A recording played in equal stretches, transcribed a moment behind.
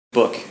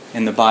book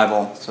in the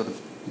Bible. So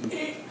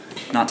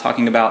not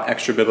talking about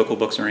extra biblical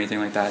books or anything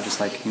like that.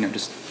 Just like,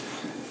 just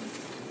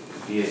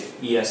be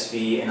it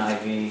ESV,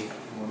 NIV.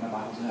 What my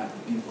Bible's at?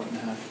 Important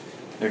to have.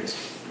 There it is.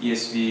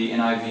 ESV,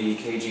 NIV,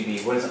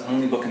 KJV. What is the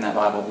only book in that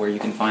Bible where you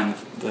can find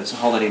this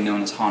holiday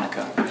known as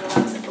Hanukkah?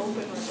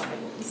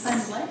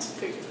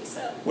 Figure this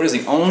out. What is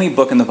the only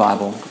book in the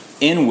Bible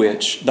in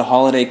which the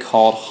holiday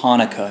called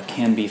Hanukkah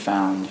can be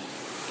found?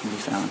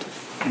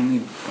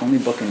 Only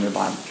book in your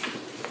Bible.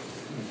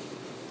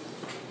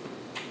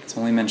 It's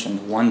only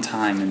mentioned one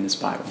time in this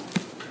Bible.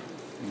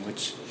 And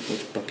which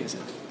book is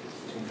it?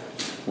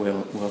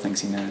 Will thinks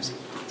he knows.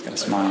 He's got a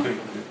smile.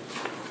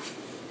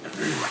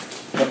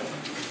 Yep.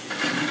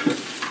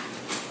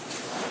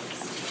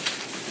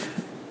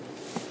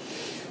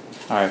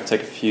 All right,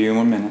 take a few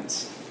more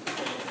minutes.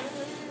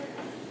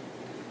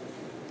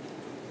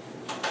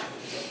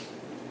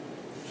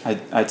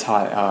 I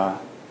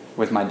taught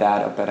with my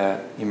dad up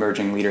at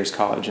Emerging Leaders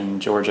College in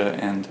Georgia,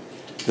 and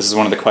this is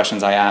one of the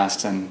questions I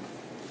asked, and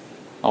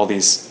all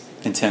these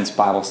intense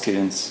Bible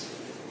students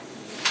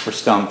were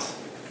stumped.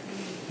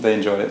 They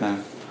enjoyed it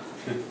then.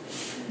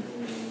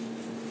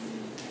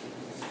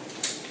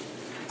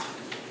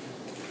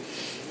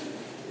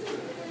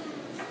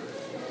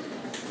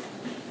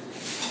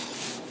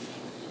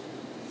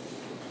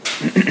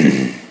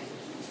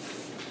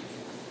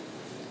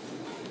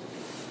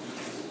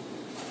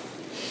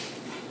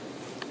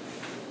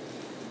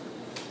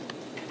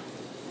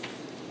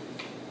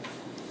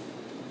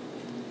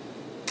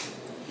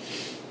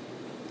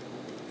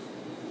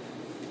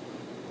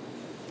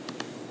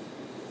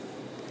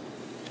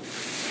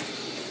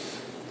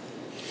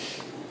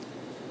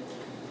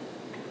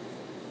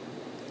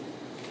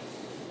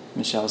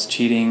 Michelle's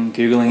cheating,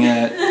 Googling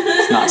it.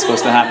 It's not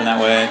supposed to happen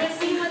that way. I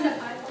see one the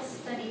Bible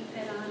study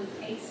put on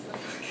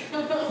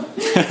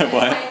Facebook.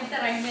 What?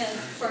 That I missed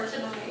for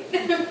tonight.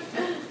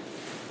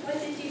 What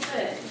did you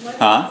put? What did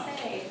Huh? you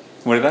say?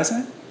 What did I say?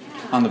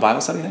 Yeah. On the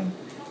Bible study thing?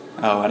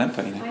 Oh, I didn't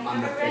put anything. I On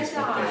the never read Facebook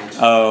that. page.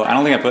 Oh, I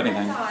don't think I put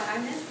anything. I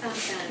missed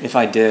something. If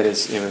I did,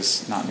 it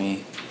was not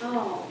me.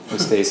 Oh, It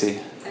was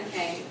Stacy.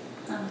 okay.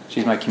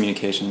 She's my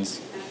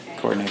communications Okay.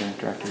 coordinator,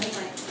 director.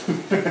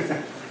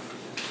 Anyway.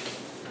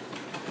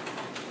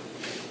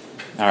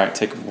 All right,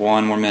 take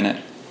one more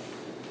minute.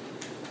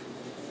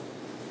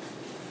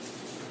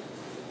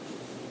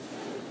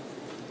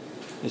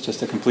 It's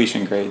just a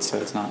completion grade, so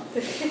it's not.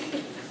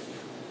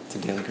 It's a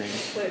daily grade.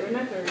 Wait, we're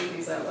not going to read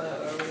these out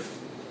loud, are we?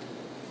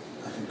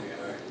 I think we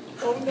are.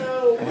 Oh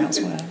no.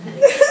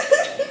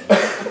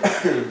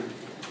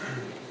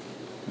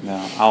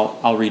 No,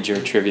 I'll read your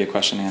trivia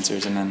question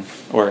answers and then,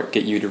 or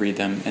get you to read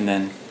them, and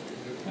then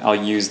I'll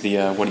use the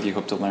what do you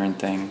hope to learn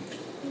thing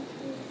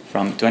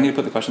from. Do I need to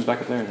put the questions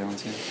back up there? Or do I want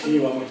to? Can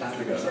you one more time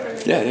to go?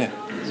 Yeah. You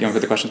want to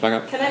put the questions back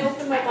up? Can I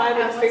open my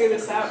Bible and figure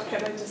this out?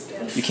 Can I just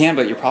guess? You can,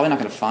 but you're probably not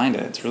going to find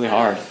it. It's really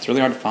hard. It's really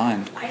hard to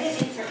find. I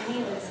didn't answer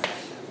any of those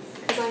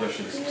questions.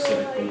 Especially the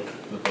specific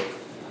book, the book.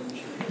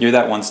 You're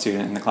that one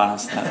student in the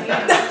class that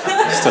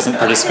just doesn't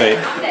participate.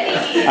 I'm the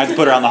I have to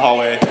put her out in the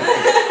hallway.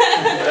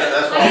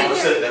 That's why we're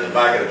sitting in the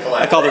back of the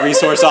class. I call the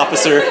resource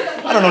officer.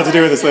 I don't know what to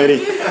do with this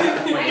lady. I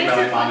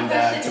answered Mom one and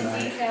Dad question in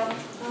tonight. detail.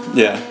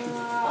 Yeah.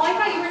 Oh, I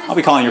thought you were just I'll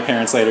be calling your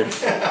parents later.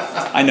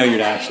 I know your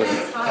dad, I actually. thought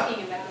you were just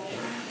talking about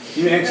it.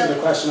 You answered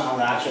the question on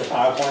the actual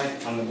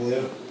PowerPoint on the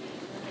blue.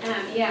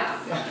 Yeah,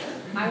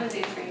 I was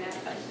answering that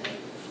question.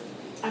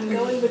 I'm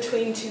going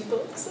between two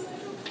books. And I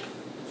don't...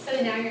 So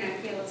now you're not going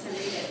to be able to read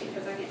it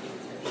because I didn't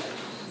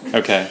answer it.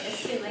 Okay.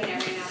 It's too late, I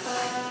ran out of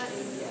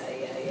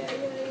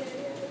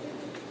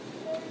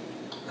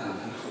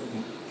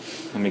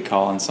Let me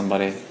call on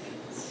somebody.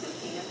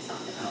 Speaking of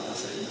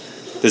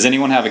something. Does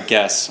anyone have a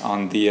guess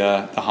on the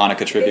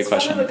Hanukkah trivia It's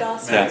question? one of the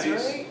Gospels,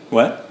 Maccabees. right?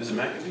 What? Is it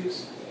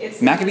Maccabees?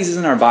 It's Maccabees is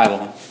in our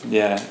Bible.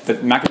 Yeah,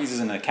 but Maccabees is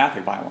in the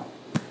Catholic Bible.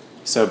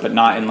 So, but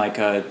not in like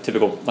a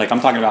typical, like I'm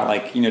talking about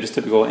like, just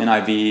typical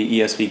NIV,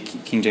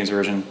 ESV, King James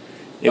Version.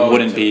 It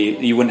wouldn't be,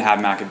 you wouldn't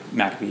have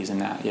Maccabees in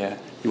that, yeah.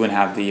 You wouldn't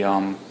have the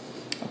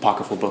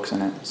apocryphal books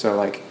in it. So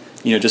like,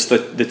 just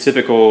the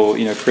typical,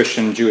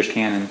 Christian Jewish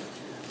canon.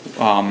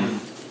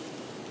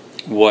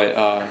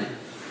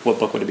 What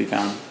book would it be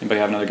found? Anybody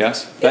have another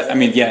guess? But,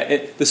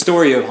 the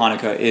story of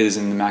Hanukkah is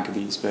in the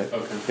Maccabees, but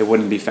it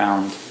wouldn't be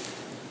found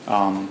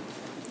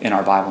in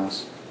our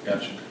Bibles.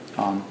 Gotcha.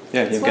 Yeah, It's you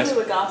have a one guess? of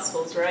the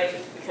Gospels, right?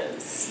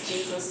 Because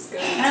Jesus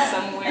goes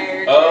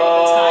somewhere during the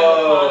time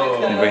of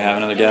Hanukkah. Anybody have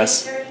another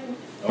guess?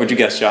 What'd you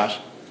guess, Josh?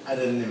 I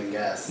didn't even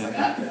guess. Like,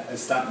 Yeah. it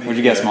stopped me. What'd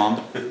you guess, Mom? I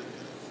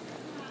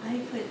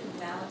put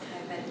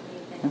Malachi, but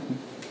maybe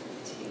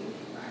too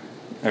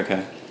far.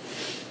 Okay.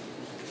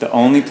 The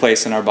only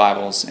place in our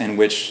Bibles in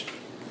which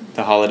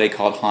the holiday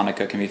called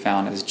Hanukkah can be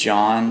found is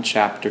John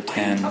chapter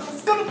 10, I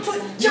was going to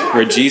put John.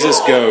 where Jesus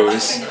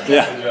goes.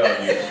 Yeah. Good job,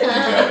 you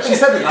got She it.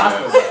 said the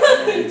Gospels.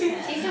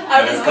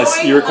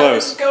 You were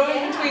close. I was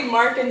going between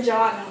Mark and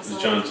John. I was Is it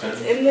like, John 10?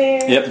 it's in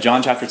there. Yep,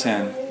 John chapter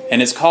 10.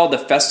 And it's called the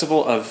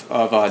Festival of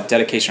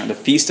Dedication, or the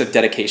Feast of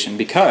Dedication,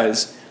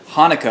 because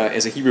Hanukkah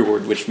is a Hebrew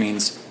word which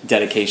means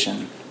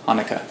dedication,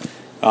 Hanukkah.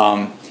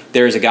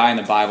 there is a guy in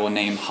the Bible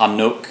named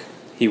Hanok.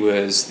 He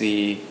was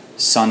the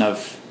son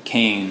of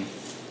Cain.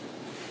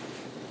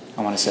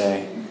 I want to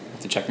say, you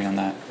have to check me on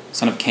that.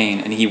 Son of Cain,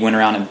 and he went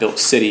around and built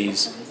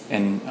cities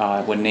and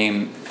would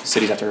name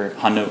cities after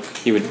Hanok.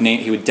 He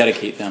would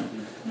dedicate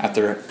them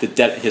after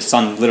his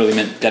son. Literally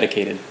meant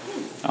dedicated.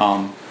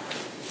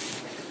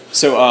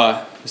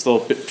 So just a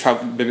little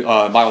bit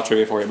Bible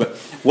trivia for you. But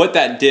what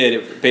that did,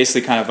 it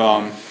basically kind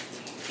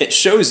of it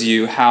shows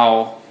you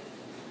how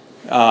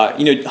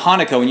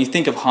Hanukkah. When you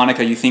think of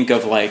Hanukkah, you think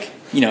of like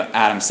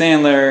Adam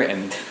Sandler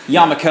and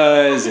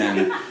yarmulkes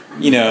and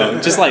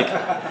just like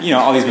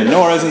all these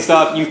menorahs and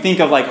stuff. You think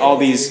of like all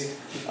these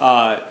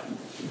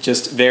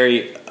just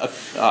very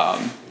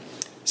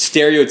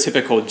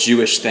stereotypical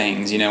Jewish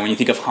things. When you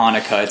think of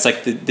Hanukkah, it's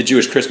like the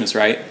Jewish Christmas,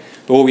 right?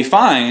 But what we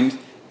find,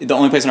 the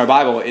only place in our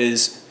Bible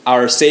is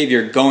our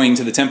Savior going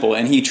to the temple,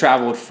 and he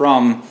traveled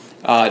from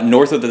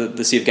north of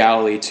the Sea of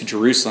Galilee to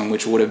Jerusalem,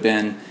 which would have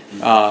been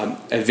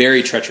a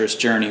very treacherous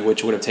journey,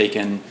 which would have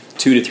taken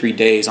 2 to 3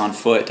 days on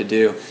foot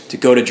to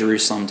go to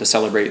Jerusalem to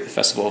celebrate the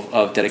festival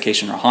of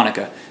dedication, or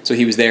Hanukkah. So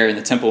he was there in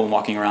the temple and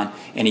walking around,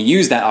 and he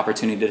used that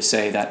opportunity to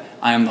say that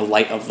I am the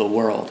light of the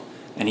world.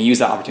 And he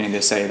used that opportunity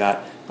to say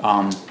that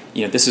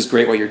this is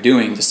great what you're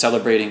doing, to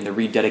celebrating the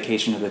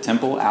rededication of the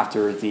temple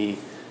after the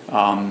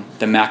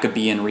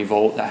Maccabean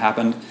revolt that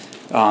happened.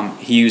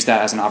 He used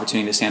that as an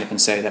opportunity to stand up and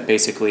say that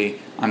basically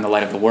I'm the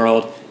light of the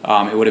world.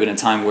 It would have been a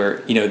time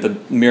where the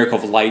miracle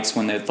of lights,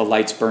 when the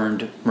lights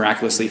burned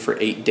miraculously for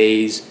 8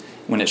 days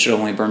when it should have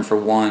only burned for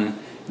 1.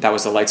 That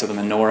was the lights of the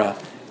menorah,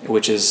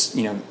 which is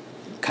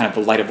kind of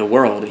the light of the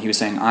world. And he was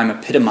saying I'm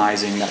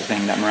epitomizing that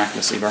thing that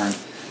miraculously burned.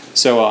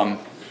 So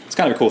it's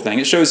kind of a cool thing.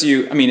 It shows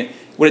you.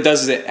 What it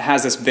does is it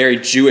has this very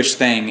Jewish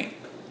thing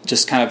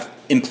just kind of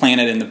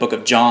implanted in the book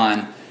of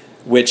John,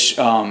 which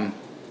you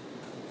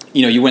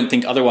wouldn't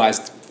think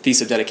otherwise.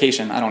 Feast of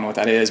Dedication, I don't know what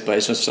that is, but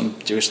it's just some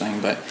Jewish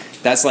thing. But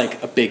that's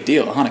like a big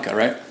deal, Hanukkah,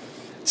 right?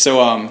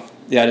 So I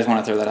just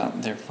want to throw that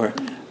out there for.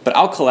 But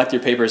I'll collect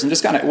your papers and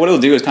just kind of what it'll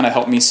do is kind of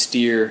help me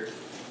steer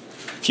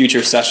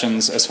future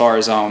sessions as far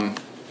as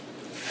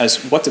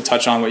what to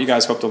touch on, what you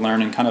guys hope to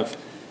learn, and kind of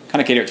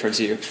cater it towards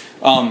you.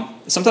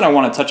 Something I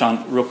want to touch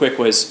on real quick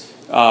was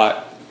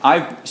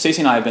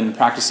Stacey and I have been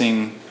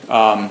practicing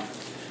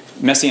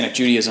Messianic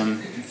Judaism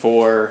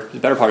for the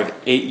better part of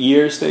 8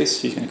 years. Stace,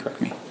 she's going to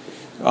correct me.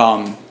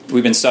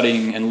 We've been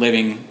studying and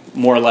living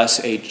more or less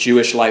a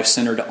Jewish life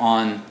centered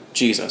on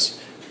Jesus.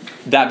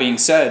 That being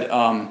said,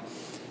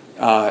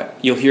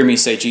 you'll hear me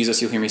say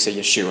Jesus, you'll hear me say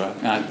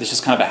Yeshua. It's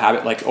just kind of a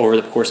habit. Like over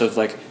the course of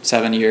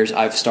 7 years,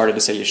 I've started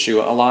to say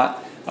Yeshua a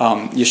lot.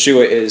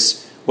 Yeshua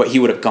is what he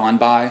would have gone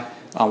by,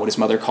 what his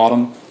mother called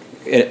him.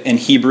 In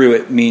Hebrew,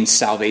 it means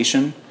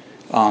salvation,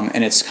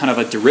 and it's kind of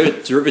a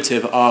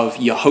derivative of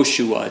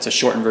Yehoshua. It's a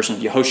shortened version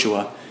of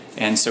Yehoshua,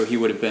 and so you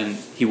would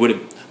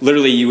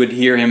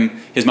hear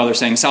his mother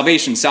saying,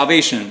 "Salvation,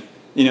 salvation,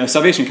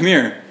 salvation, come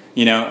here,"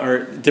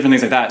 or different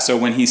things like that. So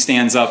when he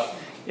stands up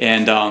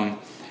and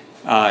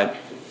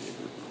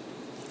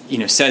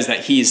says that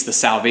he's the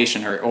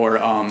salvation, or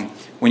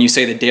when you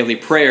say the daily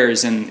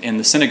prayers in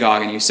the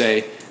synagogue and you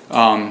say,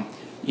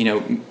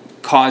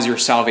 cause your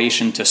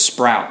salvation to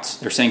sprout.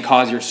 They're saying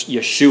cause your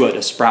Yeshua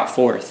to sprout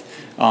forth.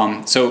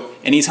 So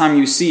anytime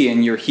you see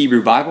in your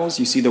Hebrew Bibles,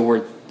 you see the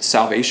word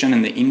salvation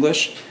in the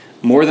English,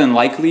 more than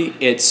likely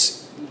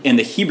it's in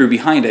the Hebrew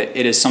behind it,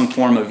 it is some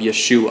form of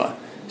Yeshua.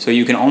 So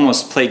you can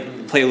almost play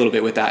a little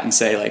bit with that and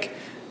say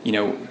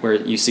where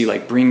you see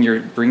bring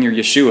your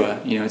Yeshua,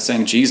 it's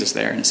saying Jesus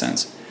there in a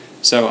sense.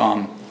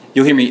 So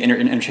you'll hear me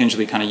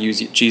interchangeably kind of use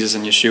Jesus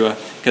and Yeshua,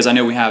 because I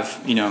know we have,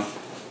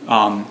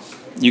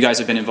 you guys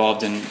have been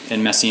involved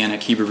in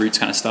Messianic Hebrew roots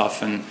kind of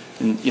stuff, and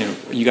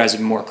you guys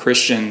have more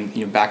Christian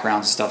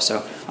backgrounds and stuff.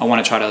 So I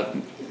want to try to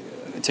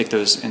take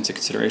those into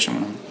consideration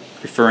when I'm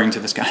referring to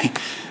this guy.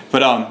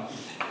 But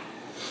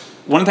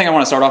one thing I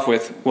want to start off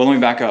with. Well, let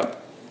me back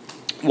up.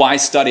 Why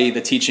study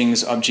the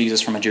teachings of Jesus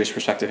from a Jewish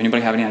perspective?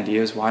 Anybody have any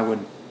ideas? Why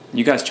would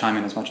you guys chime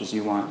in as much as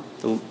you want?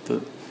 The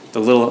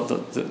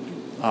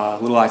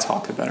little I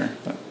talk, the better.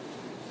 But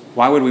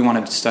why would we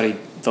want to study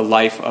the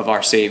life of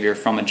our Savior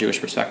from a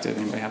Jewish perspective?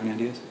 Anybody have any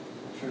ideas?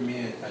 For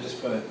me, I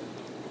just put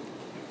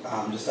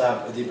just to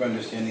have a deeper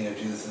understanding of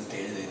Jesus'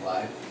 day-to-day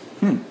life.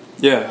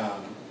 Yeah.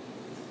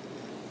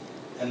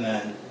 And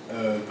then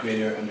a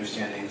greater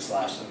understanding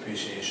 /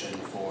 appreciation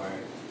for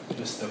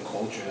just the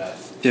culture that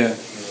he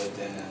lived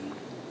in and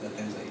the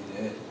things that he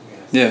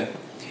did.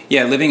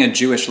 Yeah, living a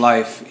Jewish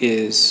life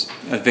is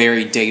a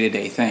very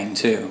day-to-day thing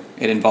too.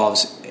 It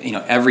involves,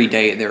 every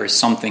day there is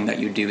something that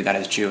you do that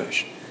is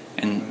Jewish.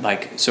 And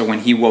so when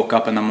he woke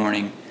up in the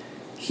morning,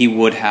 he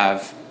would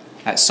have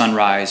at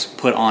sunrise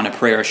put on a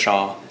prayer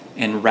shawl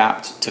and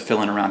wrapped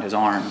tefillin around his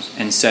arms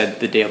and said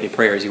the daily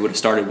prayers. He would have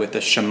started with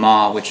the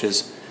Shema, which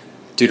is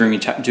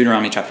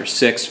Deuteronomy chapter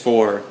 6,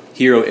 4,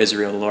 Hear, O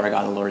Israel, the Lord our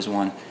God, the Lord is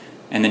one.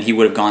 And then he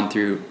would have gone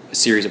through a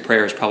series of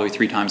prayers probably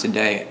 3 times a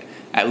day,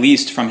 at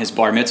least from his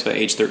bar mitzvah,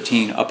 age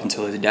 13, up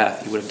until his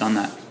death. He would have done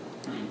that.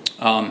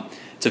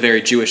 It's a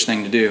very Jewish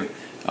thing to do.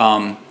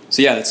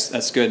 So yeah,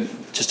 that's good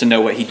just to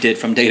know what he did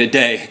from day to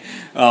day.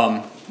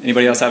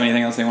 Anybody else have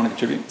anything else they want to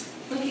contribute?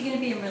 Well, if you're going to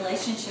be in a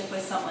relationship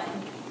with someone,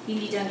 you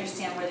need to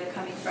understand where they're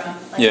coming from.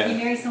 Like Yeah. if you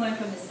marry someone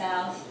from the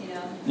South, you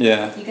know,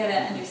 Yeah. you got to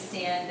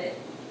understand that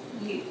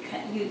you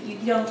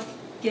don't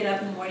get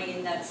up in the morning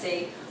and not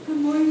say, "Good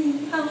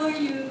morning, how are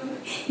you?"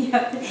 You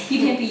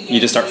can't be. You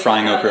just start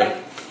frying okra. Like,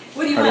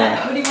 what do you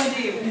want? What do you want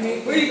to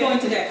do? Where are you going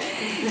today?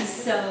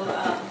 So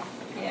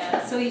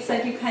yeah, so it's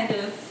like you kind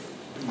of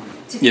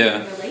to be in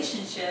a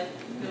relationship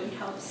really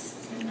helps,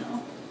 you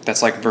know.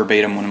 That's like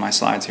verbatim one of my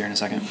slides here in a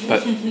second.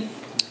 But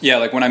yeah,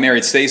 like when I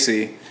married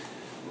Stacy,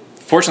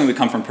 fortunately we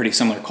come from pretty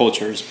similar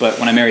cultures, but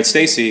when I married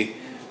Stacy,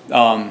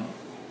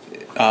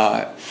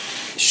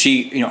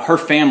 she, you know, her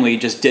family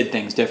just did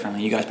things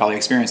differently. You guys probably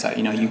experienced that.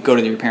 You know, you go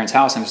to your parents'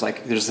 house and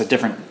there's a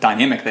different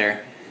dynamic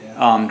there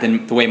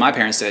than the way my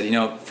parents did. You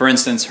know, for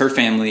instance, her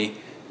family,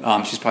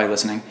 she's probably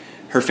listening,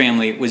 her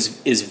family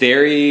is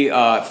very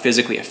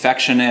physically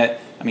affectionate.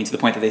 I mean, to the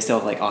point that they still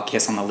like, I'll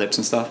kiss on the lips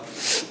and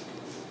stuff.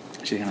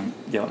 She's gonna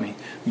yell at me,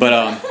 but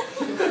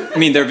I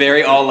mean,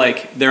 they're all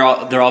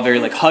very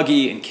like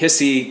huggy and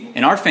kissy.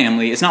 In our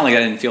family, it's not like I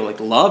didn't feel like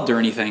loved or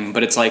anything,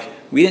 but it's like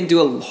we didn't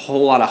do a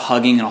whole lot of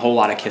hugging and a whole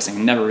lot of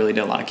kissing. Never really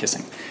did a lot of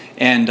kissing.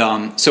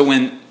 And so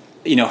when,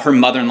 you know, her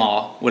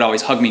mother-in-law would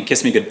always hug me and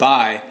kiss me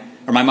goodbye,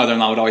 or my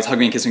mother-in-law would always hug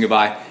me and kiss me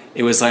goodbye,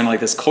 it was kind of like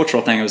this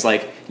cultural thing. It was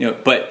like, you know,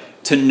 but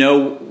to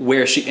know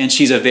where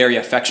she's a very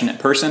affectionate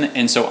person,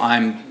 and so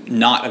I'm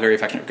not a very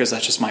affectionate because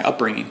that's just my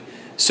upbringing.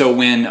 So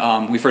when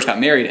we first got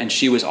married, and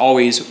she was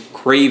always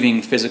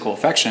craving physical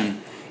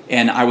affection,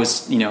 and I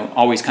was, you know,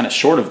 always kind of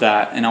short of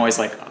that, and always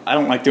like, I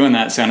don't like doing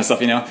that kind of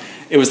stuff, you know.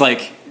 It was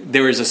like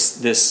there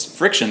was this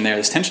friction there,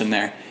 this tension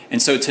there, and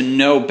so to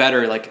know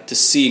better, like to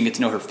see and get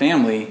to know her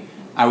family,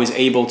 I was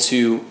able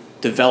to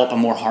develop a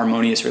more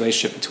harmonious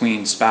relationship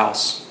between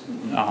spouse,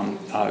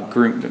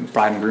 groom,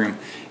 bride and groom,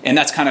 and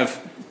that's kind of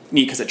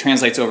neat because it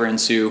translates over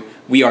into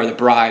we are the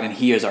bride and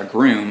he is our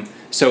groom.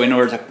 So in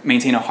order to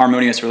maintain a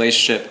harmonious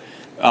relationship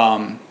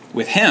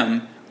with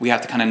him, we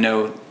have to kind of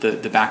know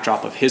the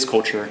backdrop of his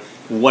culture.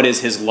 What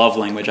is his love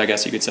language, I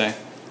guess you could say.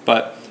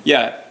 But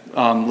yeah,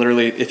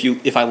 literally,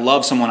 if I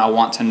love someone, I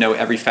want to know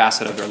every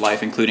facet of their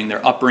life, including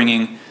their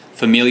upbringing,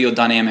 familial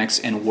dynamics,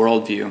 and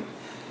worldview.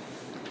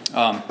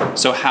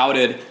 So how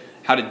did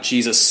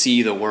Jesus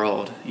see the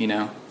world? You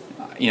know,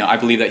 I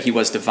believe that he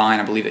was divine.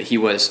 I believe that he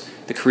was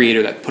the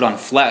creator that put on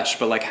flesh.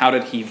 But like, how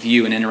did he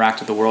view and interact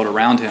with the world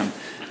around him?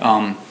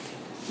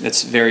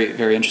 That's very,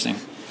 very interesting.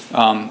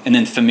 And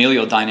then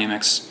familial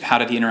dynamics. How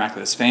did he interact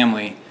with his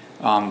family?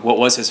 What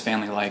was his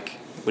family like?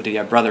 Did he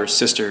have brothers,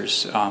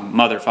 sisters,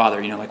 mother,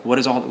 father? You know, like what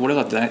are all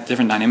the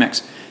different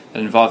dynamics that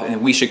involve?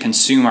 And we should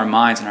consume our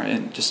minds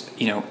and just,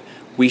 you know,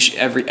 we should,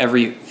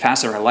 every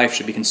facet of our life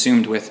should be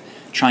consumed with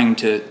trying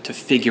to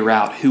figure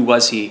out who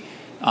was he,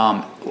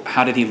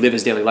 how did he live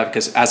his daily life?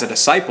 Because as a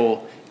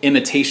disciple,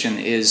 imitation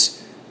is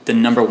the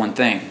number one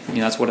thing. You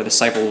know, that's what a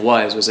disciple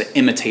was an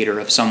imitator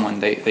of someone.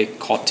 They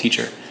call it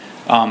teacher.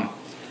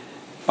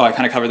 I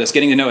kind of covered this.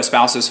 Getting to know a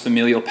spouse's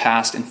familial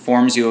past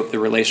informs you of the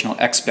relational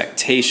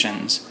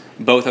expectations,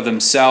 both of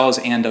themselves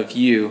and of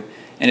you.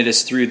 And it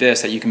is through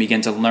this that you can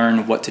begin to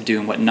learn what to do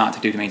and what not to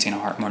do to maintain a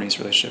harmonious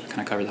relationship. I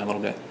kind of covered that a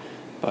little bit.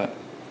 But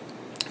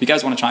if you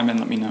guys want to chime in,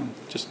 let me know.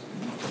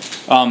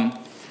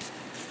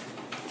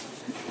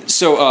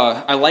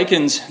 I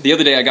likened, the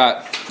other day I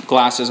got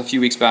glasses a few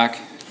weeks back.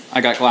 I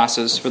got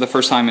glasses for the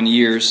first time in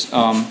years.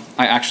 I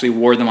actually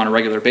wore them on a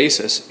regular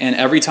basis. And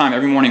every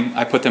morning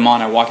I put them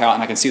on, I walk out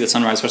and I can see the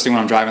sunrise, especially when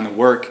I'm driving to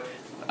work.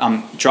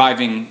 I'm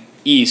driving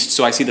east,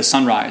 so I see the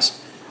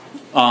sunrise.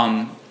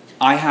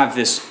 I have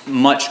this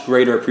much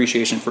greater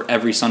appreciation for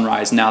every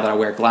sunrise now that I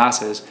wear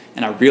glasses,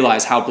 and I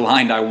realize how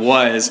blind I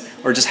was,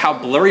 or just how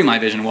blurry my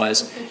vision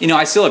was. You know,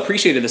 I still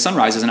appreciated the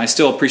sunrises, and I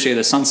still appreciated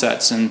the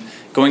sunsets, and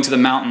going to the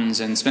mountains,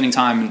 and spending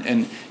time,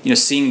 and you know,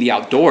 seeing the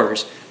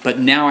outdoors. But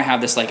now I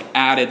have this like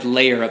added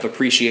layer of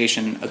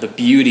appreciation of the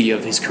beauty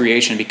of his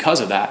creation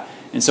because of that.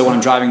 And so when I'm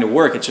driving to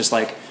work, it's just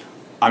like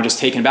I'm just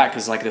taken back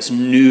because like this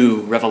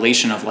new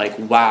revelation of like,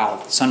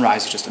 wow,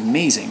 sunrise is just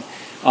amazing.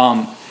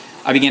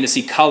 I began to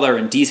see color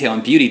and detail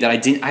and beauty that I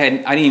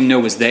didn't even know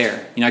was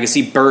there. You know, I could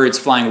see birds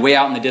flying way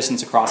out in the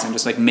distance across and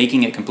just like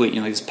making it complete, you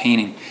know, like this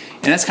painting.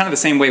 And that's kind of the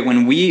same way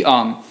when we,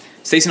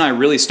 Stacey and I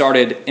really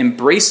started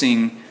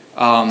embracing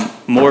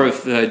more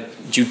of the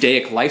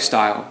Judaic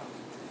lifestyle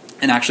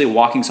and actually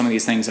walking some of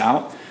these things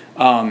out.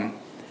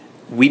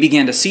 We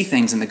began to see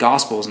things in the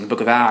Gospels and the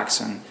book of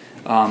Acts and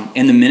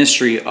in the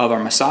ministry of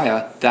our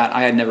Messiah that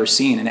I had never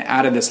seen. And it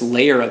added this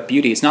layer of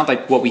beauty. It's not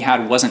like what we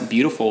had wasn't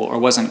beautiful or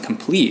wasn't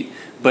complete,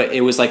 but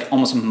it was like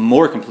almost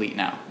more complete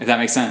now, if that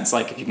makes sense.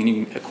 Like if you can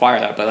even acquire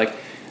that, but like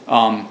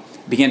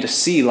began to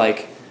see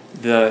like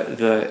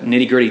the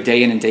nitty gritty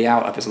day in and day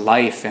out of his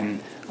life and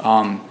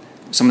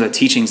some of the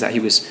teachings that he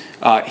was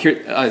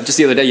here just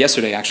the other day,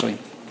 yesterday actually,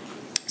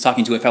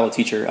 talking to a fellow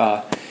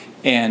teacher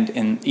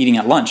and eating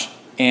at lunch,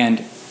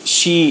 and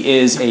she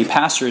is a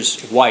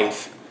pastor's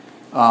wife,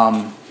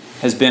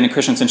 has been a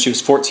Christian since she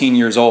was 14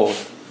 years old,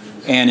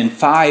 And in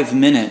 5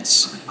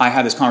 minutes, I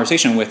had this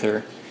conversation with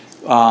her.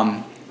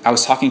 I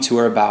was talking to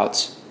her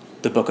about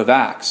the book of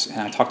Acts,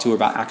 and I talked to her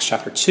about Acts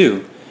chapter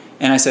 2.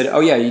 And I said, oh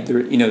yeah,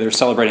 they're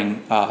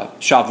celebrating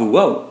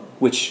Shavuot,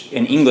 which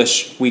in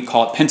English we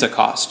call it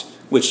Pentecost,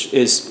 which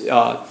is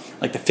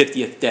like the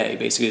 50th day,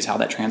 basically is how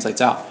that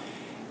translates out.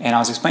 And I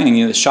was explaining,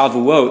 the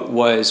Shavuot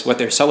was what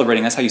they're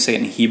celebrating. That's how you say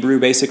it in Hebrew,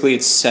 basically.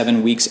 It's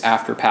 7 weeks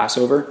after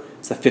Passover.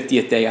 It's the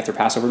 50th day after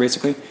Passover,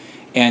 basically.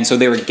 And so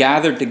they were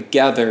gathered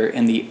together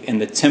in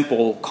the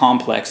temple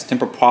complex,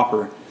 temple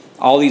proper,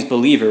 all these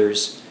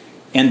believers,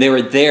 and they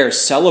were there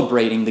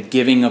celebrating the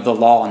giving of the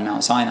law on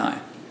Mount Sinai.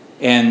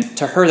 And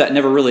to her,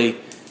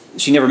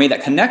 she never made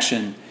that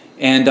connection.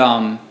 And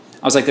I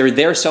was like, they were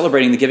there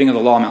celebrating the giving of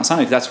the law on Mount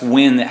Sinai. That's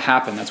when it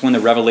happened. That's when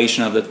the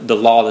revelation of the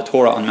law, the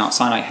Torah on Mount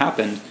Sinai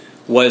happened,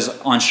 was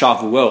on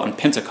Shavuot, on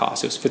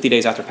Pentecost. It was 50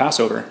 days after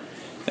Passover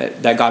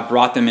that God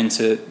brought them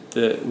into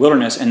the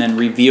wilderness and then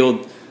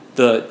revealed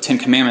the Ten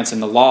Commandments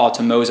and the law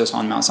to Moses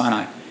on Mount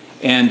Sinai.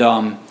 And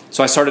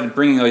so I started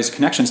bringing those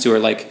connections to her.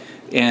 Like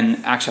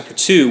in Acts chapter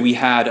 2, we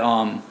had,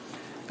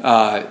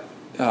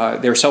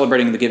 they were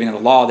celebrating the giving of the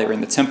law. They were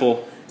in the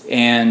temple,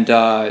 and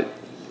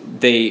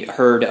they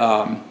heard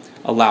a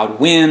loud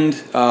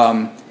wind.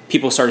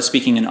 People started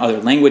speaking in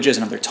other languages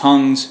and other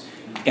tongues.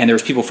 And there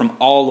was people from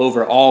all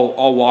over,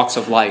 all walks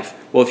of life.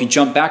 Well, if you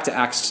jump back to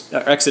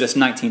Exodus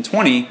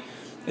 19:20,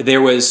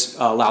 there was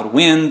a loud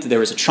wind, there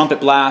was a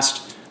trumpet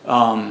blast.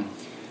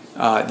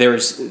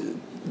 There's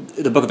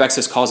the book of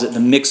Exodus calls it the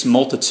mixed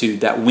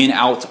multitude that went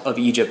out of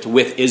Egypt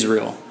with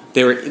Israel.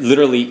 They were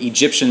literally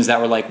Egyptians that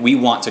were like, we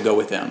want to go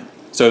with them.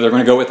 So they're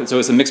going to go with it. So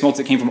it's a mixed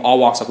multitude that came from all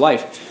walks of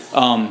life.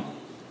 And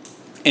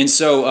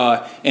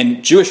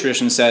Jewish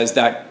tradition says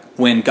that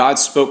when God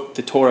spoke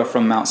the Torah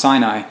from Mount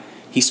Sinai,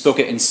 he spoke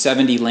it in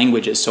 70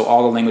 languages, so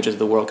all the languages of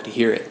the world could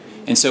hear it.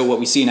 And so what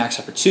we see in Acts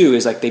chapter 2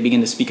 is like they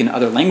begin to speak in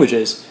other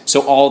languages,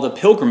 so all the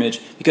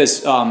pilgrimage,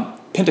 because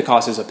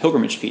Pentecost is a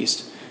pilgrimage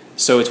feast.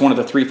 So it's one of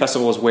the 3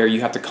 festivals where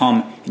you have to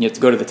come and you have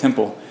to go to the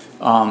temple.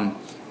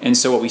 And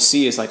so what we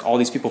see is like all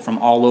these people from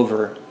all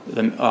over,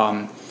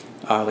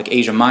 like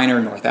Asia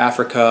Minor, North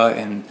Africa,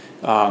 and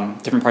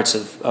different parts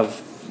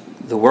of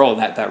the world,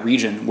 that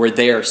region, were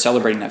there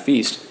celebrating that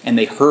feast. And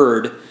they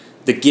heard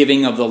the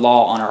giving of the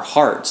law on our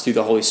hearts through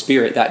the Holy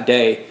Spirit that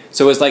day.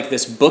 So it was like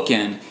this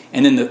bookend.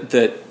 And then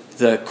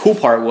the cool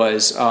part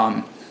was,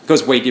 it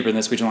goes way deeper than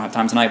this, we don't have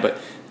time tonight, but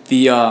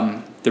the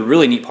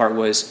really neat part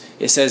was,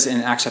 it says in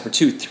Acts chapter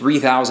 2,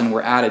 3,000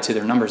 were added to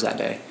their numbers that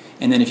day.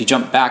 And then if you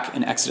jump back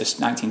in Exodus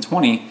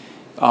 19:20,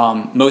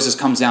 Moses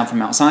comes down from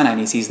Mount Sinai and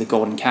he sees the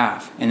golden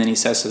calf. And then he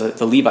says to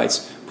the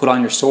Levites, put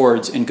on your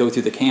swords and go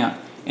through the camp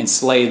and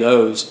slay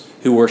those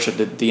who worship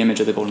the image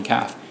of the golden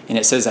calf. And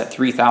it says that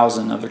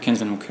 3,000 of their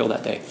kinsmen were killed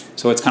that day.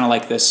 So it's kind of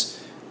like this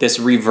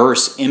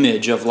reverse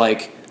image of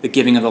like the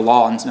giving of the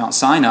law on Mount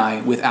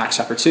Sinai with Acts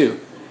chapter 2.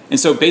 And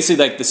so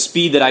basically like the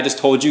speed that I just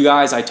told you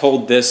guys, I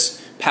told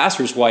this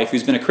pastor's wife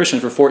who's been a Christian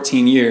for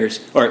 14 years,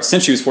 or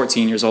since she was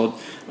 14 years old,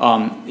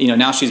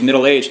 now she's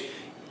middle-aged.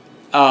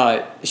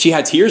 She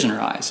had tears in her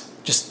eyes.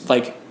 Just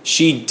like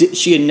she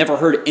had never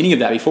heard any of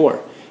that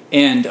before.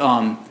 And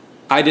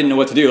I didn't know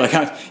what to do. Like,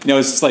 it's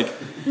just like,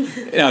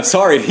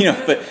 sorry,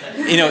 but,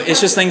 it's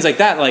just things like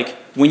that. Like,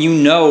 when you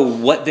know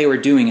what they were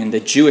doing and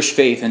the Jewish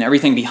faith and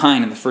everything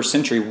behind in the first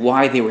century,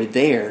 why they were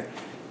there,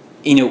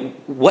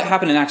 what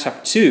happened in Acts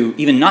chapter 2,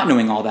 even not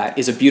knowing all that,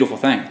 is a beautiful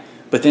thing.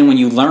 But then when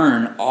you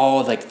learn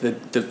all, like,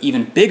 the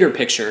even bigger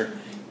picture,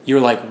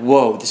 you're like,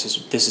 whoa, this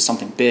is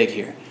something big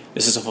here.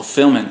 This is a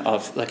fulfillment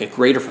of, like, a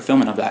greater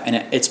fulfillment of that. And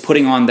it's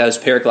putting on those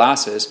pair of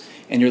glasses,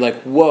 and you're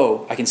like,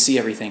 whoa, I can see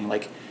everything.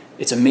 Like,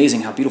 it's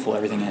amazing how beautiful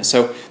everything is.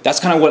 So that's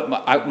kind of what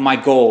my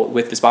goal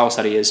with this Bible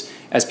study is,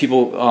 as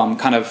people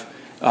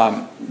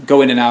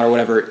go in and out or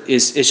whatever,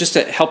 is just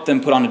to help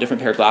them put on a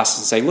different pair of glasses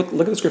and say, look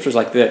at the scriptures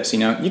like this.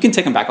 You can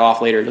take them back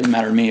off later. It doesn't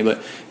matter to me.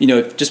 But,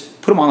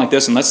 just put them on like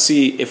this, and let's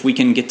see if we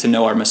can get to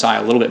know our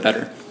Messiah a little bit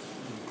better.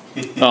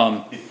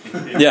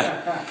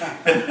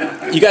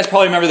 Yeah. You guys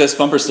probably remember this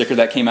bumper sticker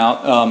that came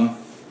out.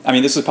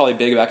 This was probably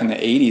big back in the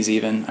 80s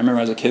even. I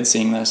remember as a kid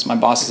seeing this. My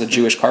boss is a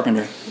Jewish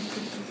carpenter.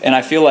 And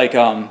I feel like,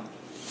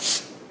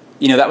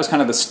 that was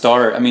kind of the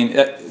start.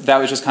 That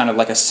was just kind of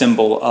like a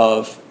symbol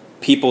of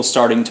people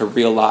starting to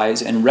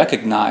realize and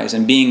recognize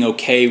and being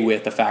okay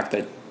with the fact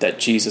that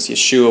Jesus,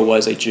 Yeshua,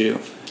 was a Jew.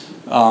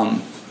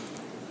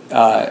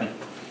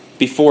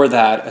 Before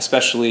that,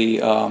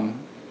 especially I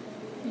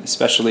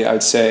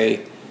would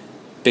say,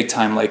 big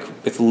time, like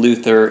with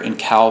Luther and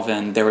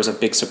Calvin, there was a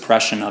big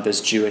suppression of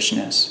his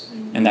Jewishness,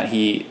 and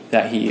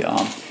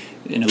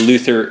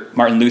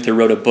Martin Luther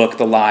wrote a book,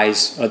 The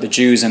Lies of the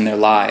Jews and Their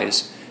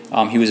Lies.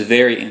 He was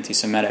very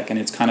anti-Semitic, and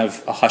it's kind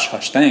of a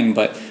hush-hush thing,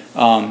 but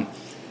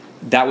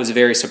that was a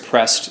very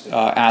suppressed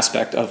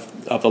aspect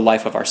of the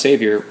life of our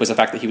Savior, was the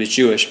fact that he was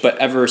Jewish. But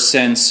ever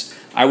since,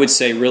 I would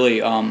say really,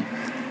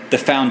 the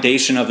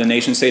foundation of the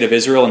nation-state of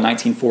Israel in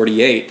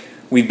 1948,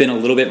 we've been a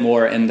little bit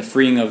more, in the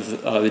freeing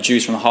of the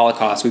Jews from the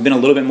Holocaust, we've been a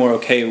little bit more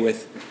okay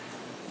with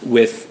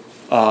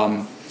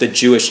the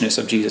Jewishness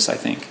of Jesus, I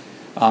think.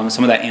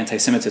 some of that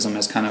anti-Semitism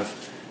as kind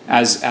of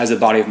as the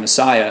body of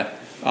Messiah,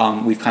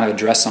 we've kind of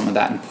addressed some of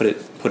that and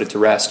put it to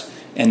rest.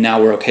 And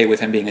now we're okay with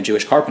him being a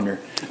Jewish carpenter.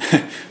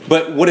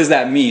 But what does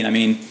that mean? I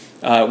mean,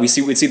 we'd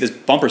see this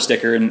bumper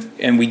sticker,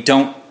 and we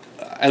don't.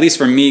 At least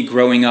for me,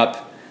 growing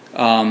up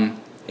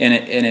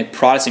in a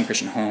Protestant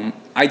Christian home,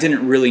 I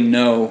didn't really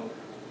know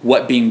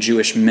what being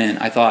Jewish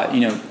meant. I thought,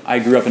 I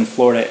grew up in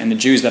Florida, and the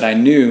Jews that I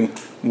knew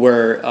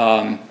were,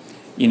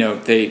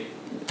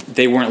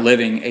 they weren't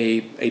living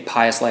a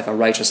pious life, a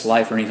righteous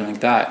life, or anything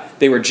like that.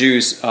 They were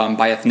Jews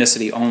by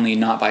ethnicity only,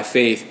 not by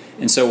faith.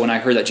 And so when I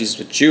heard that Jesus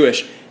was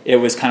Jewish, it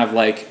was kind of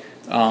like,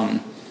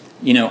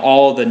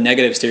 all the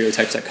negative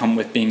stereotypes that come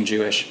with being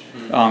Jewish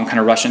kind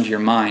of rush into your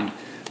mind.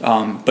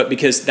 But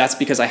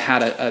because I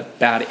had a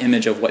bad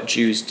image of what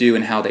Jews do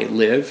and how they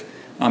live,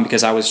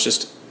 because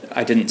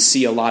I didn't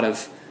see a lot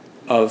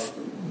of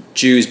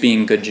Jews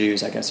being good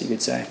Jews, I guess you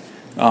could say.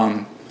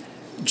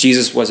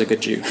 Jesus was a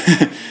good Jew.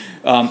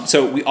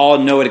 So we all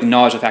know and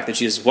acknowledge the fact that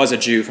Jesus was a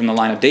Jew from the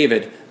line of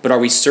David, but are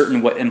we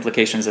certain what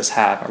implications this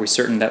have? Are we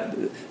certain that...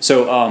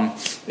 So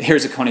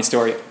here's a funny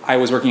story. I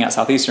was working at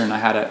Southeastern. I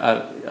had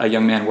a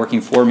young man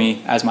working for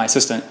me as my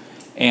assistant,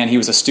 and he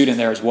was a student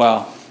there as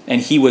well.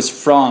 And he was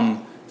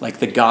from like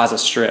the Gaza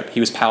Strip. He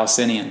was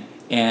Palestinian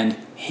and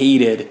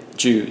hated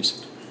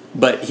Jews.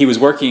 But he was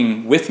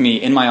working with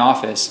me in my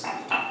office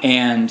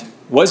and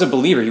was a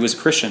believer. He was a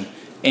Christian.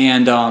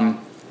 And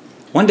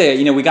one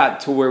day, we got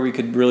to where we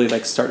could really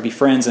like start to be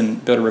friends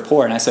and build a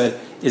rapport. And I said,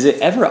 is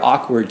it ever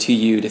awkward to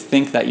you to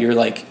think that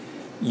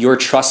you're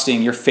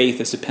trusting, your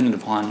faith is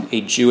dependent upon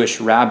a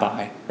Jewish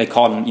rabbi? They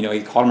called him,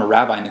 he called him a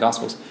rabbi in the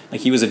Gospels.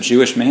 Like he was a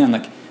Jewish man,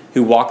 like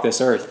who walked this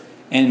earth.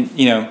 And,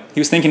 he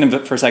was thinking of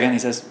it for a second and he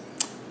says,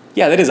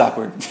 yeah, that is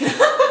awkward.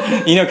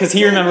 Because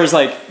he remembers,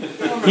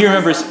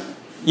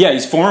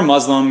 he's former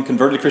Muslim,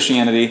 converted to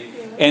Christianity,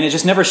 and it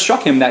just never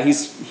struck him that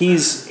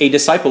he's a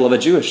disciple of a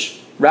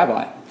Jewish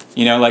rabbi.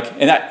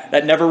 And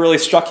that never really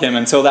struck him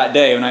until that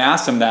day when I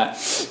asked him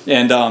that.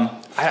 And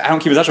I don't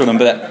keep in touch with him,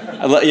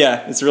 but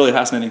it's really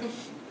fascinating.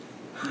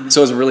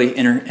 So it was a really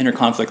inner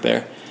conflict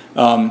there.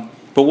 But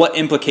what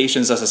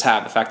implications does this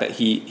have, the fact that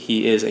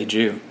he is a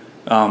Jew?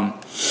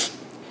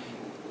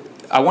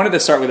 I wanted to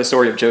start with the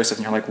story of Joseph,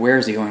 and you're like, where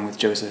is he going with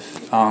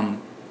Joseph?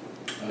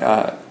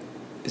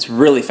 It's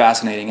really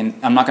fascinating, and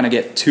I'm not going to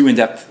get too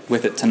in-depth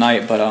with it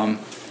tonight, but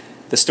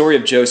the story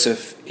of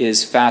Joseph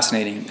is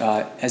fascinating.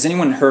 Has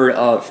anyone heard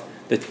of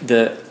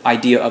the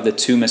idea of the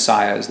two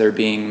messiahs? There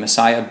being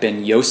Messiah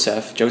ben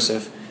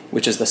Joseph,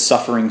 which is the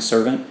suffering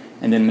servant,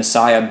 and then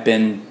Messiah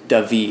ben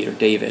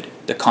David,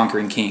 the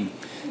conquering king.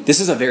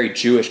 This is a very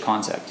Jewish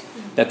concept,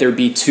 that there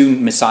be two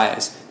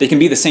messiahs. They can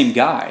be the same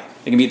guy.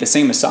 They can be the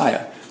same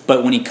Messiah.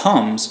 But when he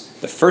comes,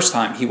 the first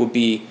time, he will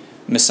be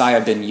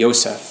Messiah ben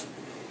Yosef.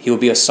 He will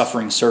be a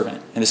suffering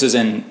servant. And this is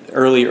in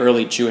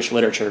early Jewish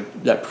literature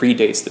that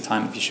predates the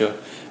time of Yeshua.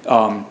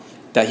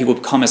 That he will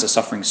come as a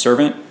suffering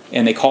servant.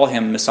 And they call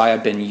him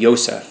Messiah ben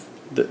Yosef,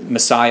 the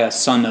Messiah,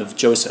 son of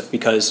Joseph,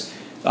 because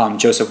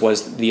Joseph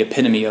was the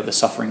epitome of the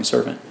suffering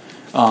servant.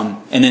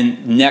 And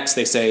then next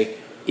they say,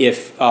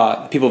 if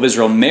the people of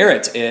Israel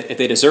merit it, if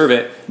they deserve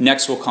it,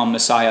 next will come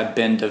Messiah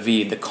ben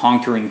David, the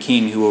conquering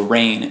king who will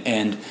reign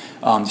and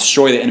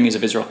destroy the enemies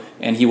of Israel,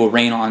 and he will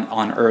reign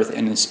on earth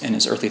in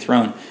his earthly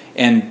throne.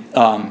 And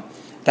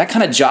that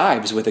kind of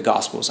jibes with the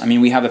Gospels. I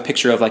mean, we have a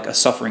picture of like a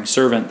suffering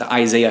servant, the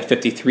Isaiah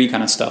 53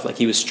 kind of stuff, like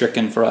he was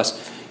stricken for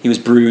us, he was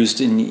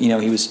bruised, and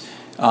he was...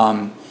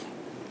 that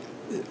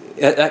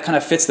kind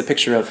of fits the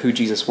picture of who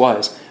Jesus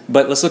was.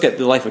 But let's look at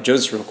the life of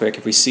Joseph real quick.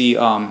 If we see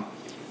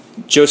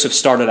Joseph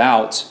started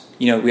out,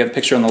 we have a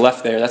picture on the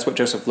left there. That's what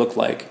Joseph looked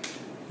like.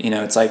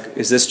 It's like,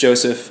 is this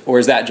Joseph or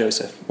is that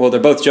Joseph? Well, they're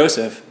both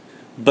Joseph,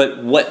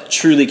 but what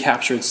truly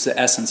captures the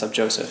essence of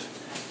Joseph?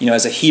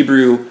 As a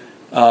Hebrew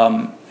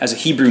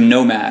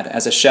nomad,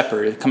 as a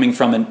shepherd, coming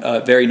from a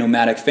very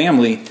nomadic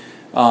family,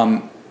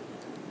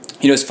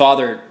 his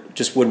father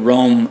just would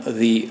roam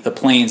the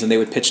plains, and they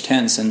would pitch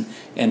tents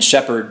and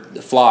shepherd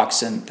the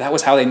flocks, and that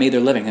was how they made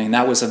their living. I mean,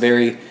 that was a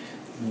very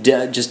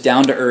just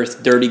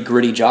down-to-earth, dirty,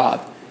 gritty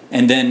job.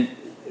 And then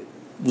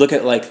look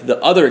at like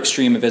the other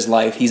extreme of his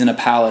life. He's in a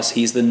palace.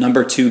 He's the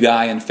number 2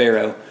 guy in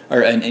Pharaoh,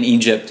 or in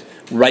Egypt,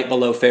 right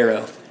below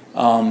Pharaoh.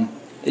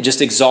 It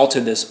just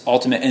exalted this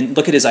ultimate, and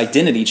look at his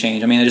identity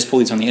change. I mean, I just pulled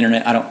these on the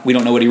internet. We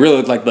don't know what he really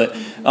looked like, but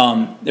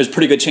there's a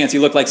pretty good chance he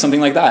looked like something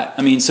like that.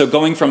 I mean, so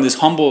going from this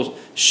humble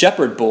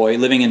shepherd boy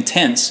living in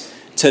tents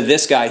to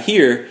this guy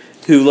here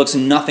who looks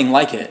nothing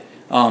like it,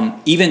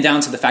 even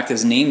down to the fact that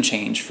his name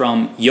changed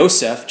from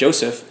Joseph,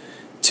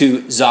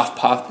 to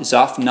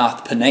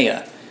Zophnath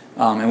Paneah.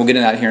 And we'll get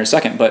into that here in a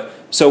second. But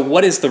so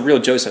what is the real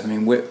Joseph? I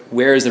mean,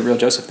 where is the real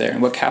Joseph there?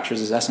 And what captures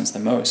his essence the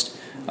most?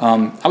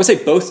 I would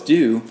say both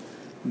do.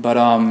 But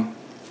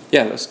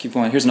let's keep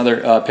going. Here's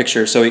another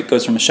picture. So he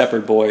goes from a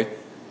shepherd boy.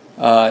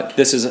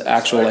 This is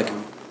actual like...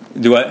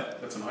 Do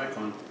what? That's an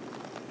icon.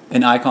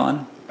 An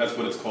icon? That's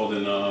what it's called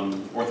in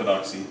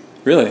Orthodoxy.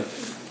 Really?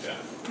 Yeah.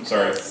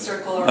 Sorry.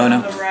 Circle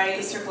around the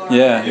right, circle around the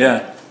right.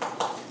 Yeah.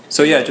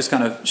 So it just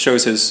kind of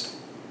shows his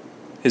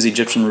his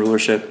Egyptian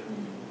rulership.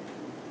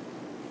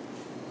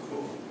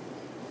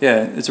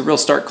 Yeah, it's a real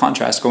stark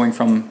contrast going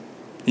from,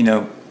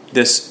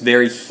 this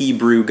very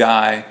Hebrew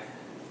guy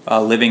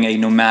living a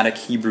nomadic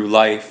Hebrew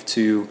life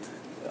to,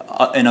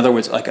 in other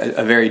words, like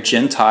a very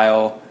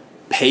Gentile,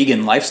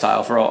 pagan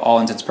lifestyle for all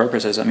intents and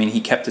purposes. I mean, he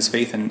kept his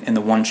faith in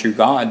the one true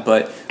God,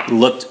 but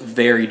looked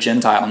very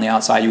Gentile on the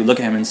outside. You would look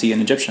at him and see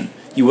an Egyptian.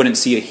 You wouldn't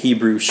see a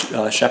Hebrew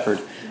shepherd.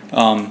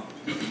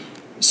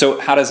 So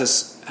how does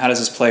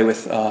this play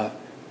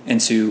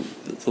into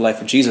the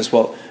life of Jesus?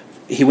 Well,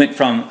 he went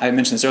from, I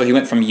mentioned this earlier, he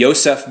went from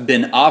Yosef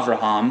ben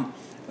Avraham,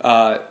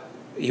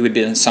 he would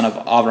be the son of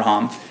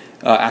Avraham,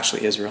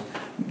 actually Israel,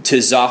 to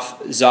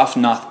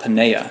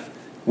Zophnath-Paneah,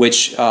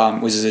 which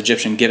was his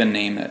Egyptian given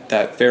name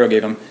that Pharaoh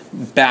gave him,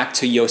 back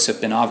to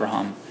Yosef ben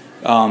Avraham.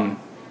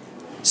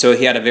 So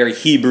he had a very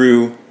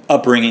Hebrew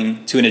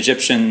upbringing to an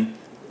Egyptian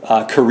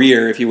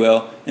career, if you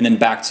will, and then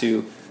back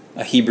to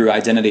a Hebrew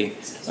identity.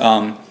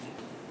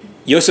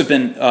 Yosef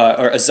ben,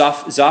 or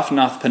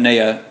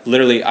Zophnath-Paneah,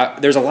 literally,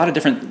 there's a lot of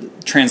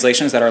different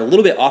translations that are a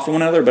little bit off from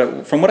one another,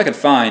 but from what I could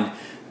find,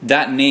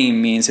 that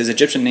name means, his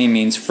Egyptian name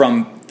means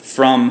from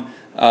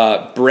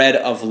bread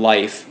of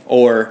life,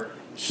 or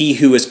he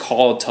who is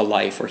called to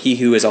life, or he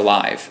who is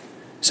alive.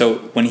 So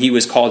when he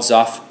was called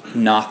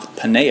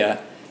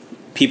Zophnath-Paneah,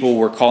 people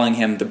were calling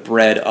him the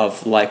bread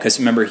of life, because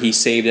remember, he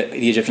saved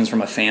the Egyptians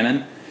from a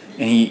famine,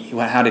 and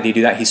how did he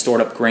do that? He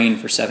stored up grain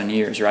for 7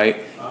 years,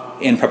 right,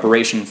 in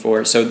preparation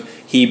for it. So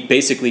he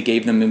basically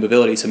gave them the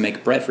ability to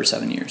make bread for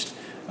 7 years.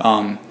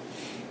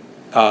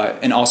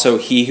 And also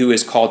he who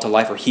is called to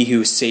life, or he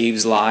who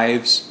saves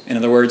lives, in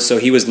other words. So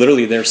he was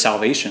literally their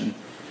salvation.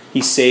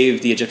 He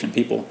saved the Egyptian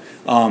people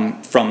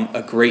from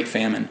a great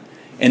famine.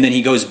 And then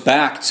he goes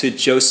back to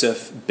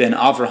Joseph ben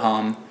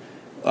Avraham,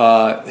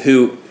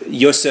 who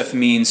Yosef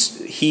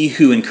means he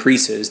who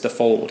increases the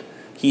fold,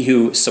 he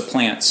who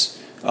supplants,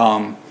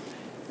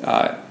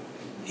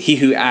 he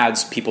who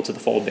adds people to the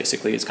fold,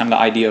 basically. It's kind of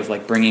the idea of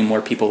like bringing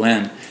more people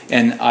in.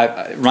 And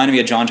it reminded me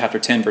of John chapter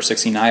 10, verse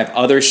 16. I have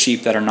other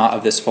sheep that are not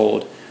of this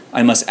fold.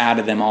 I must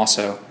add them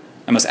also.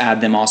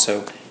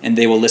 And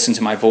they will listen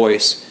to my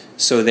voice.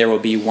 So there will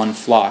be one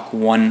flock,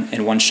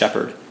 one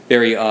shepherd.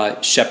 Very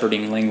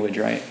shepherding language,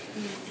 right?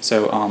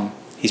 So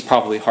he's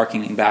probably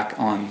hearkening back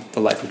on the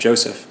life of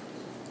Joseph.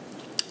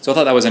 So I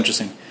thought that was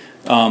interesting.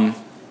 Let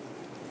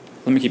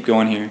me keep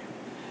going here.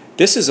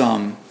 This is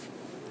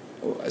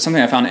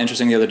something I found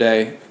interesting the other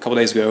day, a couple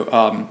days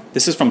ago.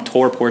 This is from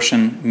Torah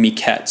portion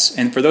Miketz.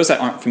 And for those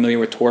that aren't familiar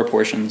with Torah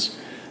portions,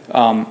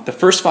 the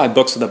first 5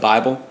 books of the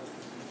Bible,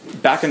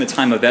 back in the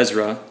time of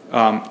Ezra,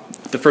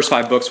 the first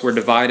 5 books were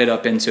divided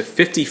up into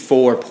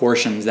 54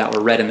 portions that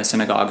were read in the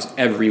synagogues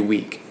every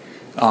week.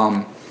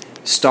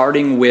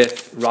 Starting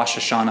with Rosh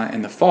Hashanah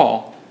in the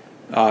fall,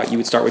 you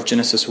would start with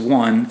Genesis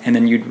 1, and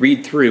then you'd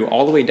read through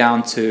all the way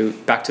down to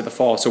back to the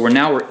fall. So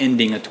we're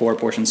ending a Torah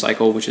portion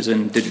cycle, which is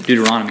in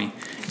Deuteronomy.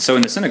 So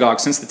in the synagogue,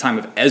 since the time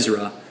of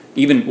Ezra,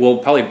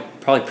 probably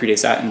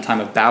predates that, in the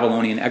time of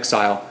Babylonian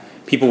exile,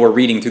 people were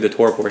reading through the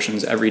Torah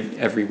portions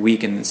every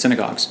week in the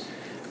synagogues.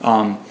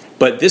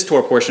 But this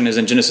Torah portion is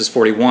in Genesis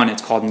 41.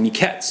 It's called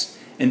Miketz.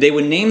 And they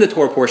would name the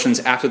Torah portions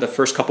after the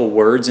first couple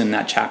words in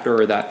that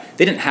chapter, or that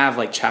they didn't have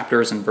like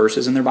chapters and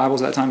verses in their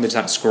Bibles at that time. They just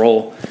had a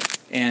scroll.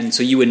 And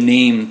so you would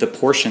name the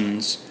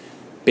portions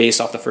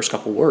based off the first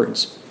couple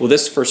words. Well,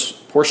 this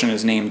first portion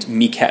is named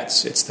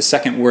Miketz. It's the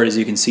second word, as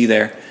you can see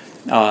there.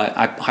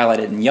 I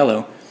highlighted in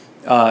yellow.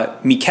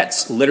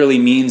 Miketz literally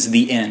means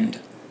the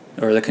end,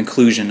 or the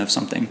conclusion of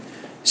something.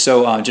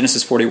 So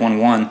Genesis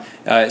 41:1,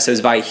 it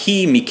says,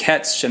 Vayhi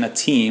miketz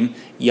shenatim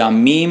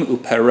yamim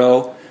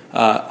upero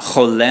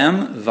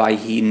cholem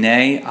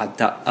vayhine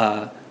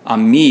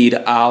amid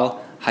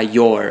al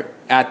hayor.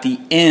 At the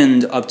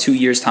end of 2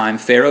 years' time,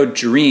 Pharaoh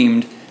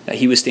dreamed that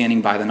he was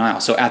standing by the Nile.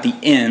 So at the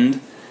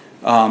end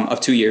of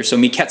 2 years. So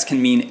miketz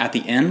can mean at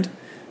the end.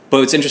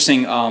 But it's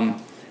interesting,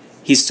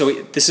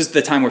 this is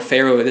the time where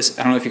Pharaoh, I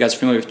don't know if you guys are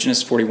familiar with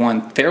Genesis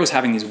 41, Pharaoh's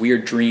having these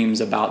weird dreams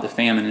about the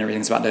famine and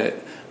everything's about to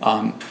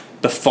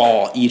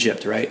befall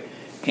Egypt, right?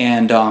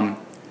 And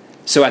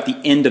so at the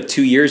end of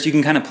 2 years, you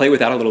can kind of play with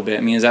that a little bit.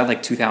 I mean, is that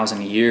like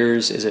 2,000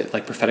 years? Is it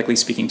like prophetically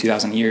speaking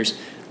 2,000 years?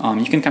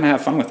 You can kind of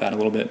have fun with that a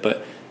little bit.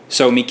 But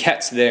so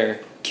Miketz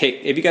there.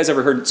 Have you guys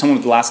ever heard someone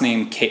with the last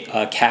name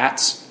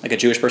Katz, like a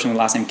Jewish person with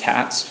the last name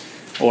Katz?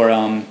 Or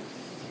I'm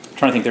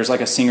trying to think, there's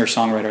like a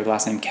singer-songwriter with the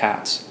last name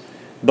Katz.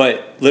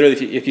 But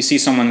literally, if you see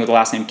someone with the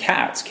last name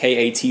Katz,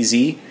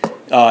 K-A-T-Z,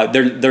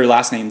 their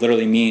last name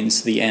literally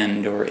means the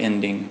end or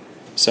ending.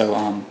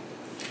 So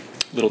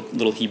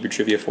little Hebrew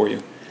trivia for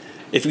you.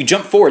 If we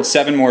jump forward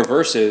 7 more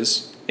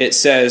verses, it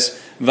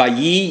says,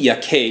 Vayi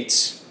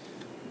yaketz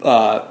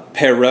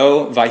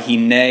pero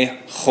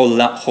vahine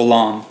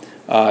cholam.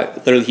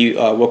 Literally, he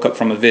woke up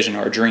from a vision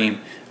or a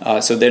dream.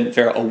 So then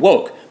Pharaoh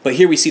awoke. But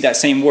here we see that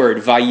same word,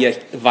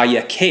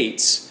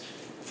 vayaketz.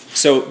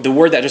 So the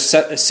word that just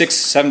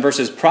 6-7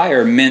 verses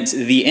prior meant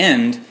the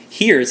end.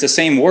 Here it's the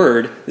same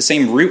word, the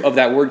same root of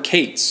that word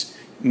kates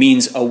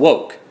means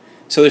awoke.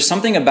 So there's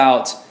something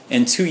about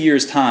in 2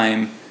 years'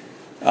 time,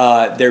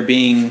 there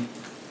being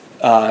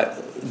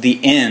the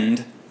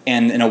end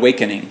and an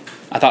awakening.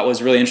 I thought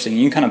was really interesting.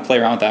 You can kind of play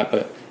around with that,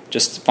 but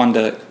just fun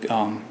to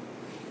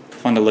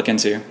look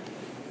into.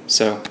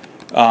 So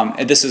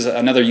and this is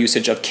another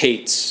usage of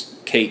Kates.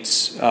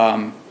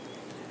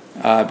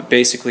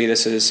 Basically,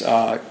 this is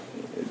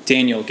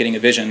Daniel getting a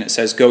vision. It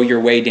says, "Go your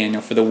way,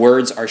 Daniel, for the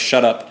words are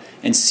shut up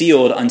and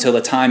sealed until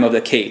the time of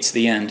the Kates,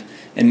 the end.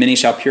 And many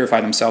shall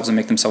purify themselves and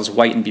make themselves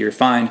white and be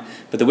refined.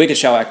 But the wicked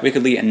shall act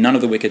wickedly, and none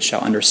of the wicked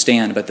shall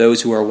understand. But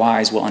those who are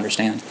wise will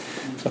understand."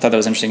 So I thought that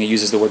was interesting. It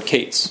uses the word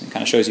Kates. It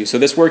kind of shows you. So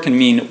this word can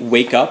mean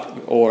wake up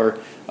or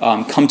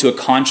come to a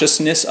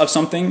consciousness of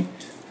something.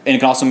 And it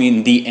can also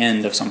mean the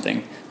end of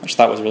something, which I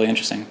thought was really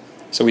interesting.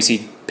 So we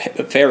see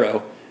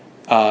Pharaoh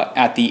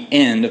at the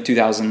end of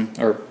 2,000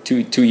 or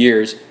 2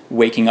 years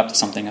waking up to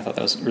something. I thought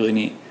that was really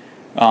neat.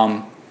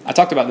 I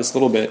talked about this a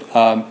little bit.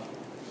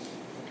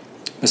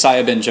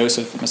 Messiah ben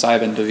Joseph, Messiah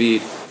ben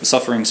David, the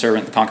suffering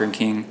servant, the conquering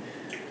king.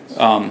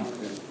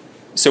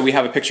 So we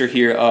have a picture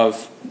here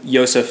of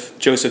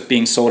Joseph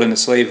being sold into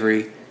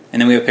slavery, and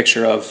then we have a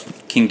picture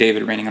of King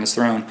David reigning on his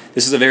throne.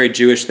 This is a very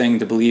Jewish thing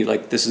to believe.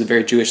 Like, this is a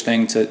very Jewish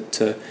thing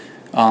to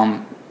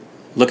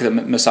look at the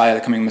Messiah,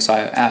 the coming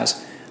Messiah,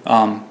 as.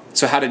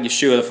 So how did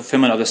Yeshua, the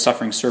fulfillment of the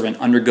suffering servant,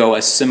 undergo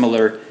a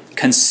similar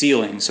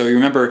concealing? So you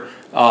remember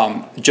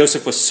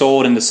Joseph was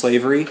sold into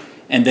slavery,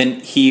 and then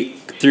he,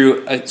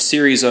 through a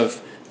series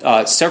of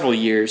several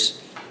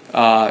years,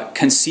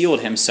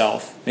 concealed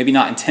himself. Maybe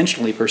not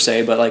intentionally per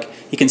se, but like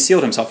he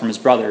concealed himself from his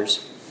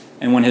brothers.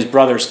 And when his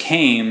brothers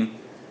came,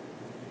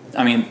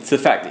 I mean, to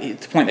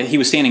the point that he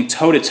was standing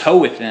toe to toe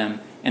with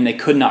them, and they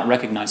could not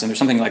recognize him. There's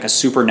something like a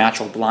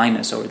supernatural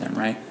blindness over them,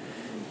 right?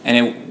 And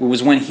it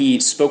was when he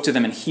spoke to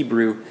them in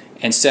Hebrew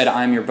and said,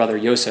 "I am your brother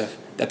Joseph,"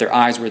 that their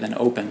eyes were then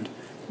opened.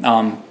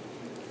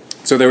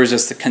 So there was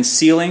this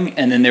concealing,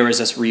 and then there was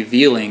this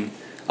revealing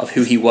of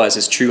who he was,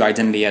 his true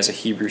identity as a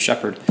Hebrew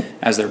shepherd,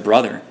 as their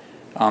brother,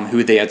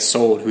 who they had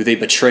sold, who they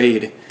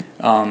betrayed.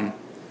 So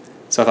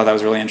I thought that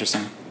was really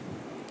interesting.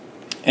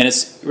 And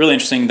it's really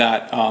interesting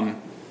that, I'll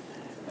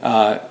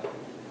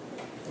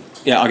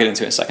get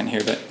into it in a second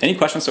here, but any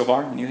questions so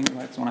far? Anything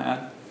you guys want to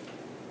add?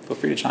 Feel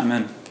free to chime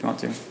in if you want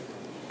to.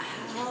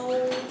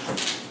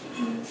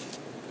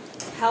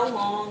 How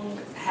long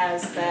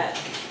has that,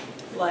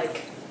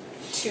 like,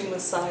 two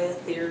Messiah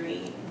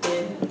theory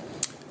been?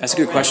 That's a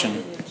good question.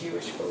 In the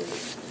Jewish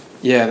belief?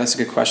 Yeah, that's a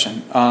good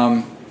question.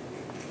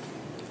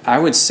 I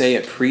would say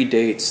it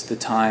predates the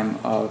time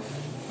of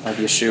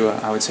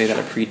Yeshua. I would say that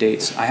it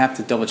predates. I have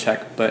to double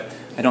check, but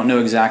I don't know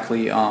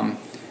exactly. A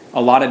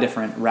lot of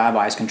different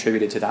rabbis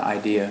contributed to that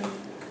idea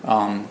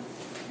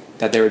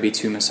that there would be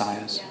two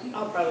Messiahs. Yeah,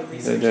 I'll probably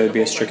research there would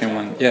be a stricken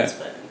one. Yeah.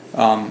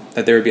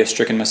 That there would be a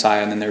stricken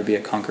Messiah, and then there would be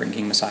a conquering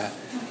king Messiah.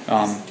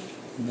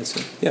 That's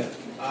it. Yeah.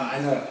 I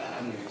know.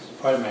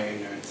 Part of my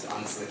ignorance,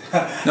 honestly.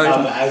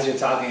 No, as you're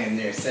talking and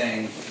you're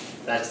saying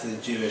that's the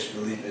Jewish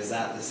belief, is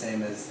that the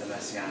same as the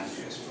Messianic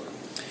Jewish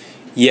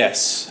belief?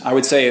 Yes, I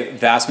would say a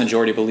vast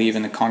majority believe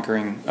in the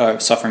conquering,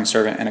 suffering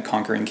servant and a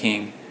conquering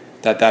king.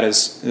 That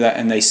is that,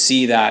 and they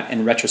see that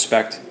in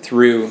retrospect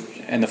through,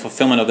 and the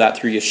fulfillment of that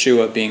through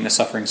Yeshua being the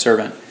suffering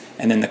servant,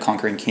 and then the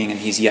conquering king, and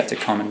he's yet to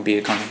come and be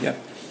a conquering. Yeah.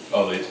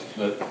 Oh,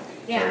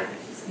 Yeah.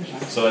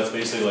 So that's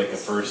basically like the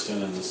first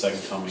and then the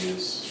second coming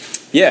is.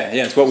 Yeah,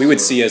 it's what we would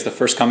see as the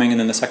first coming and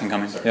then the second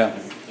coming. Sorry. Yeah.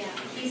 Yeah,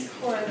 he's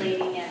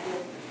correlating it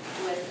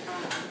with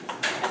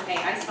okay,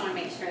 I just want to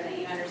make sure that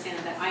you understand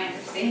that I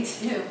understand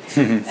too,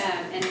 and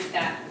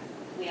that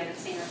we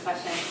understand your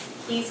question.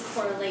 He's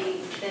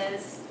correlating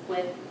this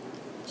with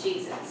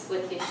Jesus,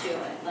 with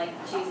Yeshua. Like,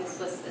 Jesus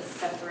was the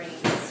suffering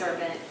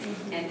servant,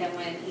 and then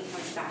when he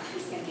comes back,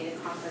 he's going to be the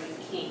conquering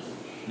king.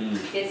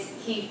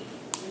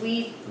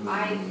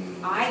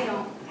 I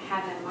don't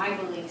have in my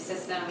belief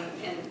system,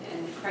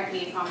 and correct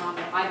me if I'm wrong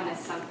if I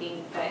missed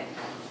something, but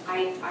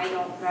I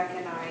don't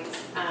recognize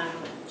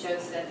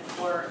Joseph,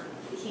 or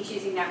he's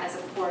using that as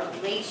a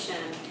correlation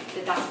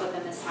that that's what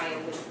the Messiah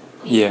would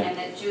be, Yeah. and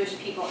that Jewish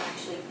people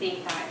actually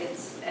think that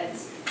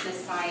it's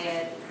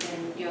Messiah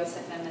and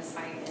Joseph and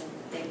Messiah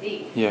and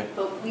David. Yeah.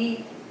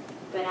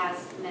 But as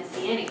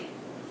Messianic,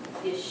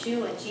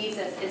 Yeshua,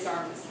 Jesus is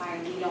our Messiah.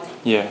 We don't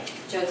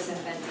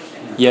Joseph and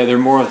David. Yeah, they're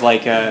more of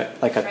like a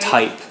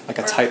type,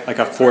 like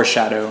a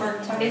foreshadow.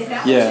 Is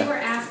that what Yeah. you were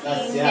asking?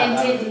 That's-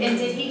 yeah, And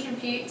did he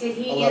compute? Did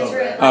he A little answer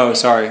bit. it? Oh,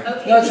 sorry.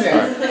 Okay. No, it's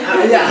okay.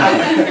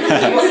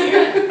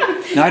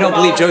 No, I don't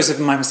believe Joseph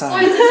in my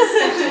Messiah.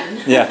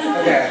 Yeah.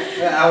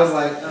 Okay. I was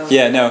like.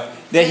 Yeah. No.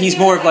 That he's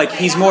more of like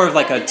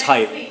a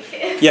type.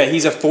 Yeah,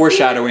 he's a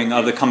foreshadowing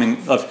of the coming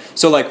of.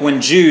 So like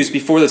when Jews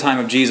before the time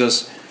of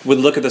Jesus would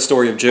look at the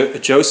story of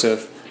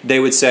Joseph, they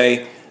would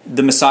say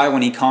the Messiah,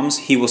 when he comes,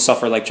 he will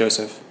suffer like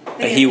Joseph.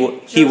 That he will.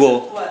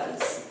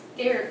 Was.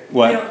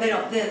 What? They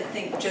don't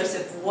think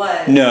Joseph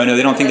was. No,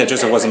 they don't think that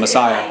Joseph was a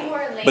Messiah,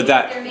 but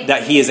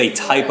that he is a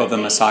type of the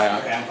Messiah.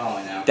 Okay, I'm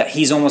following now. That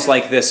he's almost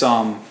like this.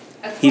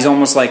 He's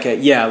almost like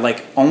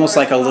almost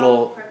like a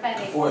little.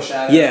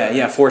 Foreshadow.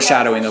 Yeah,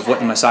 foreshadowing of what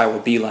the Messiah will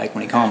be like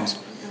when he comes.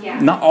 Yeah.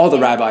 Not all the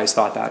rabbis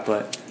thought that,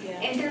 but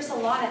And there's a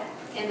lot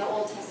in the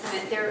Old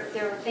Testament.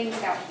 There are things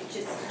that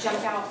just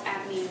jump out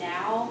at me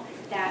now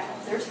that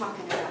they're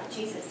talking about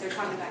Jesus. They're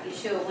talking about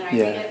Yeshua. When I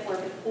read it, or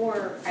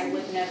before, I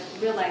wouldn't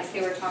have realized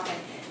they were talking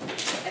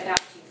about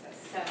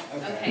Jesus. So,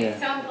 okay.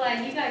 So I'm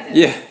glad you guys.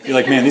 You're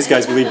like, man, these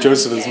guys believe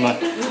Joseph is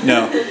not.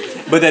 No,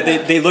 but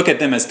that they look at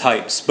them as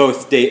types,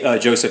 both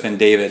Joseph and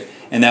David,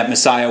 and that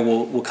Messiah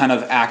will kind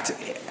of act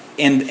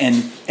and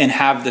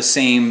have the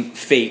same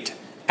fate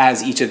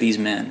as each of these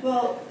men.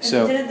 Well,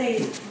 so did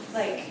they?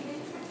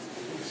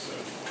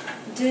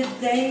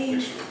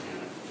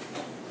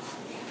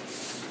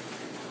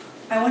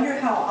 I wonder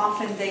how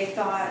often they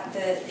thought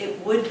that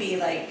it would be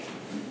like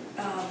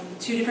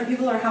two different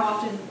people, or how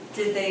often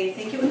did they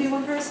think it would be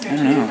one person, or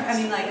two different? I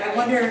mean, like, I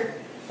wonder.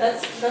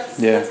 That's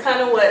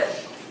kind of what,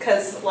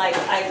 because like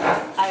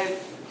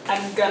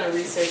I'm gonna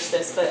research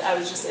this, but I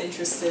was just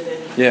interested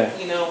in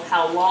you know,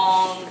 how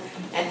long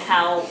and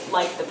how,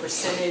 like, the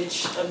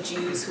percentage of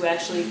Jews who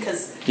actually,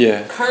 because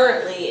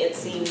currently it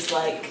seems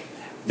like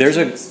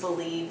Jews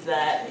believe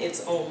that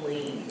it's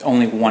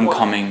only one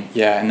coming,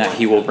 and that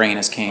he will reign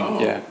as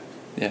king.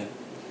 And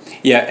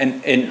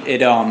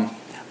it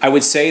I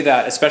would say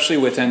that especially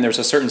there's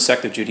a certain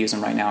sect of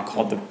Judaism right now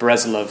called the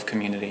Breslov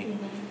community,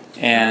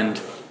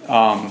 and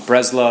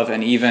Breslov,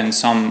 and even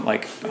some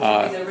like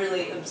they're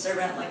really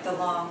observant, like the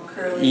long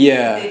curly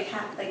big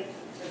hat, like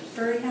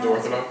furry hats. The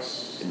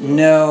Orthodox?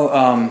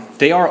 No,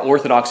 they are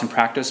Orthodox in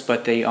practice,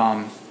 but they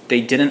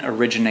didn't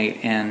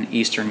originate in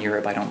Eastern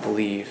Europe, I don't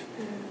believe.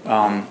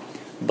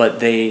 But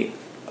they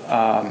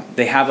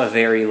have a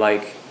very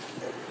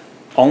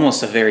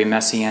almost a very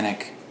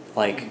messianic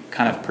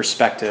kind of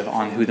perspective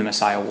on who the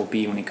Messiah will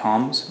be when he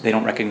comes. They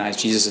don't recognize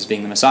Jesus as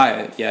being the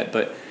Messiah yet,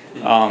 but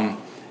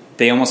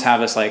they almost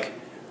have this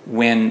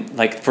when,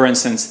 for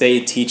instance, they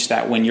teach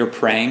that when you're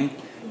praying,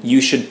 you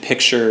should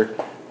picture,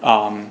 they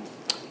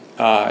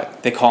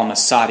call him a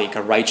tzaddik,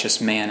 a righteous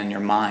man in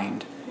your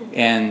mind.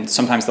 And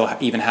sometimes they'll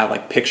even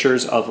have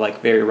pictures of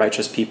very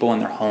righteous people in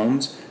their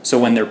homes. So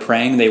when they're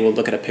praying, they will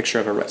look at a picture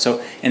of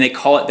and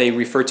they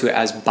refer to it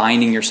as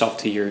binding yourself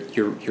to your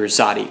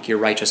tzaddik, your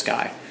righteous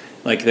guy.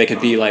 They could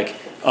be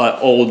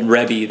old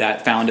Rebbe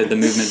that founded the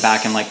movement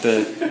back in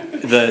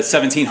the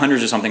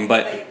 1700s or something.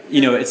 But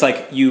it's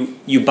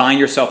you bind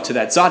yourself to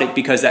that tzaddik,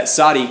 because that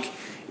tzaddik,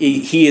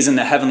 he is in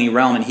the heavenly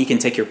realm and he can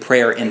take your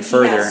prayer in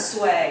further. He has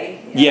sway.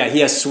 He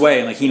has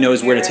sway, and he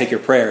knows where to take your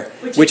prayer,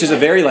 which is a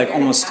very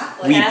almost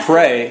we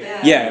pray.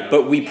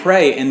 But we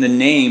pray in the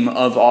name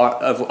of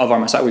our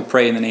Messiah. We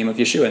pray in the name of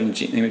Yeshua, in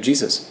the name of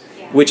Jesus,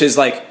 which is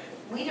we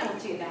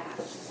don't do that.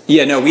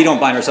 Yeah, no, we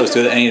don't bind ourselves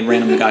to any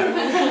random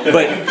guy.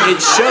 But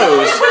it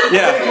shows,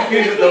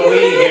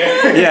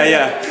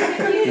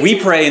 we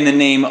pray in the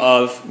name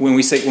of, when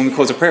we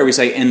close a prayer, we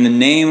say, in the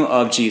name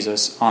of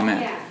Jesus,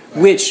 amen. Yeah.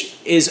 Which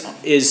is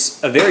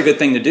a very good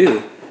thing to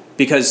do,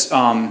 because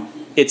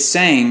it's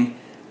saying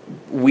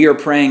we are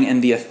praying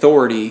in the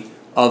authority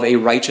of a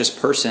righteous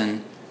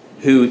person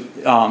who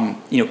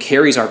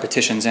carries our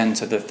petitions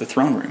into the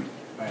throne room.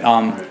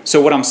 So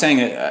what I'm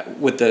saying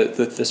with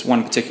this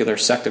one particular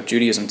sect of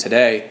Judaism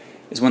today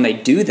is when they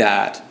do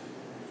that,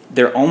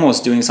 they're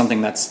almost doing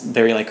something that's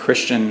very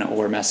Christian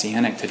or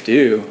messianic to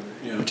do,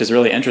 which is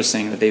really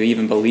interesting that they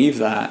even believe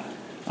that.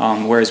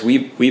 Whereas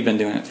we've been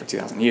doing it for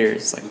 2,000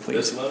 years.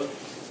 Please.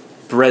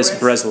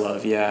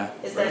 Breslov, yeah.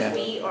 Is that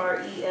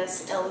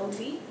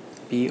B-R-E-S-L-O-V?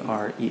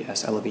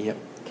 B-R-E-S-L-O-V, yep.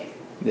 Okay.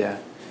 Yeah.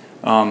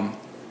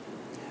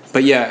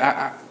 But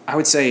I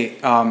would say,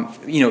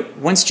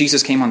 once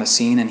Jesus came on the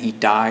scene and he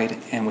died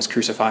and was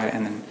crucified,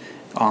 and then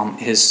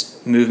his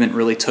movement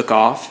really took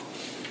off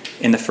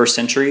in the first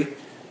century,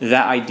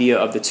 that idea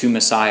of the two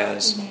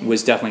messiahs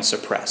was definitely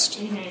suppressed.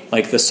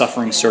 The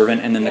suffering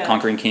servant and then the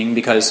conquering king,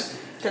 because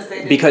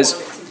they didn't want it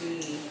to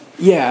be...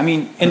 Yeah, I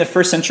mean, in the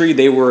first century,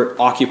 they were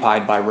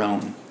occupied by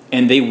Rome,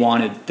 and they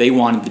wanted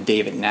the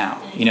David now.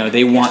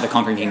 They want the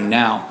conquering king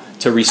now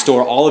to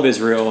restore all of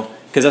Israel,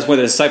 because that's what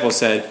the disciples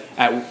said.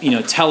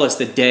 Tell us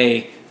the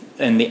day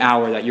and the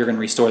hour that you're going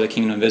to restore the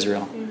kingdom of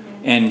Israel.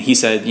 And he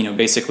said,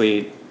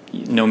 basically,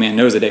 no man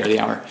knows the day or the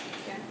hour.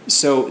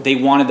 So they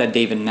wanted that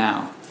David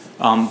now.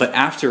 But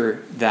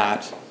after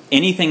that,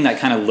 anything that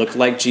kind of looked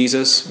like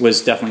Jesus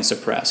was definitely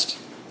suppressed.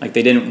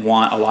 They didn't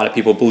want a lot of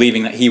people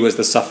believing that he was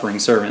the suffering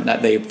servant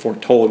that they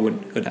foretold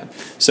would happen.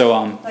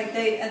 So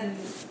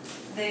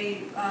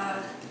they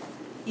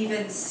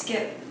even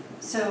skip.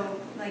 So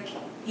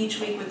each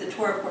week with the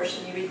Torah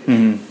portion, you read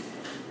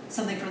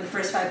something from the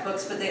first 5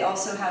 books, but they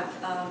also have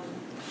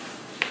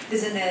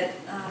isn't it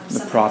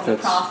something from the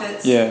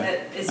prophets?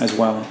 That is as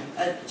well.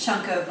 A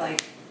chunk of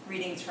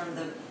readings from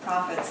the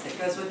prophets that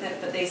goes with it,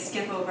 but they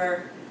skip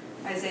over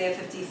Isaiah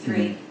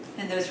 53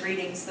 in those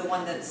readings, the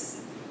one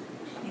that's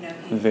he's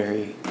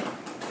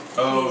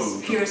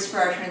pierced for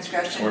our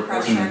transgression,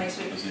 crushed for our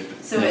iniquity.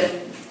 So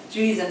in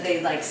Judaism,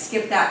 they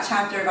skip that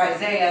chapter of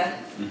Isaiah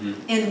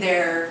in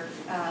their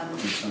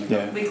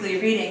weekly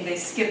reading. They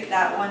skip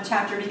that one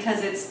chapter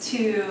because it's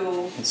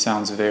too. It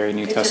sounds very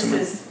New Testament.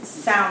 It just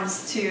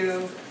sounds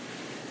too.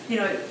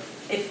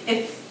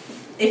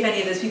 If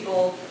any of those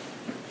people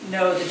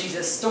know the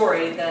Jesus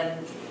story,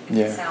 then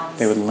it sounds...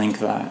 they would link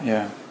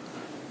that,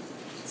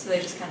 So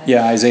they just kind of...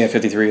 Yeah, Isaiah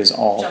 53 is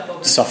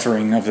all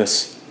suffering of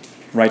this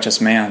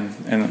righteous man,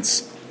 and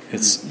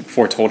it's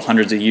foretold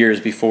hundreds of years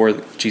before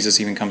Jesus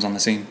even comes on the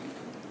scene.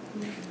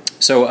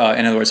 So,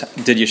 in other words,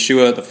 did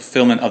Yeshua, the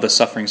fulfillment of the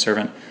suffering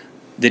servant,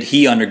 did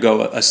he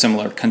undergo a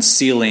similar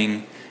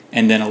concealing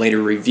and then a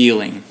later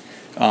revealing?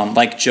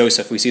 Like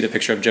Joseph, we see the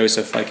picture of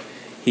Joseph, like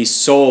he's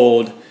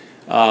sold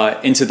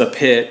into the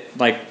pit,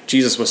 like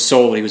Jesus was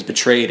sold, he was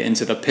betrayed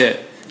into the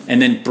pit,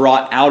 and then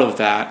brought out of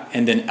that,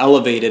 and then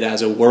elevated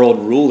as a world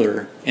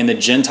ruler in the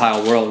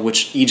Gentile world,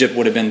 which Egypt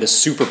would have been the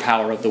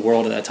superpower of the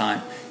world at that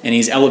time. And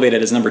he's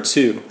elevated as number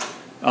 2.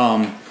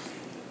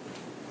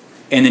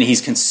 And then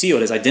he's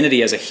concealed. His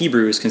identity as a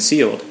Hebrew is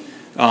concealed.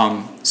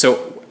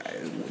 So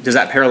does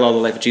that parallel the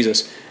life of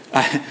Jesus?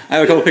 I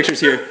have a couple pictures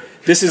here.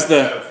 This is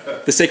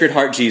the Sacred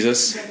Heart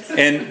Jesus,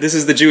 and this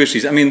is the Jewish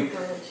Jesus. I mean,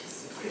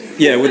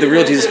 yeah, would the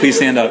real Jesus please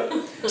stand up?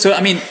 So,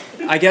 I mean,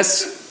 I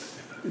guess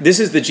this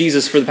is the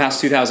Jesus for the past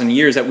 2,000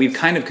 years that we've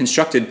kind of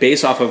constructed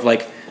based off of,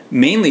 like,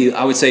 mainly,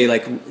 I would say,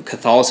 like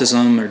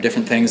Catholicism or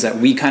different things that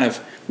we kind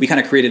of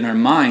created in our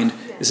mind.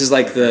 This is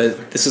like the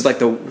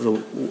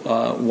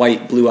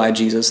white, blue-eyed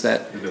Jesus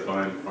that... The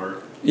divine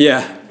heart.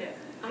 Yeah.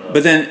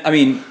 But then, I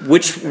mean,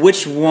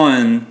 which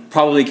one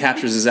probably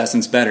captures his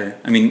essence better?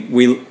 I mean,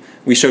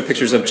 we showed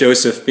pictures of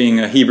Joseph being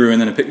a Hebrew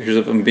and then pictures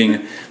of him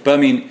being... But, I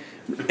mean,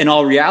 in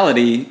all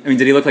reality, I mean,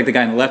 did he look like the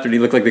guy on the left or did he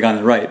look like the guy on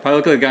the right? Probably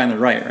looked like the guy on the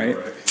right, right?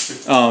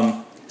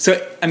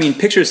 So, I mean,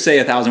 pictures say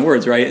 1,000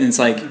 words, right? And it's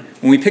like,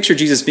 when we picture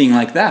Jesus being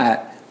like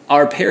that,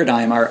 our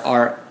paradigm,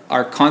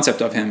 our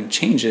concept of him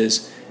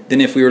changes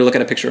than if we were to look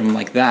at a picture of him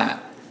like that,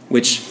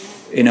 which,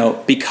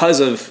 because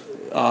of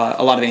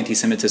a lot of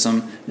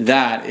anti-Semitism,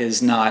 that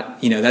is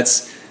not,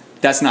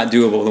 that's not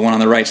doable. The one on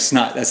the right,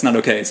 that's not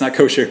okay. It's not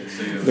kosher.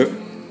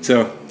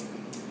 So,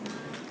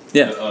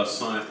 yeah.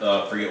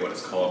 Forget what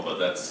it's called, but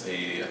that's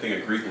I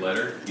think a Greek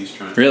letter. He's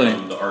trying to really?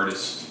 The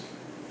artist,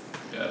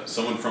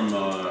 someone from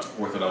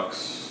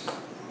Orthodox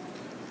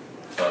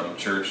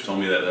church told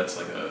me that's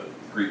like a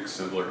Greek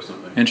symbol or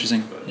something.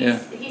 Interesting. But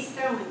he's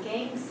throwing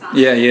gang signs.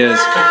 Yeah, he is.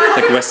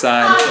 Like West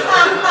Side.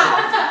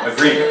 a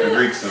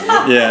Greek symbol.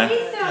 Yeah.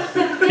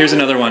 Here's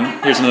another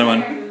one.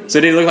 So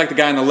did he look like the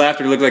guy on the left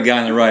or did he look like the guy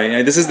on the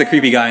right? This is the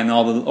creepy guy in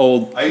all the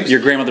old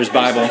your grandmother's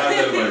Bible. I used to have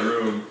that in my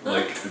room,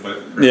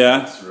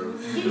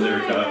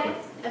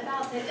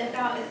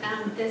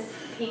 about this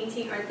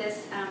painting or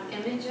this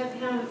image of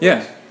him.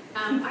 Yeah.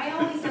 I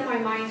always in my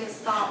mind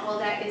just thought, well,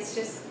 that is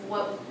just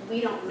what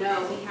we don't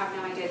know. We have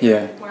no idea.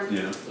 We're,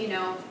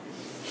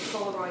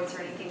 Polaroids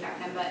or anything back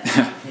then.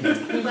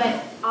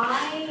 But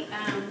I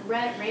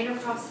ran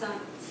across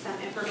some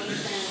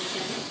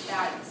information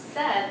that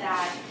said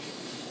that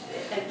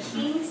a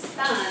king's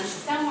son,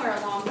 somewhere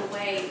along the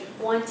way,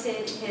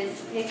 wanted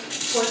his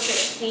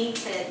portrait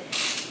painted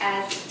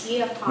as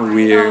deified.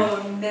 Weird.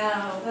 Oh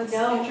no, that's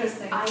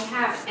interesting. I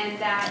have, and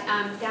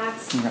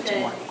that's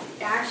the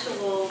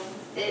actual.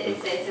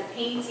 It's a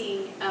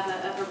painting of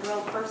a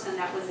real person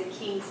that was a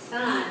king's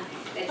son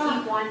that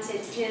he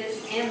wanted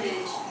his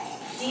image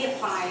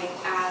deified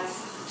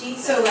as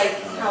Jesus. So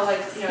how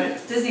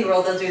at Disney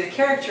World they'll do the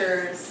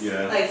characters.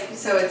 Yeah.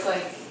 So it's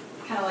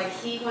kind of like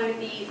he wanted to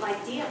be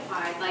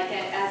deified,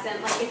 as in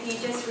if you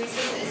just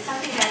research it. It's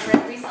something that I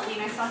read recently,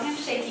 and I saw him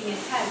shaking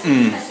his head. So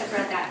you must have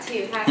read that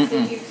too. Have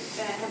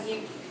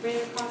you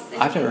read across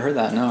that? I've never heard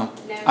that. No.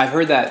 I've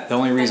heard that the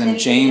only reason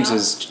James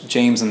is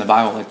James in the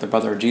Bible, like the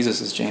brother of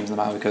Jesus is James in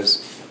the Bible,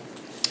 because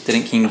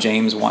didn't King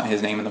James want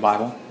his name in the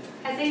Bible?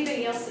 Has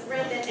anybody else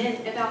read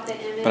about the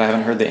image? But I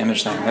haven't heard the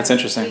image thing. That's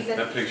interesting.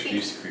 That picture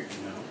used to creep me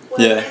out.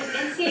 Well, yeah.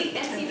 And see,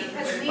 because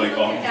we look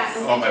at that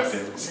and we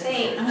just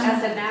think,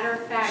 as a matter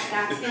of fact,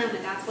 that's him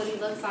and that's what he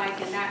looks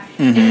like and that,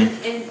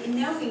 and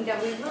knowing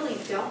that we really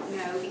don't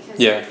know because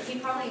he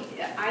probably,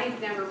 I've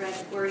never read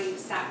where he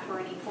sat for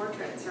any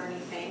portraits or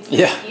anything.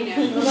 Yeah.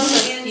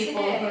 Most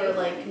people who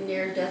are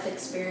near-death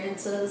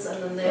experiences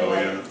and then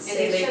they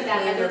say they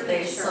claim that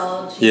they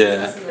saw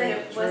Jesus and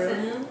they drew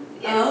him.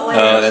 Oh,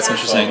 that's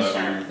interesting.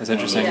 That's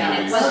interesting.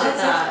 Yeah, it's not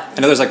that.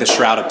 I know there's the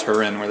Shroud of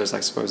Turin where there's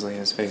supposedly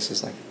his face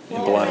is in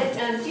blood.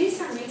 Do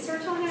some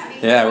research on that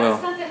because Yeah, I will.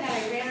 that's something that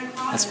I ran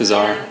across. That's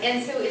bizarre.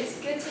 And so it's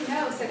good to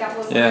know so that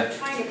when we're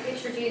trying to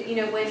picture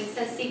Jesus, when he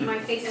says seek my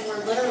face and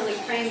we're literally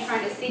praying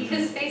trying to seek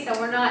his face and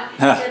we're not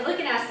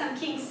looking at some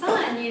king's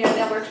son,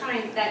 that we're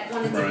trying that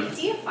wanted to be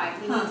deified.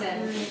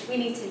 We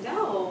need to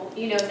know,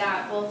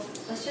 that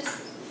let's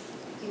just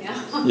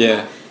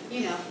Yeah.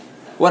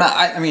 Well, So.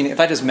 I mean, if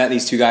I just met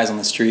these two guys on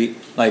the street,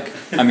 I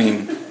don't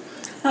know,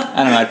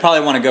 I'd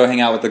probably want to go hang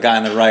out with the guy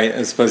on the right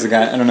as opposed to the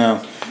guy, I don't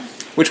know.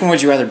 Which one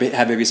would you rather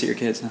have babysit your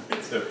kids?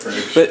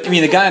 But, I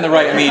mean, the guy on the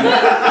right,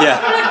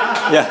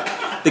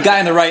 yeah. The guy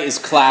on the right is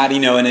clad,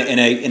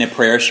 in a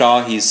prayer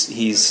shawl. He's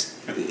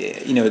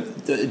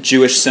the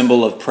Jewish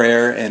symbol of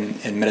prayer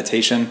and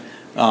meditation.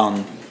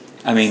 I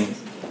mean,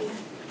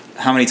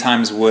 how many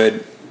times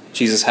would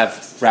Jesus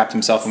have wrapped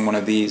himself in one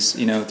of these,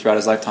 throughout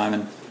his lifetime?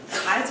 And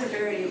the eyes are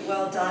very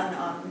well done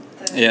on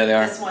the they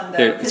are. this one though.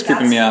 It's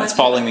creeping me out. It's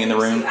following me in the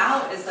room.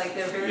 Out is like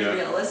they're very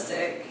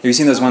realistic. Have you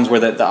seen those ones where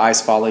the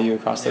eyes follow you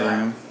across the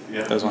room?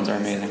 Yeah. Those ones are I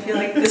amazing. feel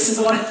like this is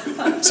one of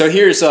them. So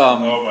here's Oh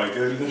my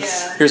goodness.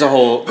 Yeah. here's a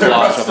whole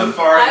collage of them.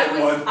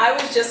 I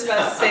was just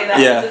about to say that.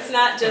 Yeah. It's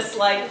not just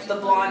like the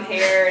blonde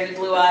hair and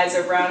blue eyes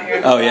or brown hair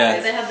and Oh, blue yeah.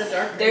 eyes. They have the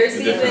dark. There's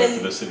The different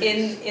even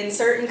ethnicities. in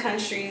certain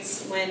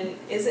countries when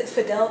is it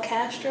Fidel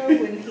Castro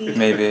when he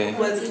Maybe.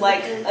 was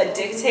like a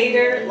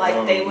dictator, like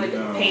Oh, they would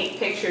no. paint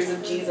pictures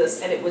of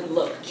Jesus and it would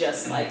look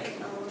just like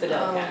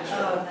Fidel Castro.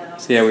 Oh no.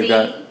 So yeah, we've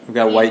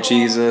got white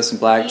Jesus,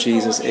 black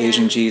Jesus,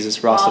 Asian Jesus,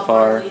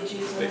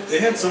 Rastafari. They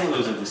had some of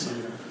those in the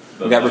center.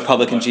 We got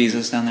Republican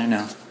Jesus down there.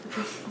 No,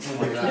 Oh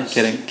my gosh.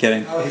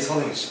 kidding. Oh, he's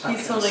holding a shot.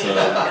 He's holding So- it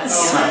up.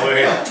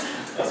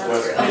 That's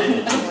West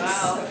Virginia.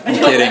 Wow.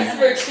 Kidding.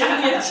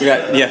 Virginia. We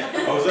got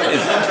Oh, was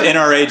that?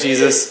 NRA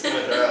Jesus.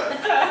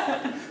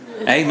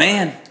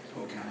 Amen.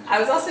 I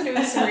was also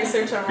doing some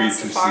research on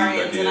Preconceived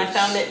Rastafarians, and I ideas.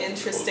 found it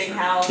interesting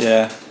how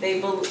Yeah. they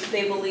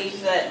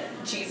believe that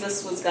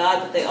Jesus was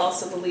God, but they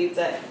also believe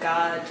that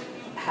God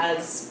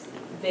has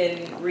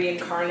been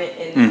reincarnate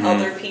in Mhm.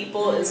 other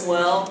people as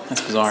well.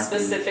 That's bizarre.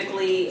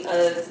 Specifically,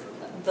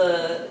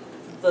 the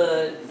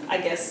I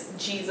guess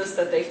Jesus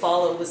that they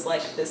follow was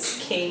like this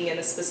king in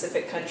a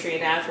specific country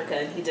in Africa,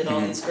 and he did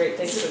all Mhm. these great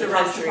things This is for the the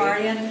country.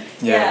 Rastafarian,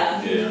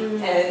 Yeah. Yeah.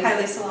 And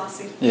Haile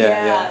Selassie.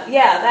 Yeah.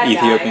 that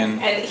Ethiopian.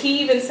 guy. And he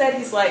even said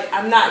he's like,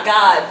 I'm not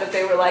God, but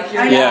they were like,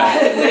 you're I God. know. Yeah.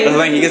 And they- That's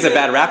the thing. He gets a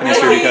bad rap in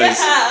history because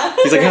Yeah.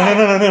 he's like,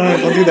 no,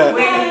 don't do that.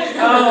 Wait.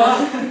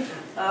 Oh.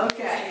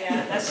 Okay.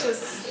 Yeah, that's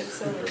just it's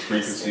so interesting.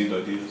 Preconceived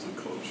ideas and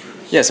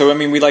cultures. Yeah. So I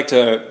mean, we like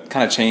to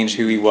kind of change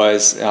who he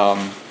was.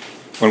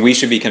 When we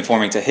should be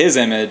conforming to his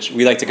image,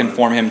 we like to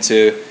conform him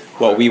to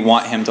what we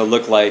want him to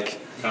look like.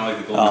 Kind of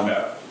like the golden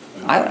path.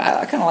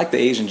 I kind of like the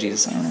Asian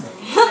Jesus. I don't know.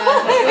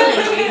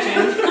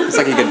 It's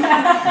like he could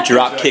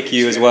drop kick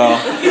you as well.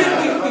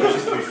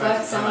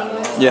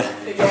 Yeah.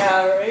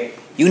 Yeah, right?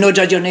 You know,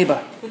 judge your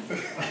neighbor.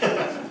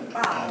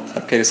 Wow.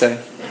 Okay to say.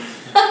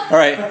 All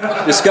right.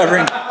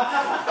 Discovering.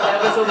 That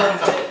was a little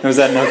bit. Was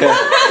that an okay?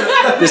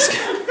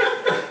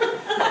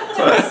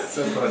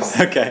 So close.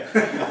 Okay.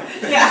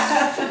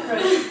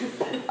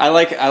 I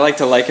like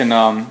to liken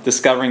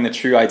discovering the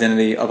true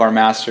identity of our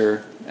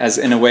master as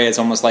in a way it's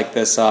almost like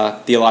this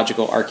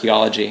theological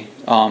archaeology,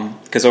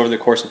 because over the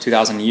course of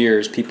 2,000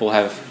 years, people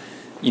have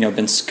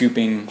been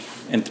scooping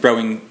and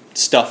throwing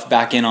stuff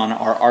back in on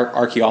our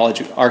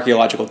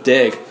archaeological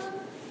dig,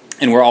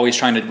 and we're always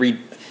trying to read.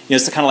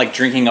 It's kind of like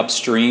drinking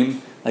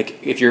upstream. Like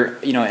if you're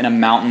in a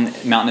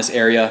mountainous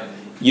area,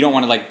 you don't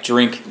want to like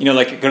drink.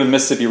 Like go to the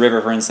Mississippi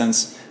River, for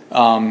instance.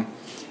 I've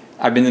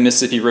been to the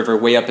Mississippi River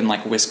way up in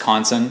like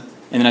Wisconsin,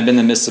 and then I've been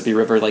to the Mississippi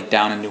River like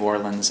down in New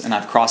Orleans, and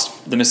I've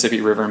crossed the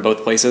Mississippi River in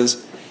both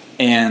places.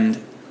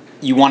 And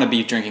you want to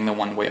be drinking the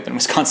one way up in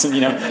Wisconsin,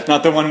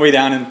 not the one way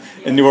down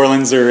in New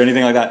Orleans or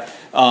anything like that.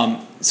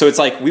 So it's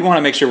like we want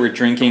to make sure we're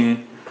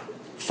drinking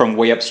from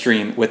way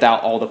upstream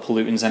without all the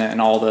pollutants in it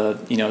and all the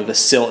the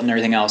silt and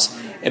everything else.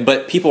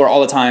 But people are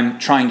all the time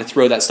trying to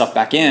throw that stuff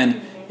back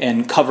in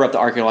and cover up the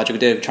archaeological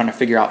dig, trying to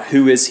figure out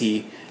who is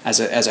he as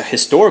a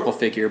historical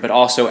figure, but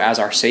also as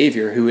our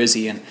Savior. Who is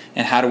he, and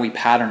how do we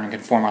pattern and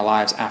conform our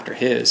lives after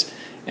his?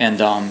 And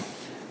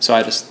so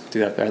I just do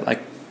that there, like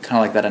kind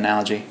of like that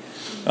analogy.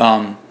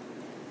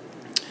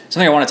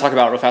 Something I want to talk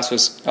about real fast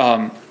was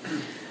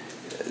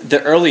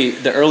the early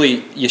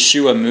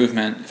Yeshua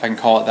movement, if I can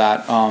call it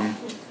that.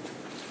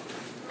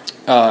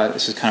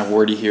 This is kind of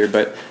wordy here,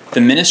 but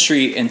the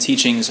ministry and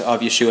teachings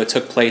of Yeshua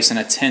took place in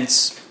a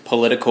tense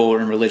political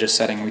and religious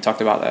setting. We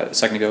talked about that a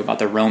second ago, about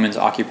the Romans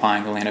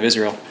occupying the land of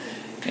Israel.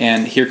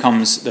 And here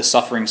comes the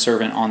suffering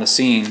servant on the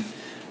scene.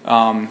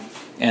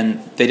 And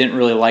they didn't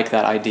really like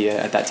that idea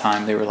at that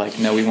time. They were like,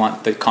 no, we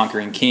want the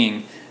conquering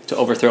king to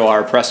overthrow our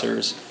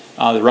oppressors.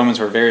 The Romans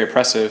were very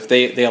oppressive.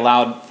 They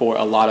allowed for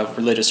a lot of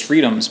religious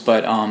freedoms,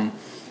 but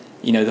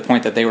the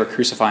point that they were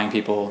crucifying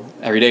people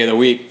every day of the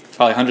week,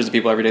 probably hundreds of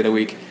people every day of the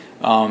week.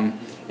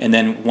 And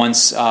then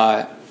once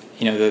the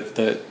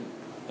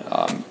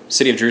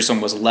city of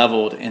Jerusalem was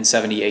leveled in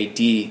 70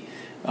 A.D.,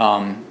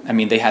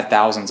 they had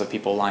thousands of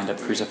people lined up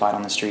crucified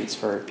on the streets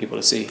for people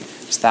to see.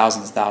 Just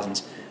thousands and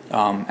thousands.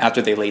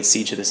 After they laid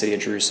siege to the city of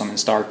Jerusalem and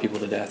starved people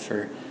to death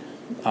for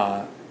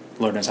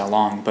Lord knows how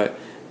long. But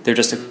they're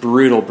just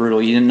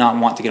brutal. You did not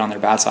want to get on their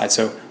bad side.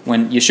 So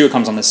when Yeshua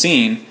comes on the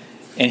scene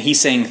and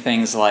he's saying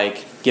things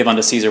like, give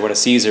unto Caesar what is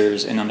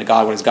Caesar's and unto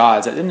God what is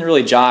God's, that didn't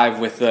really jive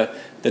with the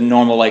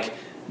normal like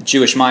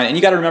Jewish mind. And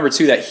you got to remember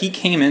too that he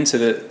came into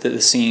the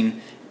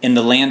scene in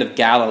the land of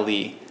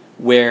Galilee,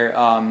 where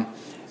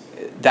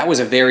that was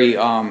a very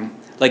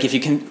like if you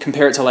can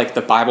compare it to like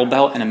the Bible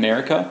Belt in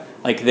America,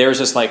 like there's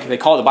this like they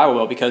call it the Bible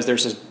Belt because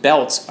there's this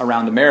belt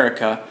around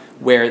America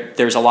where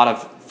there's a lot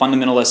of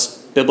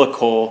fundamentalist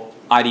biblical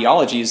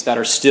ideologies that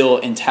are still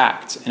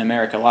intact in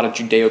America, a lot of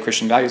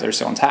Judeo-Christian values that are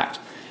still intact,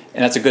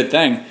 and that's a good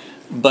thing.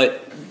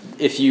 But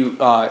if you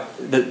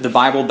the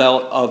Bible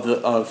Belt of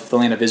the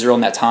land of Israel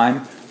in that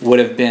time would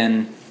have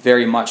been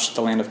very much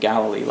the land of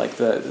Galilee, like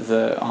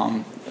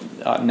the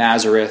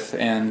Nazareth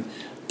and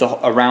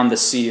around the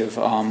Sea of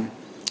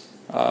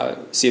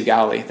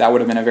Galilee. That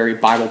would have been a very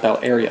Bible Belt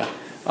area.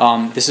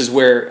 This is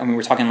where,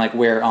 we're talking like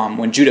where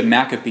when Judah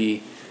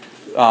Maccabee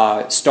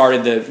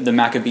started the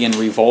Maccabean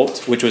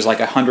revolt, which was like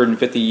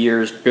 150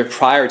 years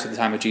prior to the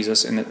time of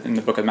Jesus in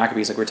the book of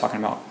Maccabees, like we're talking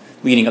about,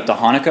 leading up to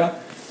Hanukkah.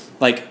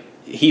 Like,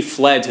 he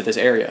fled to this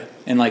area,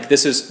 and like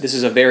this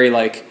is a very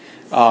like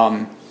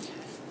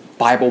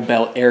Bible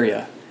Belt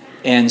area.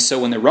 And so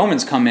when the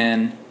Romans come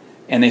in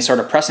and they start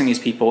oppressing these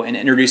people and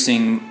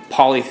introducing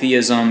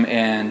polytheism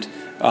and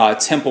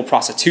temple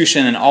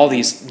prostitution and all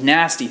these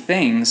nasty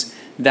things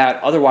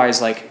that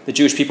otherwise, like, the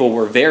Jewish people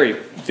were very,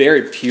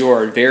 very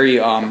pure, very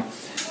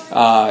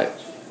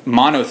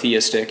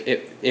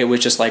monotheistic. It was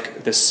just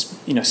like this,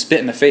 spit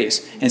in the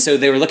face. And so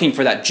they were looking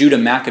for that Judah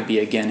Maccabee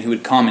again, who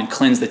would come and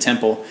cleanse the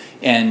temple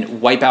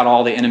and wipe out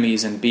all the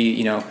enemies and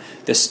be,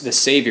 this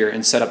savior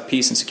and set up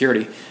peace and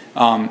security.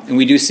 And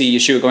we do see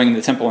Yeshua going into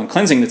the temple and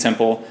cleansing the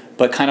temple,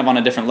 but kind of on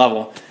a different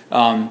level.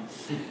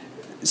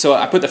 So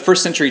I put the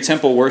first century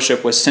temple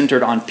worship was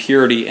centered on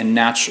purity and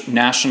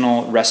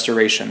national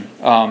restoration.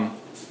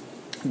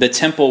 The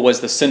temple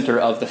was the center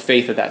of the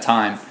faith at that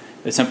time,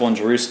 the temple in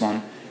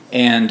Jerusalem.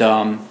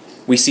 And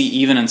we see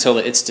even until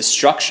its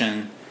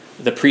destruction,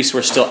 the priests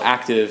were still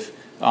active,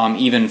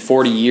 even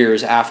 40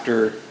 years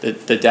after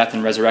the death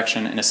and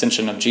resurrection and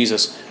ascension of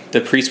Jesus.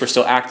 The priests were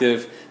still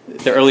active.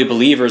 The early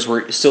believers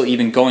were still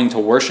even going to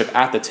worship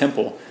at the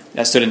temple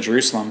that stood in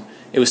Jerusalem.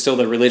 It was still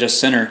the religious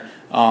center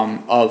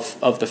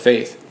of the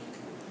faith.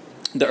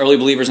 The early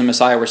believers in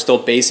Messiah were still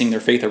basing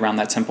their faith around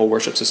that temple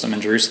worship system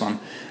in Jerusalem.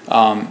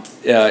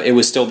 It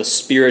was still the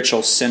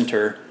spiritual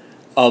center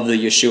of the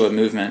Yeshua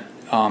movement.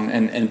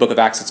 In the book of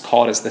Acts, it's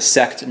called as the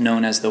sect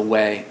known as the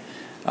Way.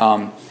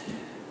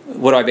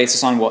 What do I base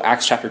this on? Well,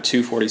 Acts chapter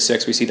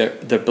 2:46, we see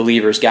the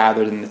believers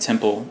gathered in the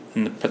temple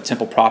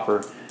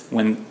proper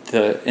when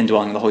the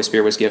indwelling of the Holy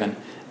Spirit was given.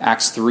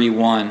 Acts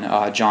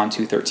 3:1, John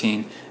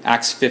 2:13.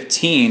 Acts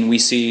 15, we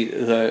see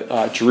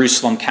the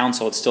Jerusalem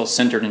Council. It's still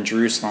centered in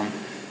Jerusalem.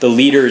 The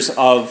leaders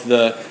of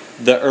the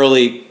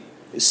early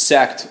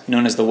sect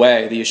known as the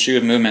Way, the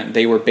Yeshua movement,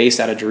 they were based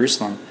out of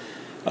Jerusalem.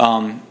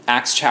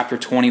 Acts chapter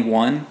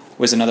 21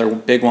 was another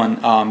big one.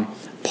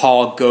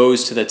 Paul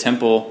goes to the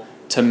temple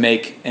to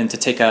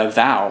take a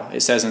vow.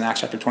 It says in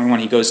Acts chapter 21,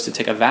 he goes to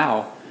take a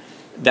vow.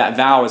 That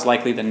vow is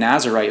likely the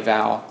Nazirite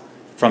vow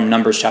from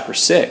Numbers chapter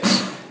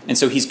 6. And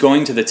so he's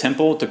going to the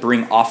temple to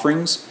bring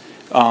offerings,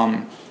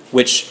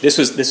 which this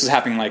was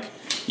happening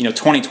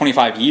 20,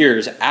 25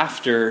 years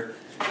after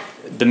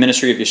the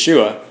ministry of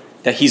Yeshua,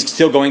 that he's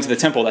still going to the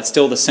temple. That's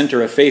still the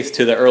center of faith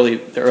to the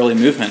early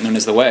movement known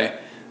as the Way.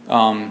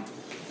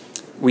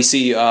 We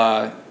see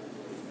Paul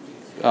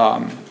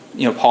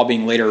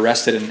being later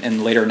arrested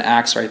and later in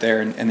Acts right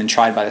there and then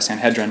tried by the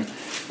Sanhedrin.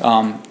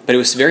 But it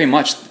was very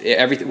much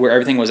where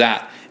everything was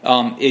at.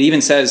 It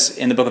even says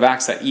in the book of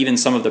Acts that even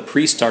some of the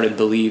priests started to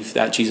believe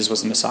that Jesus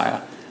was the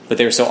Messiah, but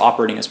they were still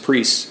operating as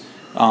priests,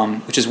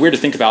 which is weird to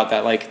think about,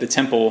 that like the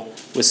temple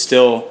was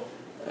still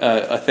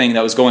a thing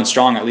that was going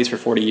strong at least for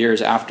 40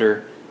 years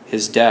after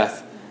his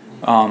death.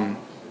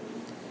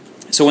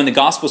 So when the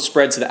gospel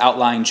spread to the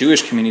outlying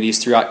Jewish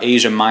communities throughout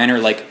Asia Minor,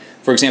 like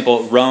for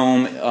example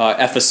Rome,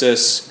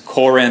 Ephesus,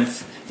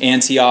 Corinth,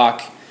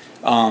 Antioch,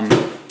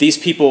 these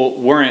people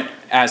weren't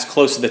as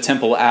close to the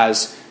temple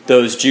as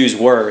those Jews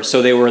were,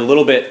 so they were a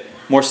little bit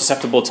more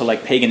susceptible to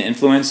like pagan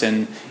influence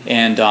and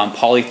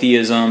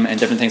polytheism and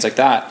different things like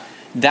that.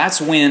 That's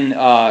when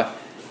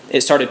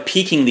it started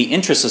piquing the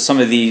interest of some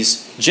of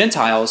these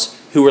Gentiles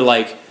who were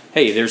like,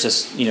 hey, there's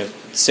this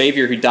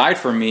Savior who died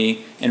for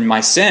me and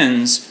my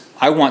sins.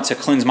 I want to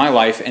cleanse my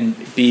life and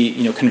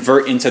be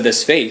convert into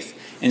this faith.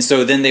 And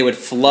so then they would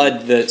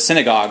flood the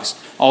synagogues.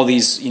 All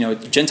these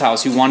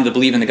Gentiles who wanted to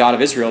believe in the God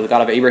of Israel, the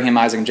God of Abraham,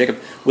 Isaac, and Jacob,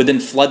 would then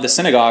flood the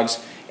synagogues.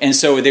 And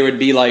so there would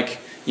be I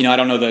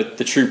don't know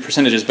the true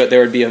percentages, but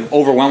there would be an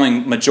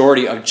overwhelming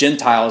majority of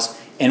Gentiles.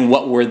 And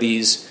what were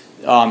these?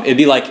 It'd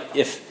be like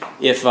if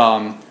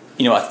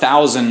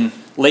 1,000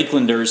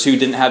 Lakelanders who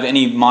didn't have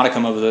any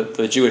modicum of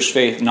the Jewish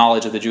faith,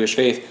 knowledge of the Jewish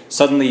faith,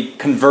 suddenly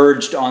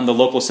converged on the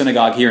local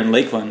synagogue here in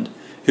Lakeland,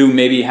 who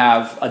maybe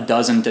have a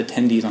dozen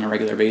attendees on a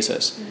regular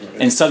basis.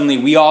 And suddenly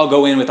we all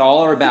go in with all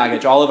our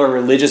baggage, all of our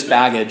religious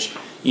baggage,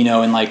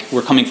 and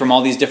we're coming from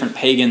all these different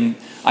pagan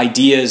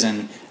ideas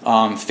and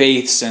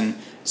faiths, and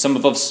some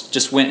of us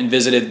just went and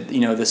visited,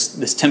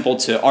 this temple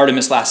to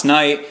Artemis last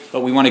night,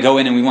 but we want to go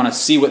in and we want to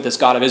see what this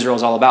God of Israel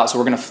is all about. So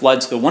we're going to flood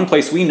to the one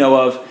place we know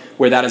of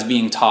where that is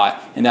being taught,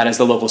 and that is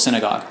the local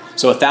synagogue.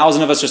 So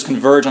 1,000 of us just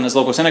converge on this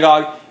local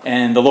synagogue,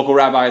 and the local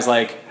rabbi is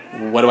like,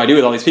 what do I do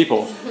with all these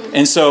people?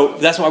 And so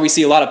that's why we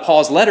see a lot of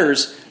Paul's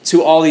letters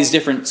to all these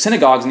different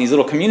synagogues and these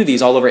little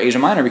communities all over Asia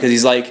Minor, because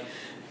he's like,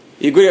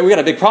 we got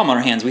a big problem on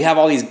our hands. We have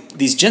all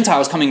these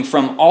Gentiles coming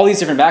from all these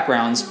different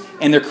backgrounds,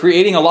 and they're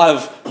creating a lot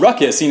of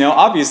ruckus.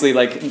 Obviously,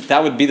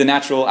 that would be the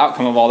natural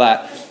outcome of all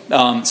that.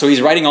 So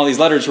he's writing all these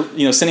letters,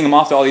 sending them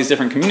off to all these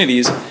different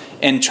communities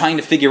and trying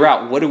to figure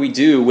out, what do we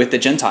do with the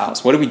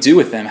Gentiles? What do we do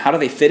with them? How do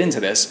they fit into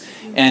this?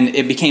 And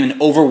it became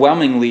an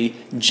overwhelmingly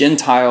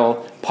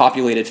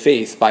Gentile-populated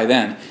faith by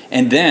then.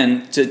 And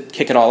then, to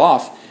kick it all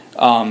off,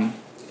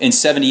 in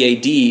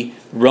 70 AD,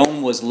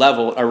 Rome was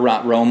leveled, or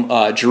not Rome,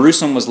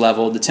 Jerusalem was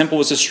leveled, the temple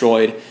was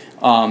destroyed,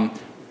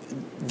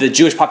 the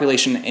Jewish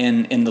population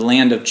in the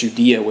land of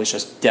Judea was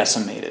just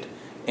decimated.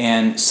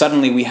 And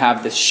suddenly we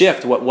have this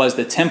shift, what was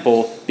the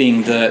temple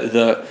being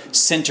the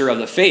center of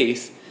the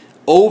faith,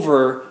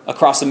 over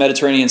across the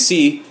Mediterranean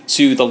Sea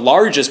to the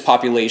largest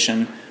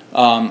population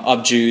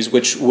of Jews,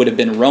 which would have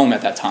been Rome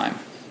at that time.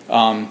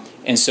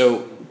 And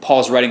so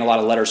Paul's writing a lot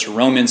of letters to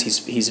Romans.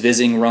 He's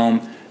visiting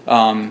Rome.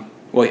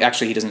 Well,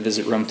 actually, he doesn't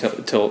visit Rome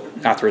till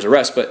after his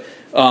arrest. But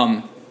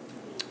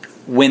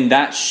when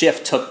that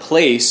shift took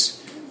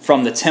place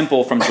from the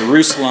temple, from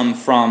Jerusalem,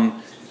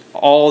 from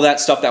all that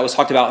stuff that was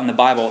talked about in the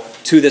Bible,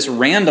 to this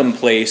random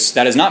place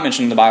that is not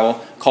mentioned in the Bible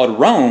called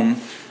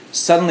Rome,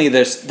 suddenly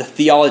the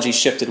theology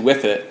shifted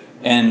with it,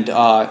 and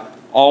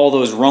all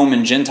those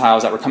Roman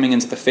Gentiles that were coming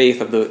into the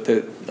faith of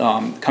the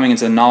coming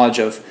into the knowledge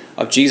of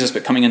Jesus,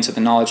 but coming into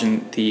the knowledge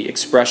and the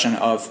expression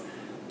of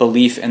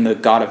belief in the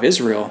God of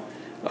Israel,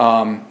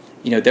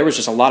 there was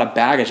just a lot of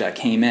baggage that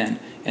came in.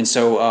 And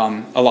so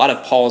a lot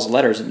of Paul's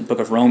letters in the book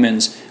of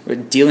Romans were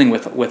dealing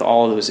with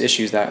all of those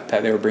issues that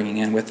they were bringing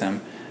in with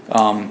them.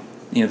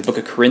 The book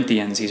of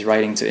Corinthians, he's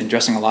writing to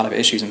addressing a lot of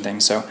issues and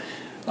things. So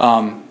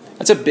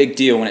that's a big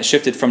deal when it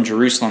shifted from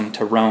Jerusalem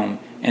to Rome.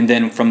 And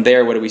then from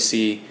there, what do we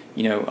see?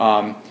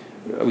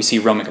 We see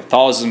Roman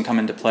Catholicism come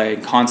into play,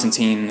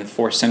 Constantine in the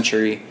 4th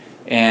century,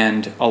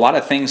 and a lot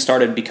of things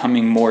started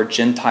becoming more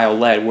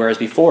Gentile-led, whereas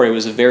before it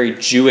was a very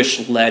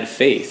Jewish-led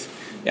faith.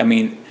 I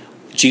mean,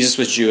 Jesus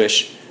was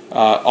Jewish.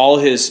 All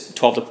his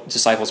 12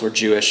 disciples were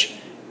Jewish.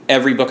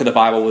 Every book of the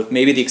Bible, with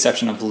maybe the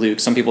exception of Luke.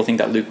 Some people think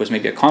that Luke was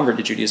maybe a convert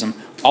to Judaism.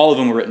 All of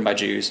them were written by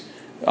Jews.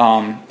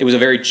 It was a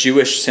very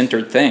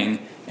Jewish-centered thing,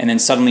 and then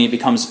suddenly it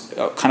becomes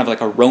kind of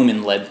like a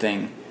Roman-led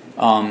thing.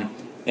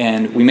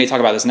 And we may talk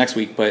about this next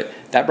week, but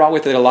that brought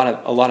with it a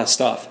lot of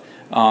stuff.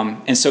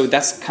 And so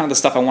that's kind of the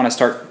stuff I want to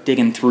start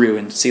digging through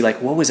and see,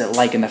 like, what was it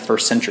like in the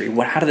first century?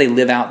 How do they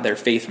live out their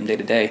faith from day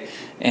to day?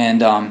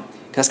 And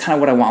that's kind of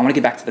what I want. I want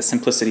to get back to the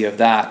simplicity of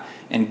that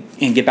and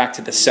get back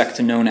to the sect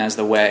known as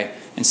the Way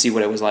and see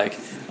what it was like.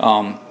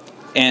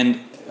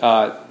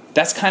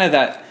 That's kind of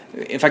that.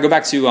 If I go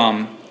back to,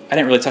 I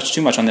didn't really touch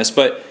too much on this,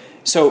 but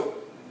so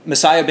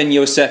Messiah ben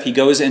Yosef, he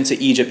goes into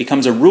Egypt,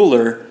 becomes a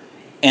ruler,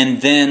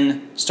 and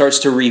then starts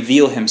to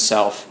reveal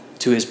himself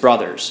to his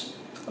brothers.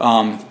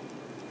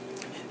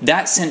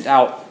 That sent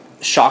out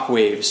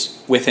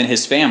shockwaves within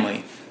his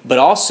family, but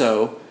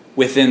also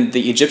within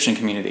the Egyptian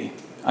community.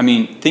 I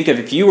mean, think of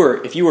if you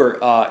were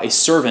a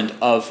servant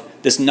of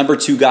this number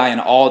 2 guy in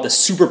all the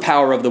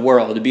superpower of the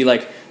world, to be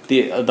like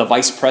the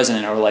vice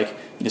president or like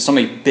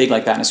somebody big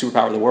like that in a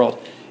superpower of the world,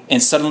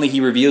 and suddenly he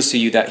reveals to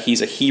you that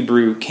he's a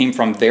Hebrew, came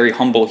from very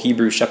humble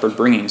Hebrew shepherd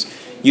bringings,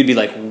 you'd be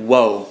like,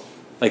 whoa.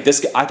 Like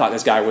this, I thought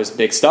this guy was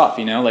big stuff,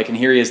 like, and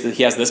here he is.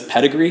 He has this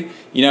pedigree,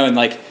 and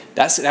like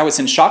that would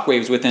send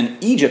shockwaves within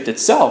Egypt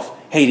itself.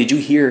 Hey, did you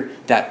hear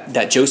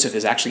that Joseph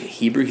is actually a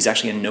Hebrew? He's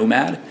actually a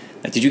nomad.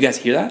 Like, did you guys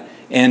hear that?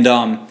 And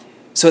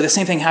so the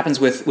same thing happens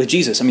with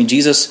Jesus. I mean,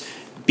 Jesus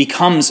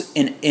becomes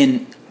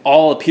in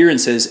all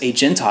appearances a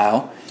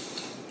Gentile.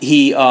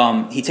 He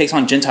takes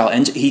on Gentile,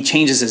 and he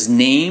changes his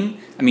name.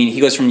 I mean, he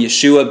goes from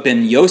Yeshua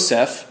ben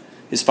Yosef,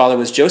 his father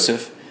was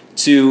Joseph,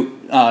 to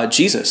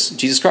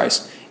Jesus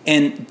Christ.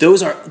 And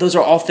those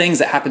are all things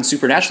that happen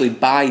supernaturally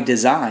by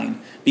design,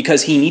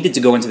 because he needed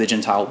to go into the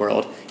Gentile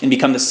world and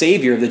become the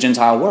savior of the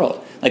Gentile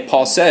world. Like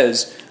Paul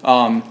says,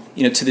 to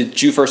the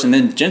Jew first and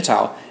then the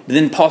Gentile. But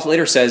then Paul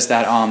later says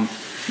that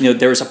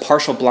there was a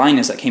partial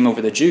blindness that came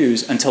over the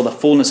Jews until the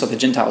fullness of the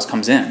Gentiles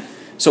comes in.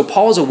 So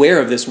Paul is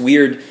aware of this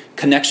weird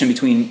connection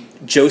between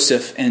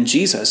Joseph and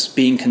Jesus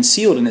being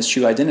concealed in his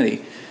true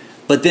identity.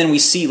 But then we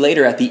see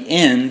later at the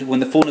end,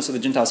 when the fullness of the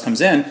Gentiles comes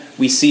in,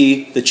 we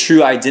see the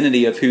true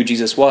identity of who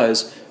Jesus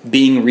was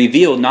being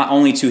revealed not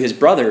only to his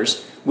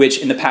brothers, which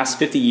in the past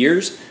 50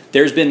 years,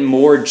 there's been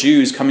more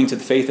Jews coming to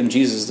the faith in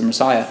Jesus as the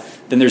Messiah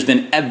than there's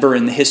been ever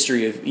in the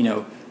history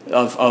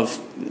of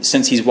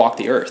since he's walked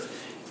the earth.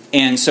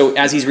 And so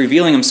as he's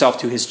revealing himself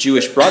to his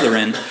Jewish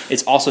brethren,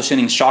 it's also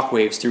sending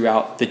shockwaves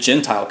throughout the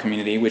Gentile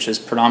community, which is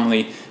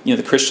predominantly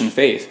the Christian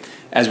faith,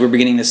 as we're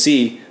beginning to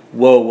see,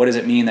 whoa, what does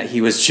it mean that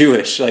he was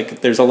Jewish? Like,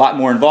 there's a lot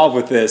more involved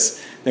with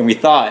this than we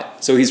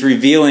thought. So he's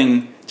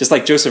revealing, just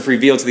like Joseph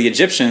revealed to the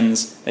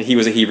Egyptians that he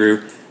was a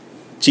Hebrew,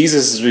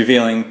 Jesus is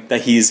revealing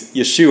that he's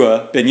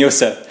Yeshua ben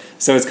Yosef.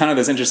 So it's kind of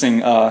this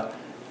interesting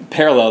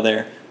parallel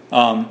there.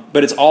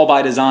 But it's all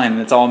by design,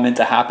 and it's all meant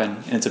to happen,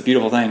 and it's a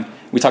beautiful thing.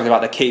 We talked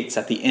about the Kates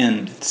at the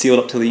end, sealed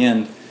up to the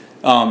end.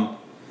 A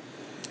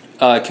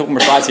couple more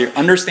slides here.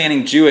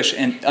 Understanding Jesus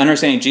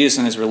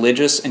in his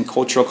religious and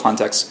cultural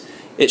context.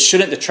 It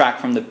shouldn't detract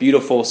from the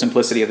beautiful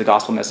simplicity of the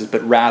gospel message,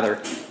 but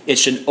rather it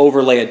should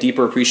overlay a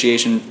deeper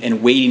appreciation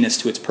and weightiness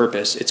to its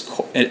purpose.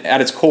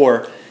 At its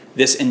core,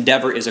 this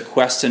endeavor is a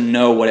quest to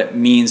know what it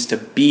means to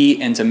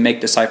be and to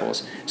make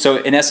disciples. So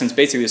in essence,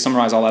 basically to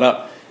summarize all that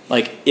up,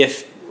 like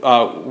if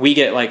we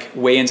get like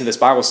way into this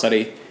Bible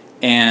study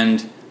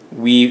and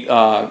we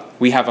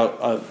have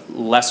a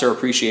lesser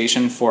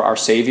appreciation for our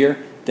Savior,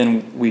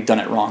 then we've done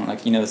it wrong.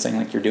 Like, you know the saying,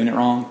 like, you're doing it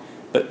wrong.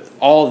 But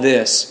all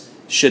this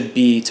should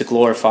be to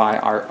glorify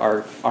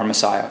our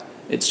Messiah.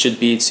 It should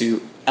be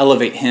to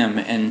elevate him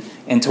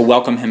and to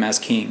welcome him as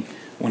king.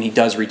 When he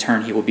does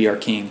return, he will be our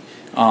king.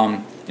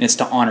 And it's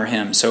to honor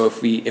him. So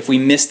if we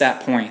miss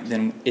that point,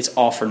 then it's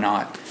all for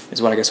naught,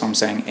 is what I guess what I'm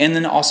saying. And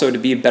then also to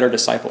be a better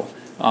disciple.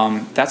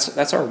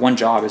 That's our one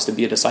job, is to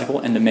be a disciple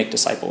and to make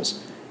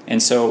disciples.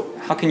 And so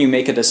how can you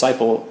make a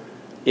disciple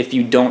if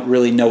you don't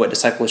really know what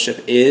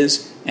discipleship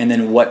is and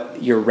then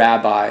what your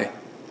rabbi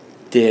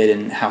did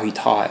and how he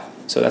taught?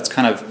 So that's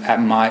kind of at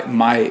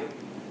my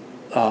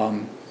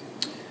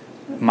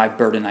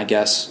burden, I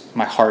guess,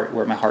 my heart,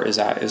 where my heart is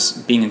at, is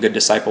being a good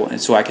disciple,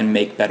 and so I can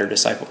make better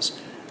disciples.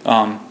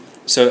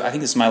 So I think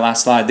this is my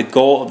last slide. The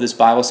goal of this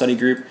Bible study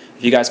group,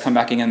 if you guys come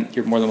back again,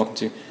 you're more than welcome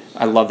to.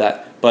 I love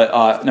that.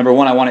 But number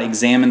one, I want to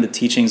examine the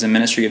teachings and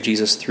ministry of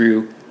Jesus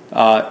through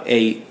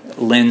a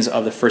lens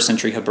of the first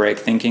century Hebraic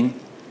thinking,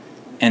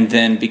 and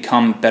then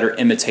become better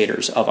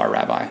imitators of our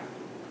rabbi.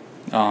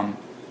 And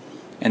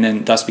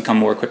then thus become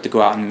more equipped to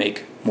go out and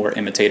make more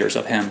imitators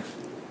of him.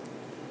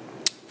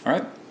 All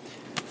right.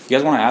 You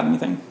guys want to add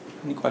anything?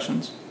 Any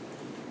questions?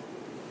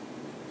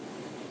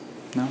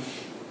 No?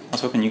 I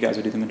was hoping you guys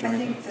would do the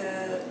majority. I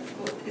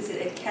think is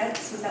it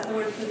Eketz? Was that the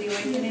word for the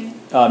awakening?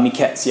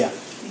 Miketz, yeah.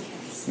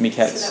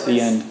 Miketz, so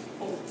the end.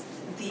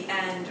 The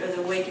end, or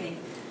the awakening.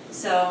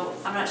 So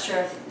I'm not sure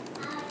if,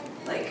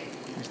 like,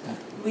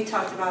 we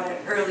talked about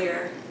it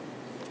earlier,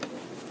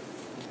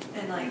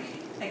 and like,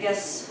 I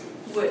guess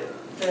what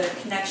the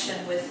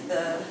connection with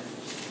the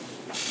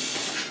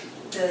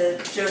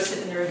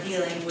Joseph and the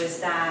revealing was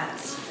that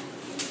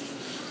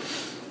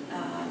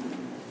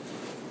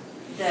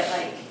that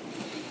like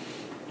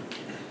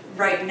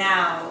right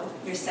now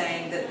you're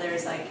saying that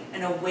there's like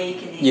an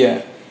awakening.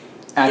 Yeah.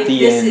 At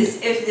the end.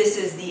 If this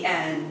is the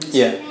end.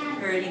 Yeah.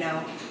 Or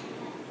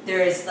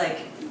there is like.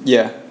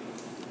 Yeah.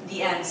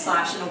 The end /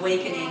 an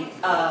awakening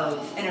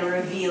of and a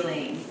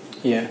revealing.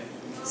 Yeah.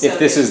 So if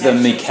this is the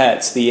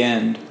Miketz, the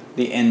end,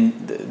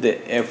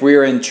 if we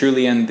are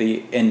truly in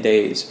the end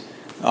days,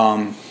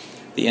 the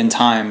end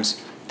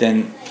times,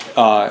 then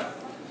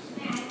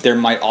there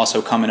might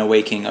also come an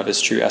awakening of his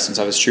true essence,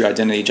 of his true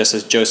identity, just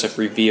as Joseph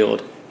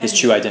revealed his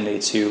true identity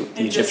to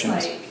the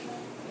Egyptians.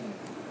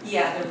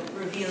 The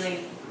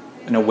revealing.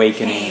 An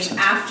awakening. Came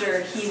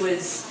after he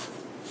was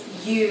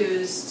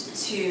used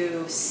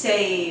to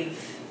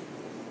save.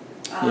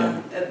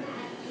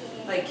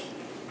 Like,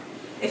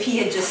 if he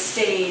had just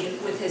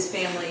stayed with his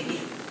family,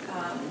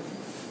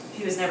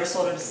 he was never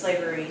sold into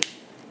slavery,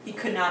 he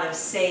could not have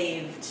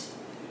saved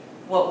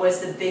what was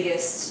the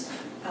biggest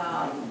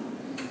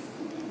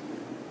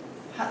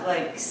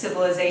like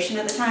civilization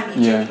at the time.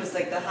 Egypt was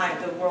like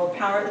the world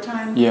power at the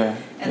time.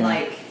 And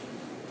like,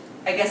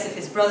 I guess if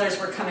his brothers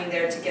were coming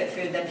there to get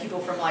food, then people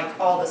from like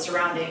all the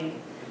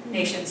surrounding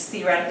nations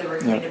theoretically were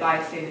coming to buy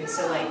food.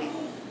 So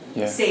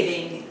like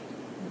saving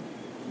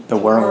the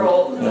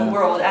world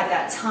at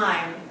that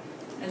time.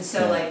 And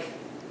so like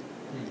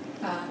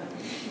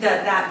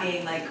that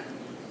being like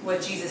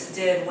what Jesus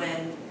did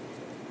when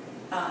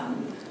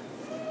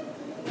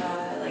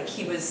like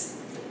he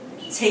was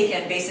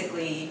taken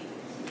basically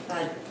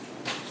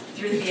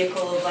through the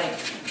vehicle of like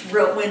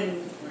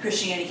when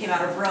Christianity came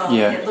out of Rome,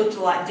 it looked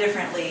a lot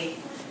differently.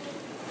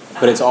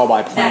 But it's all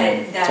by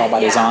plan. It's all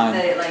by design.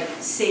 That it like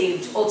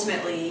saved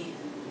ultimately.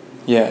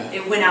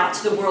 It went out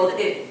to the world.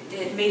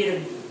 It made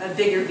it a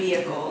bigger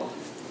vehicle.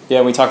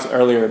 Yeah, we talked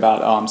earlier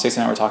about Stacey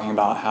and I were talking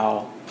about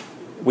how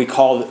we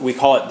call it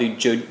the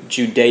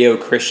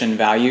Judeo-Christian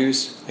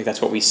values. Like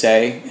that's what we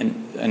say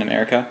in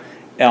America.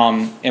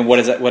 And what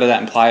does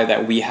that imply?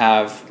 That we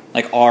have,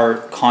 like, our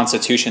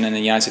Constitution in the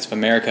United States of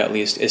America, at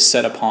least, is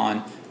set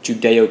upon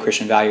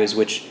Judeo-Christian values,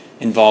 which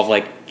involve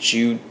like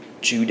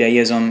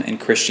Judaism and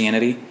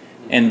Christianity,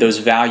 and those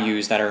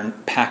values that are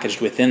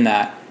packaged within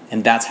that.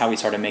 And that's how we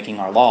started making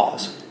our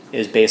laws,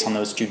 is based on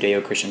those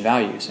Judeo-Christian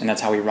values. And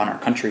that's how we run our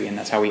country, and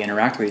that's how we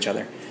interact with each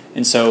other.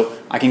 And so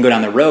I can go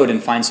down the road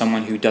and find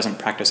someone who doesn't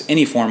practice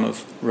any form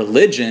of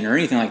religion or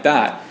anything like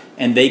that,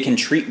 and they can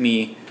treat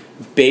me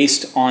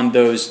based on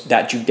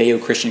that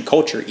Judeo-Christian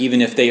culture.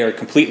 Even if they are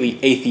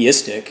completely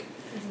atheistic,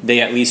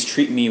 they at least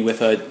treat me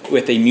with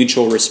a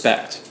mutual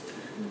respect,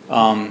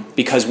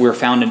 because we're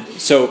founded.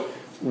 So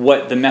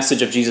what the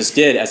message of Jesus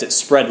did, as it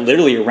spread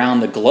literally around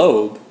the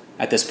globe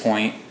at this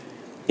point,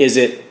 is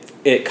it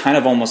kind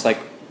of almost like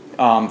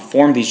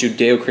formed these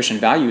Judeo-Christian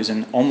values,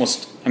 and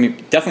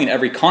definitely in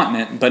every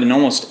continent, but in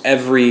almost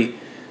every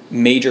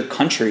major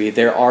country,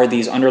 there are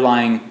these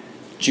underlying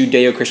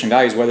Judeo-Christian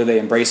values, whether they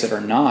embrace it or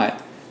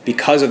not,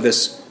 because of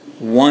this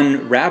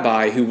one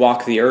rabbi who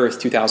walked the earth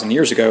 2,000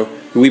 years ago,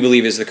 who we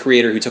believe is the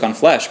creator who took on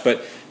flesh.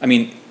 But,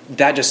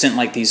 that just sent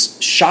like these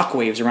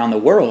shockwaves around the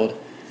world.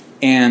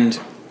 And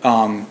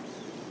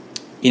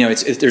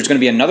there's going to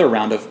be another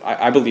round of,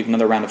 I believe,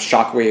 another round of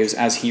shockwaves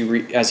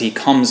as he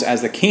comes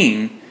as the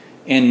king,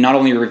 and not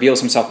only reveals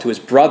himself to his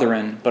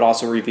brethren, but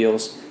also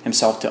reveals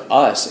himself to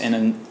us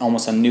in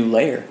almost a new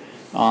layer,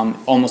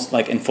 almost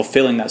like in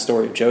fulfilling that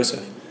story of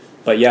Joseph.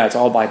 But yeah, it's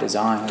all by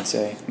design, I'd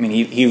say. I mean,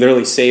 he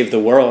literally saved the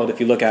world. If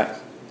you look at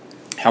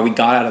how we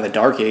got out of the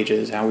dark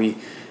ages, how we've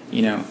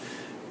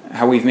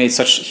made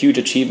such huge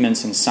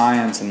achievements in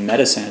science and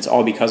medicine, it's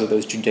all because of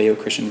those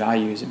Judeo-Christian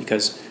values, and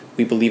because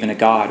we believe in a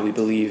God, we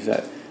believe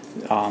that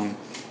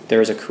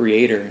there is a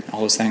creator,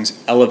 all those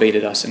things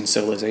elevated us in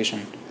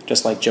civilization,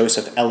 just like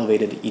Joseph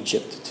elevated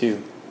Egypt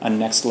to a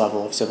next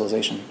level of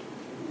civilization.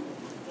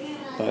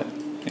 But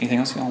anything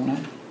else you all want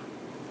to add?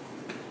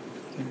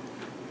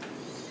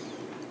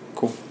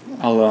 Cool.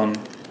 I'll let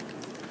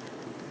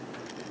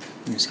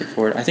me skip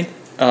forward. I think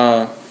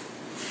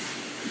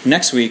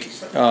next week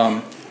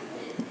I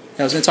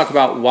was going to talk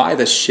about why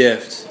the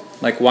shift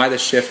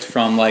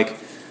from like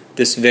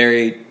this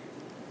very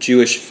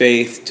Jewish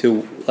faith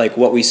to like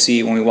what we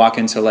see when we walk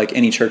into like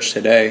any church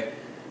today.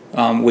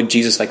 Would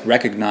Jesus like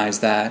recognize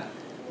that?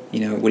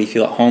 Would he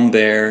feel at home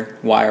there?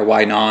 Why or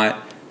why not?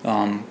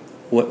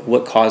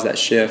 What caused that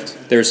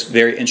shift? There's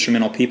very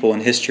instrumental people in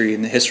the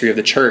history of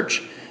the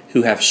church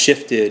who have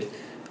shifted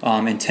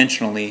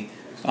intentionally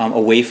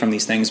away from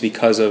these things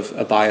because of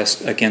a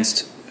bias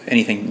against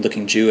anything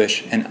looking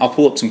Jewish. And I'll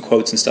pull up some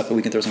quotes and stuff, but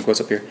we can throw some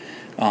quotes up here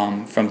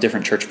from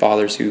different church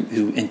fathers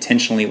who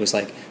intentionally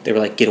they were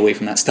like, get away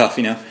from that stuff,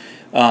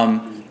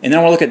 And then I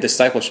want to look at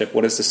discipleship.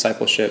 What is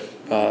discipleship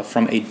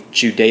from a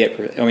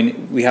Judaic? I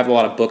mean, we have a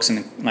lot of books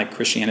in like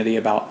Christianity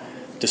about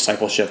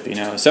discipleship.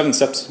 7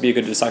 steps to be a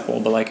good disciple.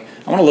 But like,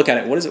 I want to look at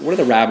it. What do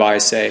the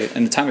rabbis say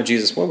in the time of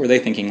Jesus? What were they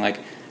thinking? Like,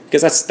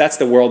 because that's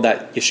the world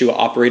that Yeshua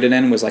operated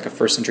in, was like a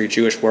first century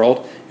Jewish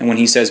world. And when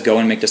he says go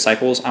and make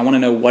disciples, I want to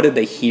know, what did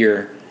they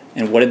hear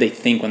and what did they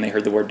think when they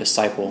heard the word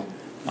disciple?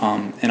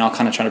 And I'll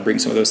kind of try to bring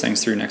some of those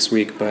things through next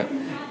week. But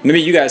maybe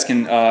you guys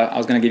can. I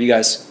was going to give you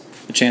guys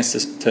a chance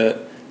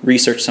to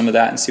research some of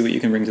that and see what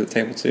you can bring to the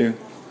table too,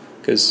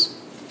 because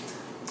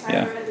I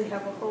already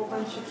have a whole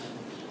bunch of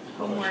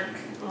homework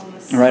on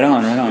this. Right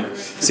on.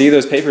 See,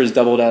 those papers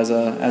doubled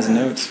as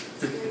notes.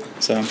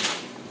 So,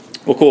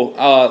 well, cool.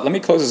 Let me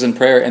close this in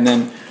prayer, and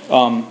then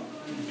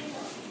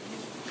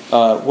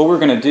what we're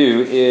going to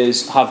do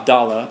is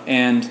Havdalah,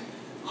 and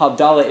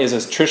Havdalah is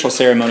a traditional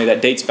ceremony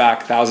that dates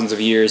back thousands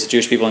of years.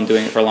 Jewish people have been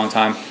doing it for a long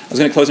time. I was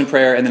going to close in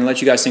prayer and then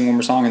let you guys sing one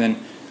more song, and then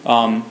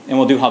and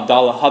we'll do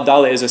Havdalah.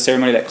 Havdalah is a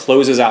ceremony that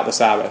closes out the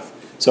Sabbath.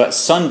 So at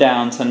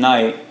sundown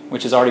tonight,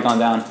 which has already gone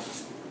down,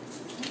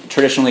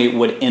 traditionally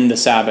would end the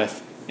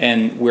Sabbath.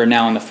 And we're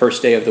now on the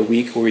first day of the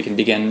week where we can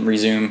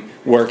resume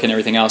work and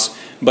everything else.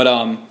 But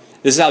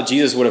this is how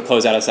Jesus would have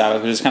closed out a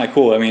Sabbath, which is kind of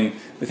cool. I mean,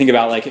 we think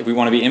about like if we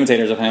want to be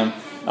imitators of him,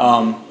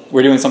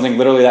 we're doing something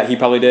literally that he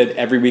probably did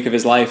every week of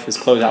his life, is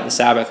close out the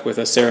Sabbath with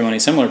a ceremony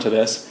similar to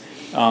this.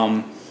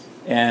 So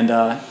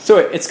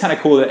it's kind of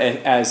cool that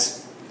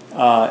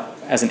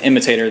as an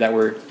imitator that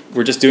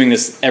we're just doing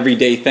this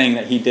everyday thing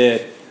that he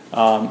did.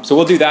 So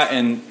we'll do that,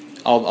 and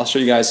I'll show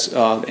you guys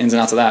ins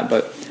and outs of that.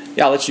 But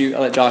yeah, I'll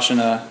let Josh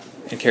and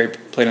Carrie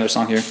play another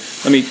song here.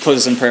 Let me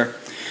close this in prayer.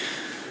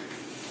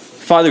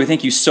 Father, we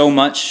thank you so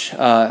much.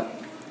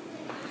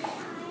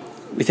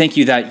 We thank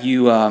you that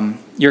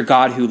you're a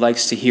God who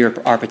likes to hear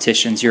our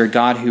petitions. You're a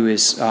God who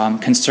is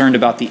concerned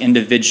about the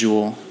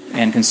individual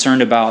and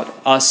concerned about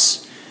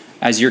us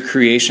as your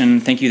creation.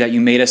 Thank you that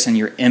you made us in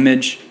your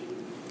image.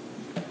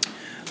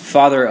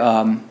 Father,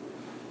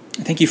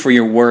 thank you for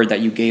your word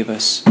that you gave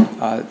us.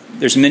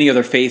 There's many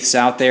other faiths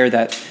out there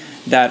that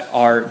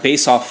are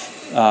based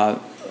off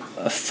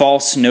a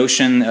false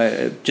notion,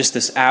 just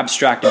this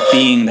abstract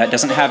being that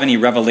doesn't have any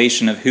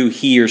revelation of who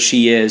he or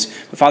she is.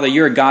 But Father,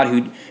 you're a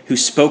God who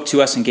spoke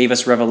to us and gave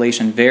us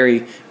revelation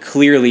very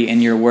clearly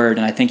in your word,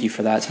 and I thank you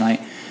for that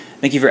tonight.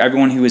 Thank you for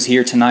everyone who is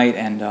here tonight,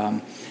 and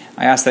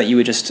I ask that you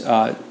would just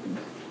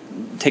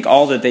take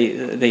all that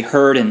they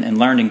heard and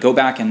learned and go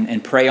back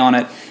and pray on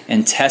it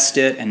and test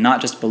it and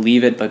not just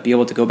believe it, but be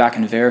able to go back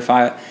and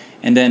verify it.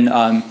 And then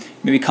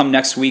maybe come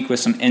next week with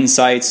some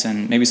insights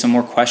and maybe some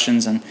more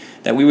questions, and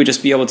that we would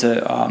just be able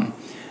to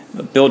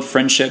build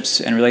friendships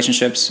and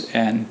relationships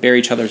and bear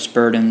each other's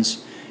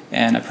burdens.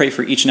 And I pray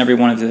for each and every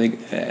one of them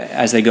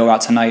as they go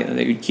out tonight,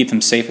 that you keep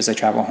them safe as they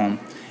travel home.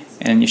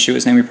 And in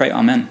Yeshua's name we pray,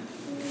 amen.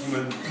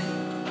 Amen.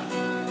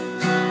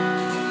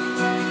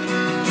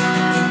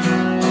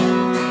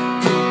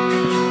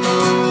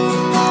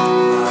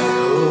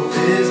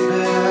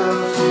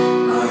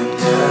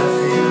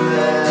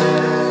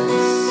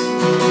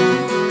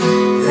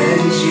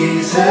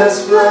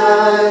 Jesus'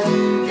 blood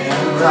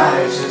and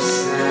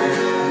righteousness.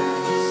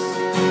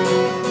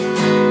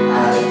 I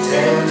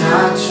dare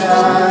not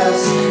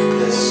trust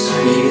the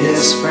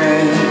sweetest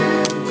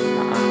friend,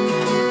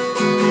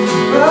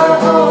 but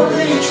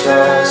wholly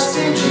trust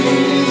in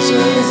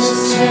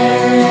Jesus'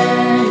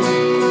 name.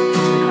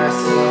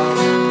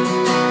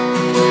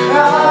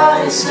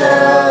 Christ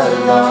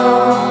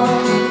alone,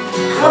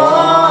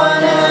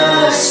 cornerstone,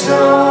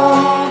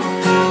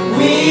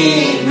 we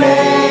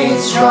made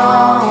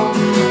strong.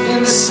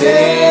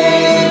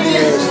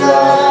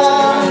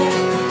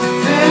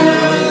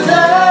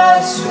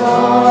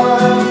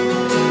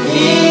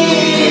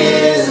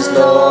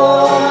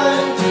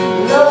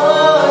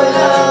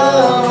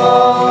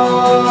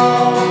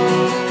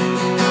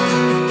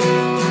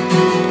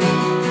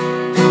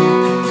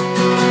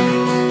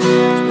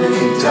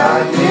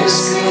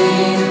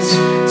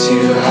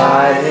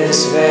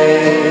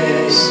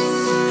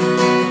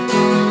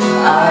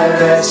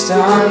 rest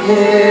on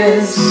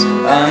His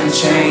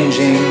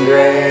unchanging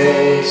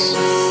grace.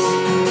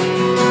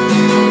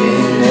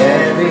 In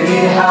every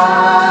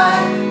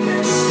high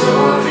and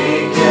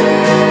stormy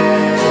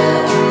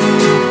gale,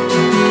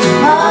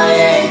 my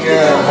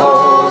anchor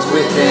holds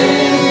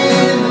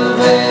within the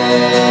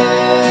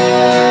veil.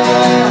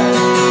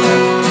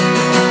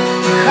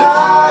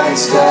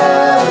 Christ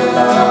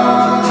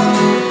alone,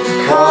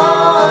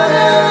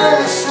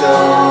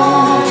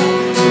 cornerstone,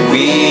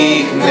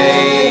 weak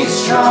made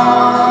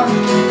strong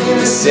in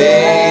the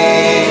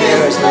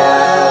Savior's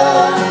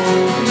love.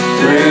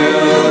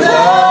 Through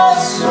the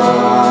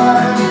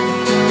storm,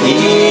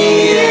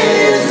 He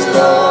is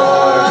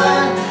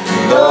Lord,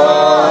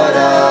 Lord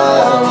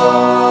of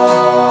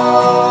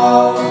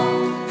all.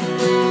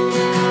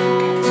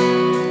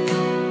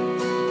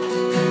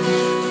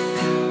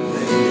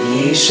 When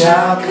He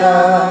shall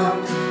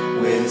come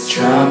with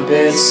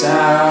trumpet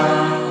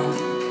sound,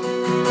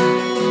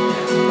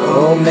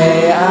 oh,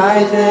 may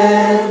I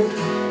then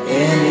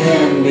in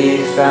Him be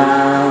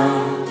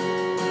found,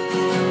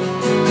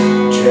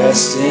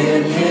 just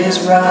in His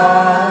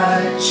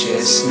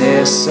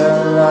righteousness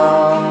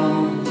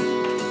alone.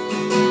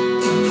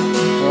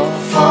 For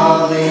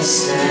folly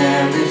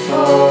stand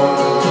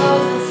before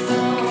the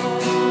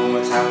throne. One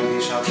more time, when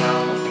He shall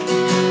come.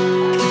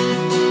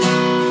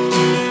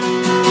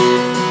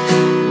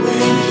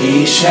 When He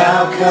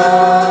shall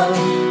come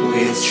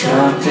with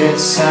trumpet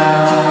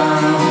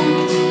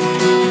sound,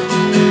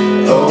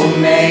 oh,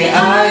 may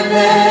I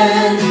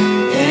then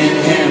in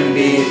Him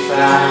be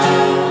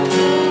found,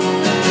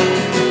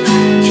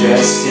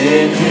 just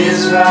in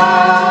His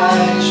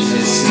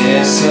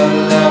righteousness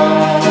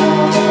alone.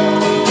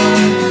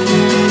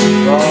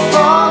 For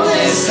all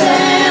they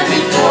stand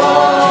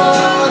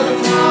before the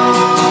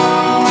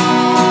throne.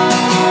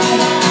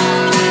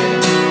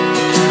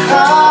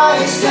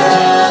 Christ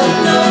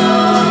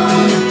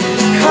alone,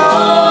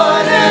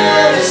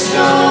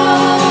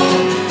 cornerstone,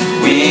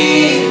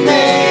 weak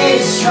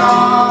made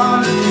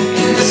strong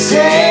in the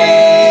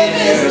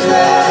Savior's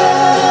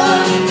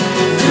love.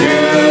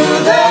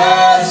 Through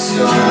the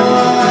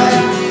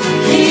storm,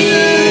 He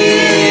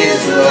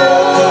is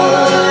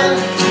Lord,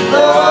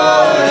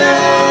 Lord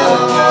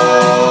of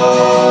all.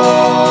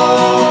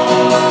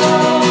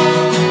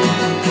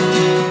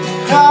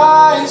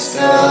 Christ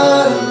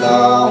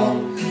alone,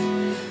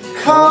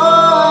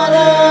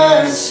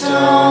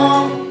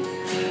 cornerstone,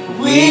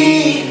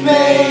 weak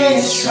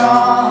made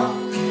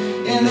strong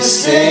in the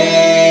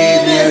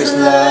Savior's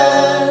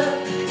love.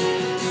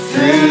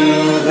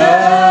 Through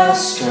the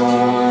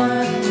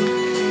storm,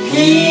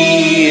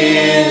 He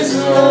is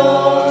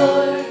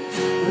Lord,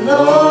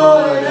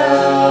 Lord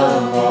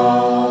of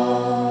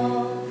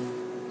all.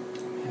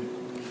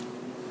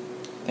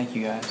 Thank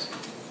you guys.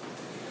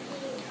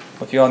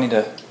 Well, if you all need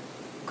to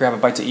grab a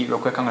bite to eat real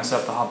quick, I'm going to set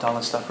up the hot towel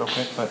and stuff real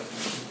quick, but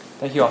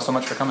thank you all so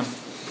much for coming.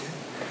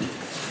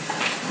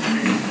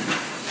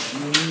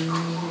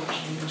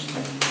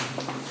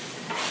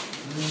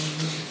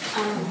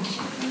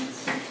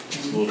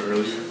 It's a little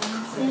earlier.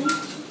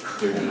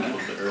 They're gonna a little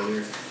bit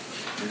earlier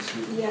next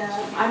week.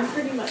 Yeah, I'm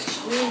pretty much,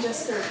 me and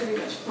Jessica are pretty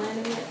much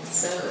planning it,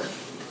 so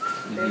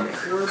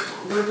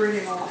we're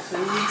bringing all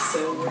food,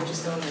 so we're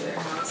just going to their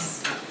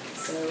house.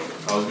 So.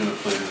 I was gonna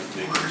plan to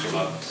make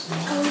enchiladas.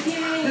 Oh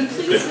yay!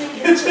 Please make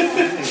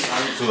enchiladas.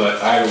 So that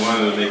I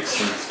wanted to make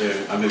some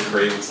Spanish. I've been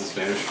craving some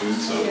Spanish food,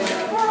 so I'm like, I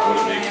want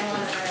to make it.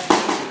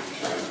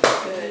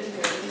 Good.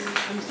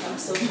 I'm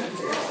still trying to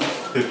figure out.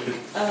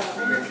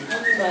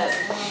 But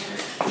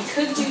we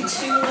could do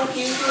 2 like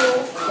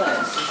usual,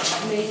 but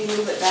maybe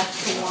move it back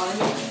to 1,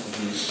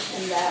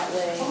 and that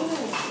way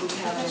we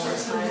have more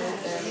time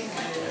with them,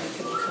 and then we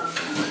can come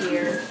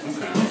here.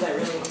 Okay. Because I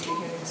really want to be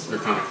here next They're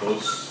week. kind of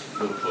close, a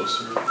little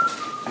closer.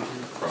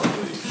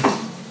 Probably.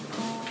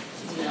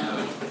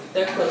 No,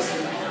 they're close to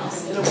my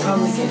house. It'll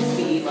probably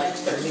be like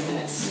 30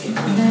 minutes to get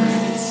from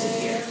Perkins to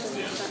here.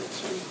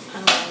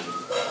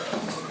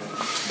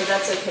 But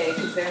that's okay,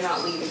 because they're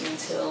not leaving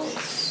until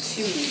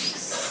 2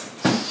 weeks.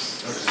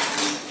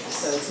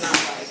 So it's not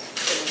like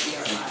it'll be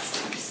our last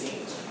time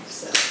seeing them.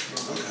 So I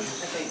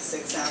think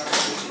 6 hours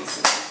would be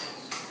some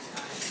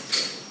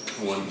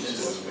time. 1 to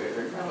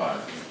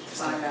 5.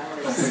 5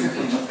 hours. I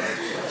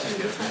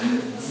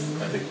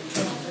think.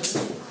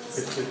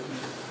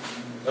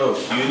 Oh,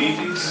 do you need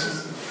these?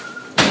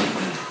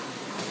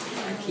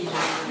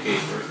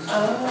 8 birds.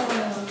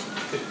 Oh.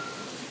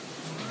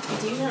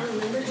 Do you not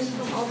remember him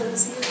from all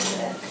those years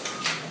back?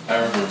 I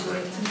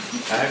remember.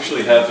 I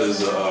actually have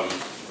his,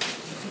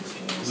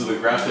 is it the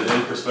grafted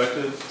in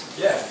perspective?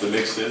 Yeah. The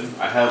mixed in.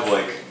 I have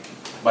like,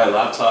 my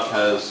laptop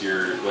has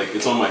your, like,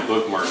 it's on my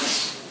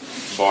bookmarks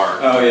bar.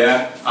 Oh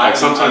yeah. Like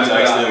sometimes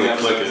I accidentally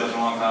haven't click done it. such a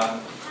long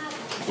time.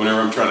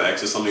 Whenever I'm trying to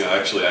access something, I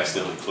actually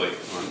accidentally click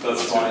on.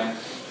 That's funny.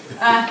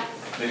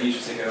 Maybe you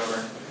should take it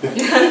over.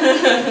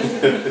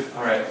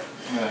 All right.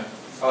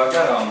 Oh, I've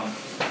got I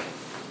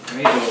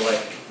made a little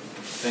like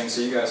thing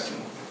so you guys can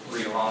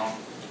read along,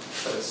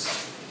 but it's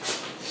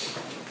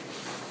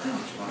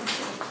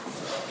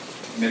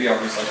maybe I'll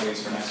recycle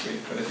these for next week.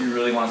 But if you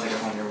really want to take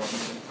it home, you're welcome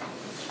to.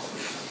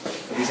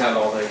 These have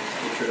all the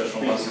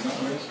traditional blessings.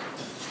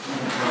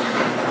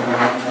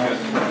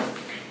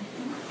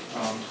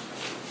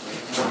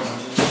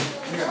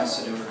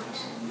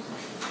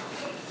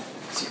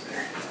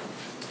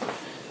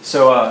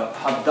 So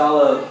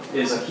Havdalah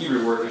is a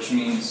Hebrew word which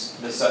means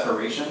the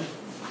separation,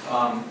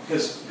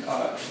 because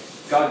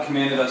God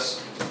commanded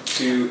us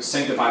to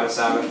sanctify the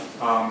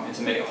Sabbath and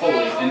to make it holy,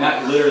 and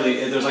that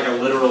literally, there's like a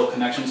literal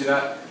connection to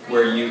that,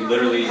 where you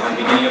literally, at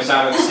the beginning of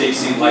Sabbath,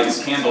 Stacy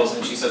lights candles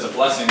and she says a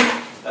blessing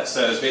that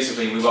says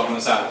basically, we welcome the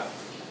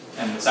Sabbath,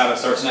 and the Sabbath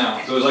starts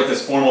now. So it was like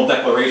this formal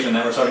declaration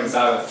that we're starting the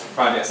Sabbath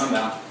Friday at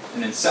sundown,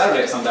 and then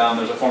Saturday at sundown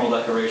there's a formal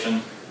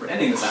declaration we're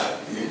ending the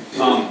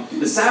Sabbath.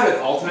 The Sabbath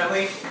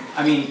ultimately,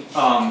 I mean,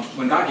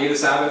 when God gave the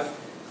Sabbath,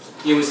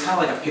 it was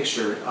kind of like a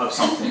picture of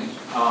something.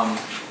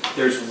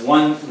 There's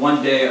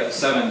one day of the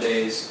 7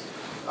 days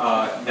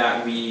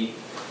that we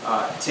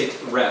take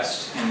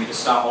rest, and we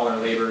just stop all our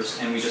labors,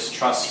 and we just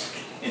trust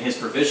in His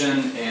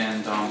provision,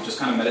 and just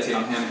kind of meditate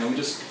on Him, and we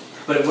just.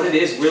 But what it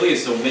is really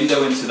is the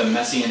window into the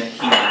Messianic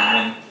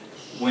kingdom.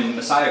 When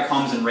Messiah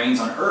comes and reigns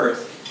on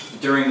earth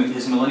during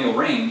His millennial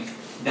reign,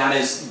 that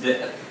is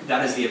the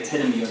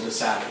epitome of the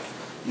Sabbath.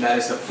 And that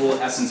is the full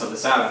essence of the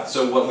Sabbath.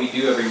 So what we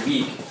do every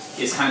week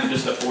is kind of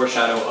just a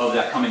foreshadow of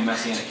that coming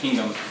Messianic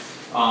kingdom.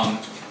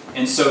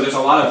 And so there's a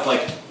lot of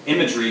like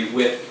imagery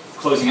with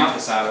closing out the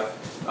Sabbath.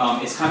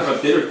 It's kind of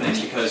a bitter thing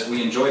because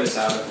we enjoy the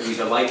Sabbath and we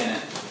delight in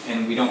it,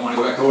 and we don't want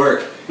to go back to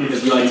work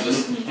because we like to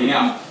just hang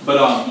out.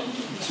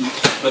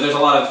 But there's a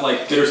lot of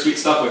like bittersweet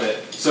stuff with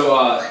it.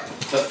 So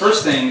the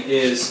first thing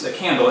is the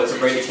candle. It's a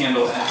braided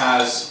candle, and it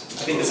has,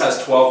 I think this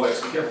has 12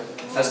 wicks. Be careful.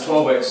 It has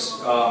 12 wicks.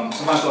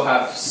 Sometimes they'll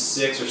have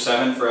 6 or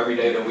 7 for every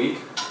day of the week,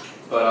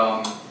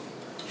 but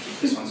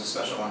this one's a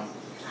special one.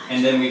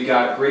 And then we've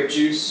got grape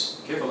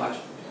juice. Careful, Elijah.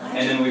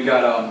 And then we've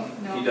got,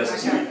 he does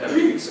this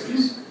every week, so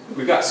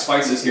we've got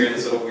spices here,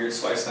 this little weird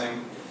spice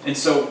thing. And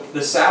so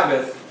the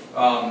Sabbath,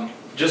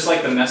 just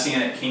like the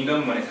Messianic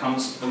kingdom, when it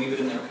comes, we'll leave it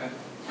in there, okay?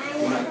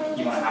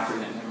 You want to have to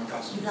in there,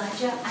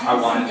 Elijah, I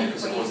wanted it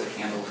because it was a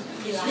candle.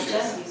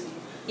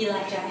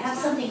 Elijah, I have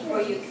something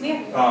for you. Come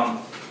here.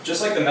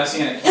 Just like the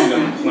Messianic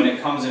kingdom, when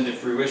it comes into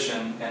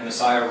fruition and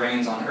Messiah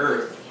reigns on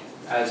earth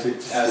as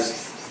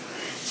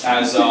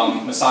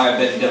Messiah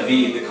ben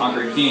David, the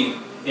conquering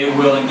king, it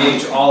will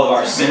engage all of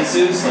our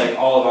senses, like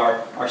all of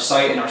our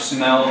sight and our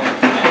smell,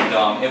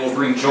 and it will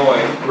bring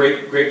joy.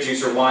 Grape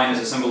juice or wine is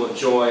a symbol of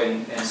joy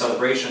and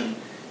celebration.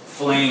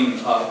 Flame,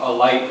 a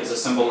light, is a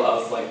symbol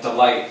of like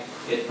delight.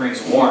 It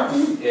brings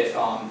warmth.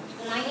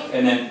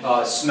 And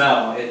then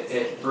smell.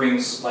 It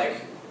brings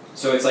like.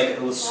 So it's like a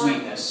little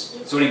sweetness.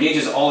 So it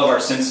engages all of our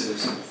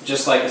senses,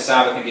 just like the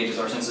Sabbath engages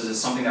our senses. It's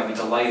something that we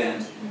delight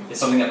in. It's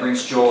something that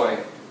brings joy.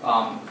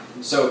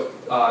 So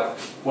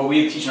what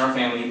we teach in our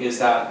family is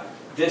that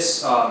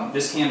this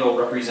candle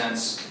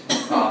represents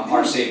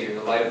our Savior,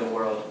 the light of the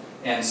world.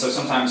 And so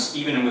sometimes,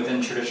 even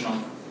within traditional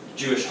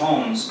Jewish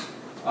homes,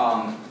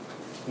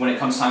 when it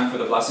comes time for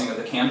the blessing of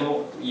the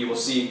candle, you will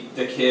see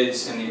the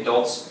kids and the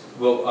adults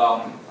will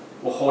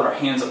hold our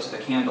hands up to the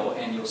candle,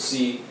 and you'll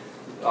see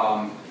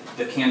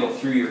the candle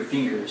through your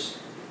fingers,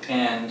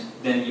 and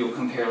then you'll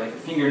compare like your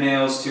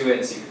fingernails to it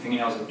and see if your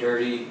fingernails are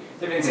dirty,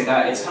 different things like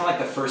that. It's kind of like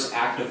the first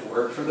act of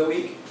work for the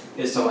week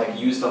is to like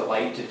use the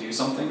light to do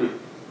something.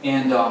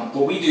 And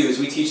what we do is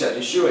we teach that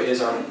Yeshua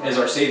is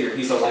our Savior.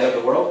 He's the light of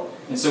the world,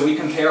 and so we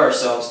compare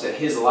ourselves to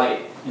His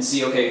light and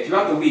see, okay,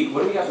 throughout the week,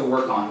 what do we have to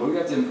work on? What do we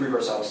have to improve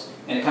ourselves?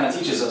 And it kind of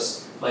teaches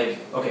us, like,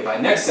 okay, by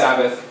next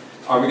Sabbath,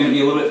 are we going to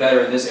be a little bit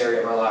better in this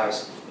area of our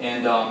lives?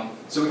 And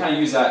so we kind of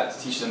use that to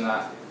teach them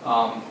that.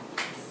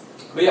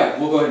 But yeah,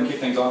 we'll go ahead and kick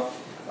things off.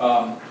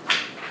 I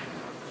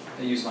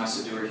use my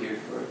Siddur here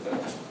for it.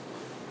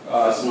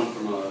 That's the one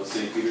from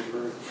St.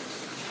 Petersburg?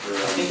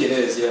 I think it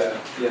is,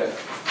 yeah.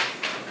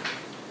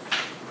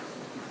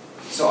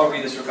 So I'll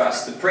read this real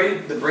fast.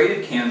 The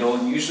braided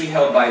candle, usually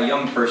held by a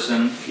young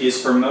person,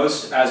 is for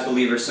most as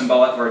believers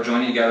symbolic of our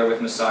joining together with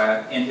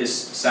Messiah in His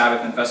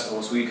Sabbath and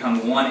festivals. We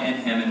become one in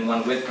Him and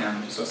one with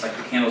Him. So it's like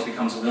the candles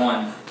becomes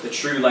one, the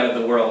true light of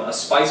the world. A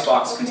spice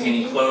box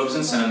containing cloves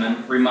and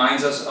cinnamon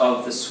reminds us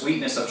of the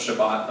sweetness of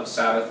Shabbat, of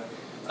Sabbath,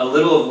 a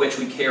little of which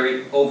we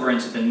carry over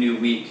into the new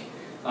week.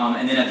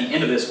 And then at the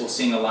end of this, we'll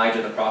sing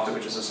Elijah the Prophet,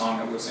 which is a song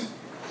that we'll sing.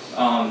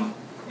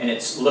 And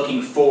it's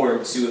looking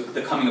forward to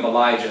the coming of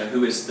Elijah,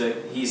 who is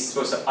he's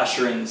supposed to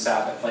usher in the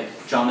Sabbath, like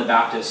John the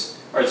Baptist,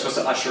 or it's supposed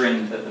to usher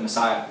in the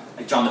Messiah.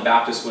 Like John the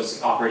Baptist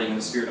was operating in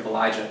the spirit of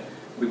Elijah.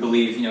 We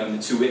believe, in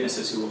the 2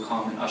 witnesses who will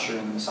come and usher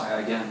in the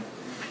Messiah again.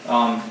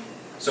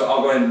 So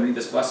I'll go ahead and read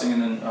this blessing,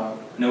 and then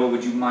Noah,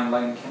 would you mind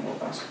lighting the candle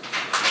with us?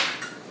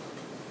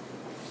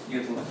 You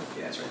have to look.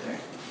 Yeah, it's right there.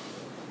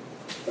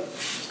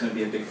 It's going to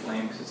be a big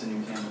flame because it's a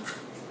new candle.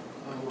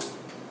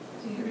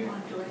 Do you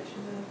want to do it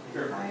to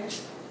the fire?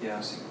 Yeah,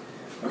 I'll see.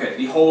 Okay,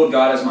 behold,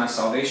 God is my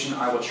salvation.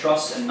 I will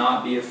trust and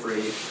not be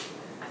afraid.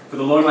 For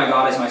the Lord my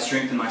God is my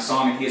strength and my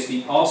song, and He has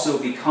also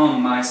become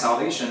my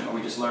salvation. Or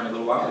we just learned a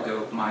little while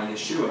ago, my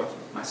Yeshua,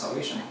 my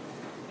salvation.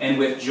 And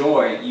with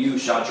joy you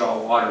shall draw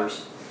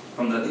waters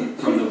from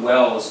the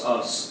wells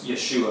of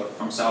Yeshua,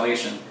 from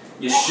salvation.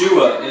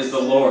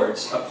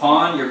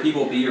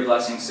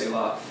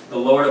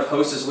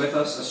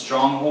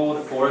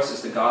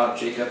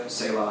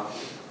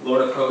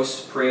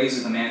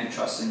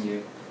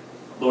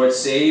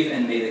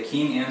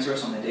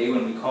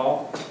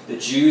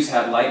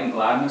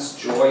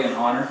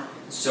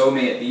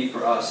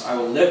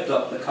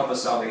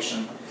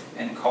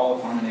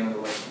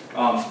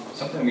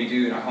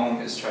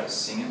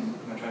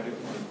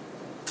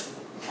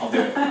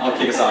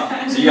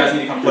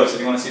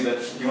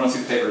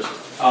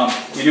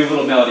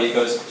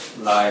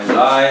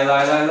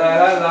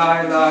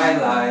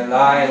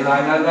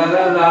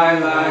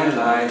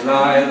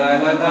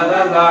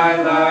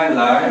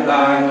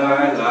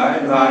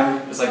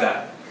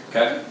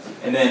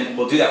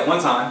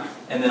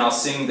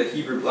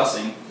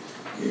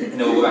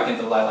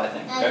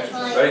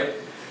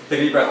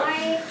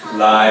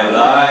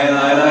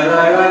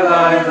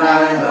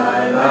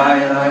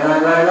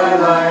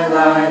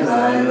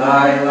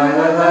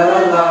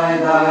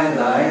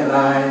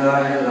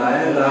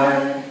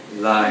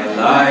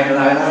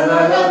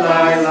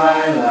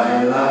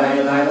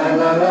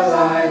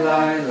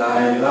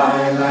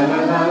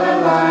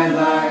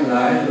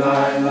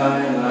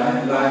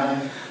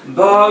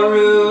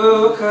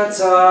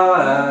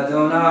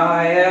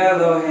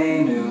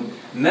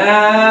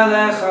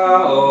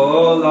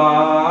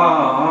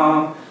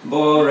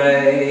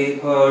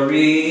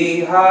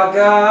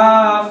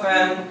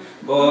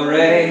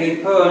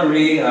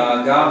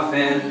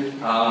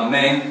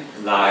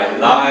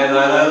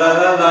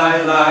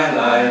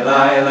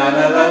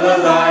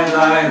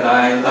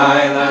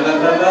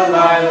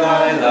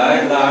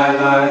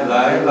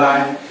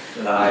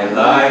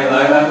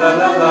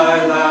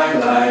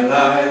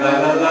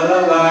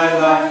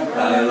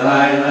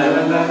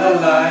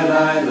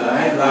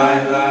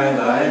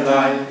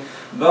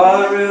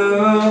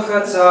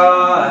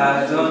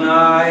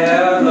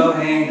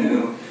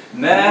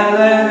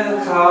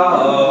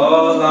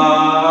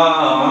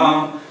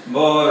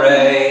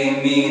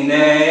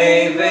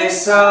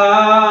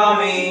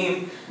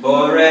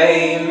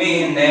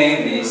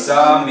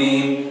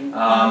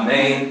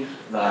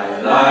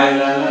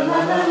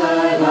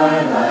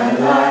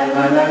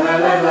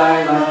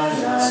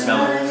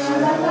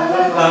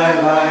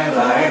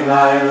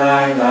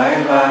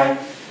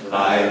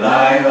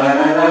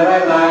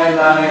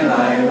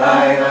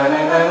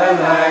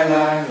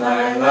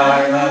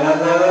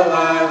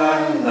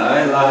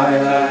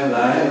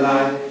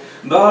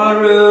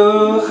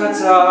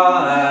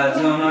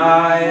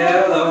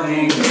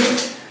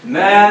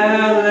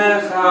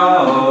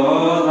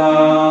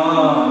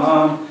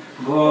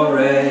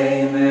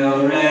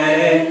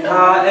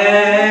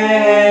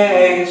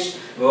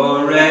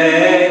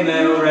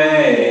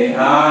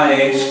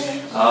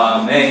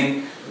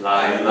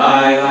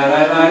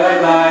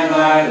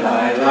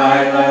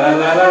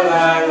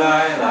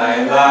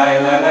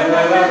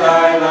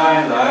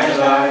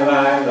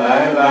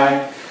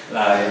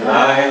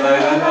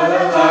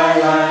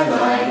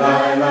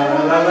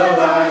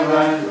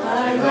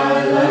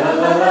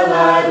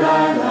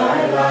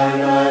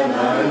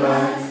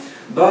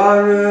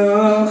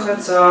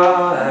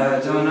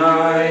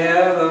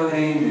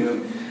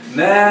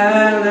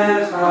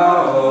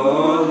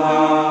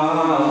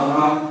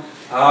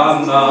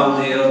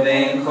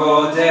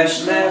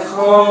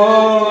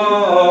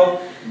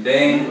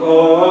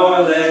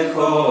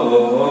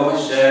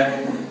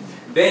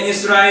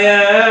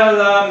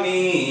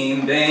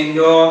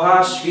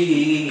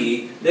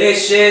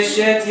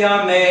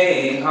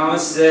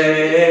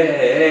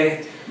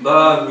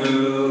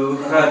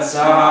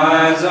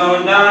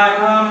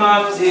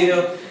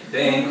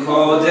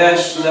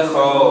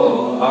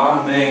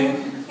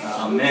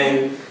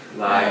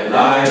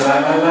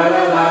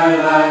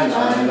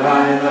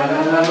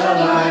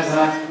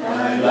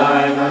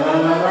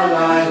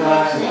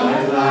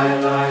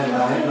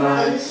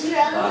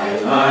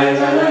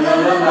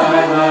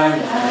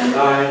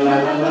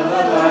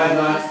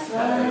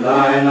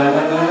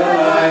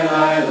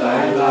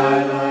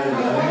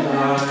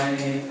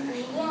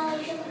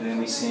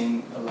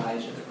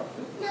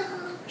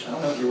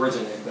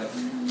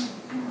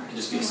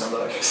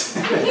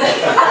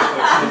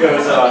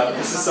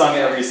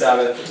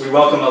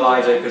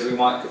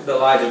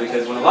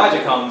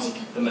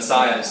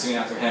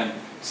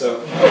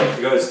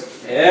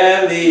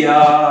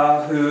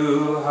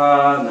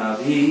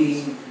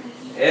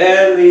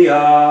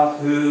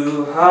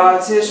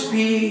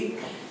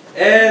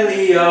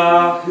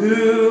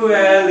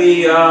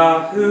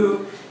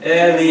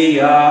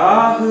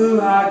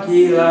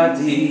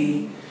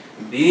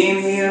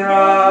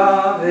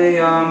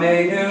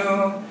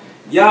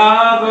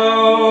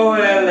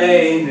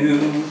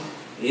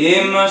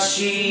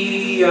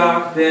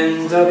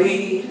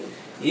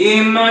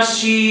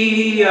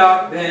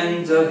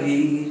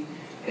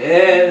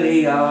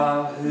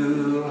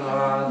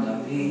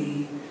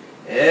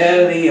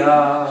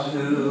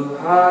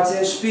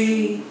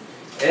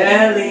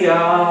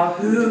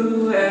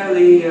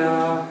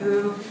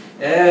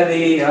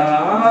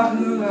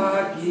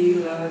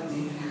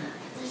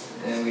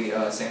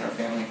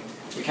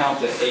 we count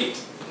to 8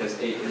 because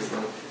 8 is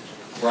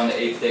we're on the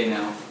 8th day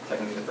now,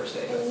 technically the first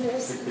day.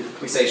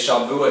 We say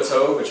Shavua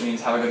Tov, which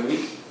means have a good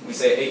week. We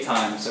say it 8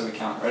 times, so we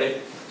count.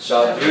 Ready?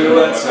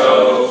 Shavua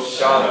Tov,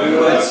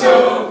 Shavua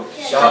Tov,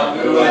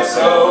 Shavua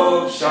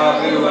Tov,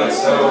 Shavua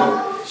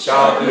Tov,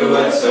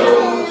 Shavua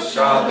Tov,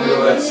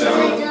 Shavua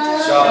Tov,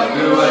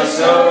 Shavua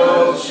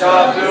Tov,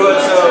 Shavua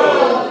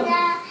Tov.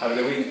 Have a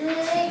good week.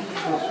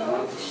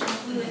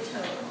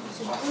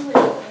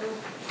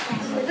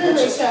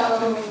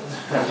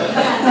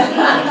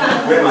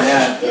 Where am I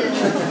at?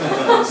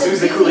 As soon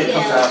as the Kool-Aid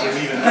comes out, we're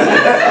leaving. You're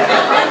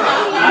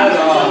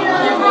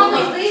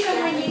probably leaving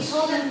when you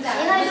told him that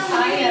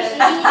Messiah.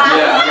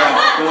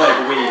 Yeah, for like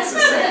weeks,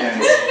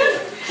 seconds.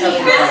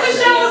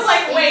 Michelle was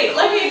like, wait,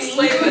 let me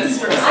explain this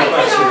for a I second.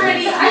 could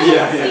already, I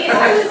could see it. I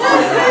was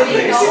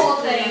reading the whole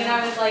thing, and I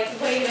was like,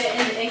 wait a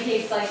minute, and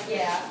Kate's like,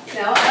 yeah,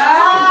 no.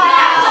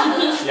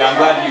 Yeah, I'm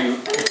glad you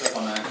picked up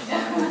on that.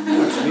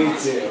 Me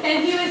too.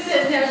 And he was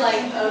sitting there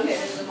like, okay,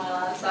 this is my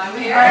last time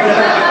here.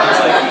 It's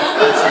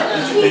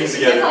like, things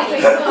together. It's like,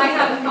 wait, will I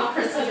have a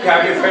conference with him?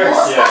 Grab your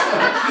purse. Yeah.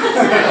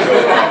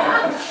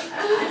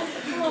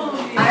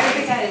 I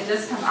think I had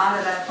just come out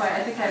of that point.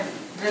 I think I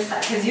missed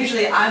that because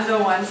usually I'm the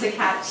one to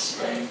catch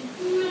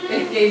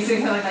if Gabe's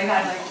doing something like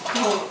that. I'm like,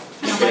 oh,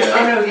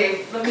 no,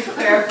 Gabe, let me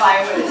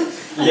clarify what it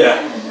is.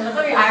 Yeah.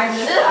 Let me iron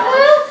this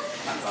out.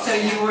 So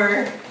you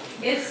were.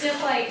 It's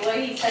just like what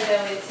he said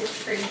though, it's just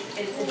pretty,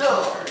 it's a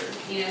deeper,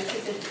 it's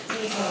just a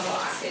deeper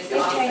box. It's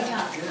awesome.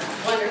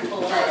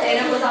 Wonderful. And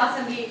it was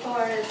awesome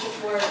before, it's just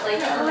more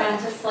like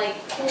around just like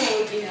cool,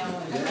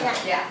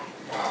 yeah.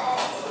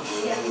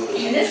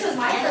 And this was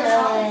my first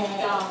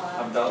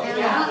Abdallah.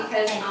 Yeah,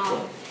 because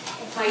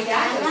my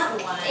dad was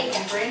the one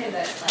in Brandon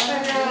that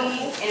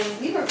and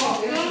we were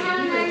both doing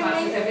Hebrew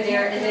classes over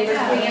there, and they were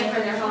coming in from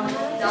their home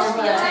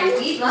Abdallah, and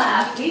we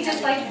laughed. We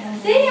just like,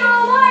 say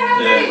Allah, have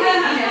a great week,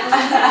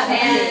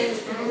 And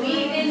we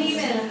didn't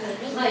even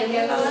like go.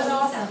 Oh, that's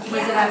awesome.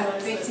 Was it at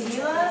Big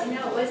Tehillah?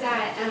 No, it was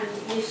at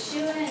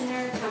Yeshua and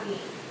their company.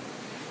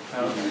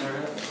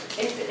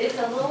 It's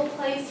a little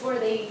place where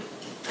they go.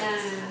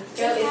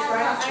 It's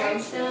right off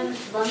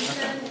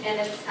Lumsden, and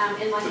it's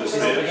in like a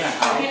little. I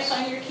can't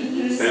find your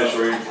keys. It's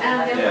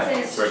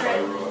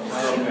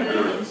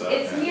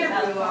near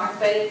Ruach,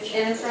 but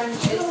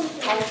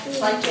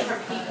it's like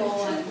different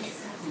people, and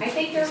I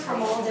think they're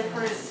from all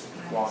different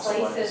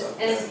places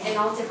and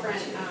all different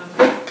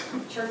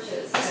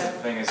churches. The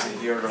thing is,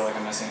 if you ever go to like a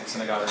Messianic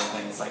synagogue or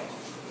anything, it's like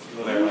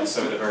people there are like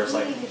so diverse.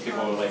 Like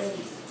people with like,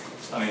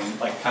 I mean,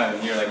 like kind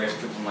of here, like we have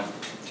people from like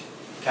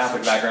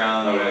Catholic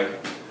background, or like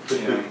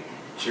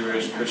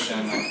Jewish,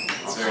 Christian. Like,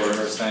 it's a very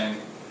diverse thing.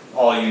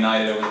 All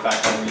united with the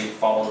fact that we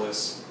follow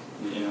this,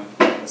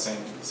 the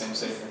same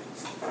Savior.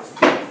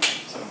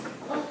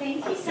 Well,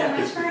 thank you so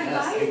much for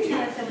inviting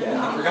us. And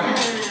for coming.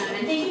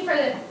 And thank you for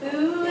the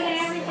food and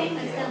everything.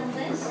 It's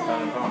delicious.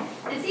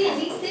 And seeing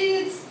these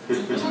dudes.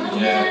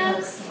 Yeah.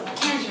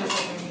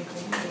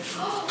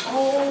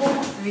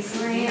 Oh,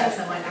 recently has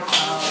someone.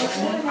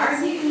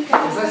 Are you? It's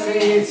nice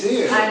meeting you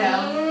too. I know.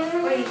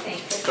 What do you think?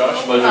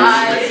 Josh, pleasure.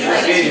 Bye. to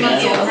Like meet 2 you.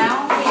 months old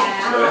now.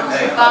 Yeah.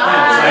 Hey,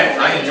 Bye. I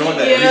enjoyed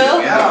that. Yeah.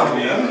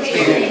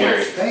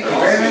 Thank you.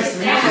 Very nice to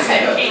meet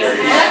you. It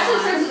actually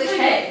starts with a K.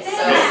 So.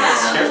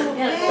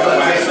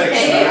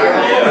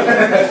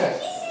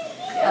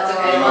 That's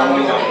okay.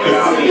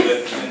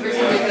 We're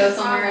going to go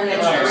somewhere and then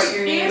write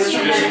your name or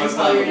something and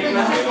spell your name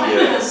out.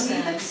 Yes.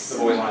 The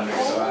boys want to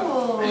drink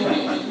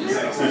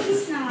so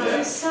It's not.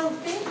 They're so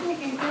big,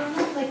 like, and grown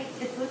up. Like,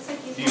 it looks like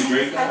Do you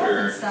drink or?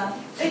 and stuff.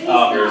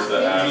 Here's the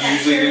ash. We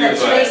usually do, but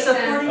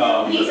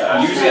usually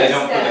I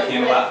don't put the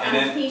candle out in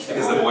it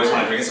because the boys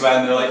want to drink it so bad,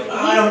 and they're like,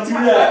 I don't do By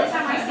the that.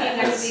 time I see him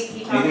next week, he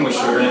Anything with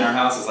probably sugar in will. our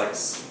house is like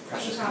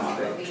precious He probably will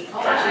commodity. be. Oh,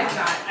 I've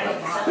got a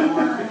lot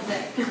more.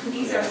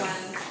 These are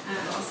ones.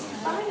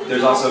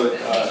 There's also the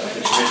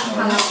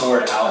traditional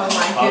sword out. Oh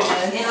my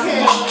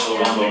goodness.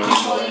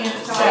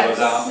 Sword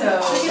out. So,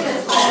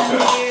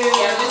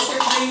 Yeah, Mr.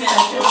 Freeman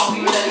told me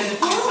that in a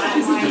few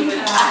times he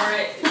would pour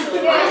it until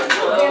it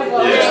was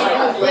low. Yeah.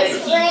 Like, let it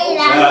keep going.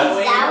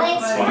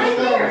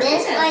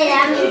 This way,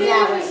 that means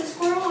that way. There's a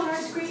squirrel on our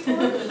screen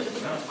board.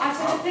 I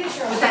took a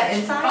picture of was it. that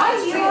inside?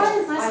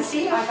 Nice to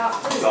see you. I got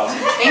It's food.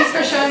 awesome. Thanks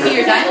for showing me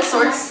your On my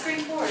dinosaurs.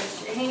 screen board.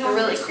 Hang They're on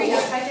really the screen cool.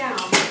 upside down.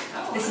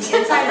 This is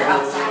inside or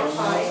outside?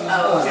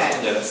 Oh, okay.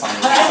 Yeah, that's fine.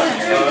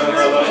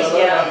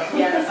 Yeah,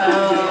 yes.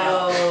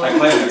 Oh. I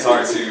play the guitar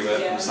too, but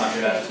I'm just not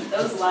good at it.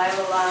 Those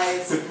Lila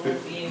lies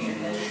will be in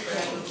your head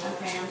forever.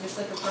 Okay, I'm just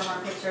looking for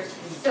more pictures.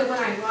 So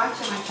when I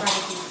watch him, I try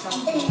to do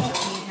something for me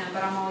and him,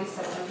 but I'm always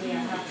so ugly,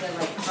 I have to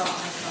like prop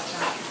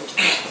myself out.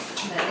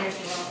 But there's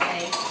a little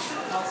face.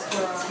 I'll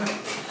squirrel.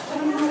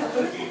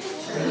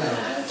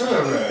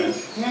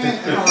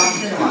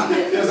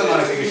 Doesn't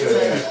want to take each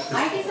other.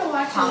 I get to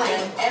watch him like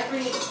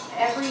every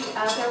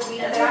other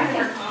week, but I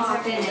can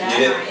pop in and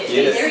Get out. it.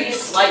 They're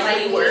just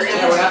slightly worried.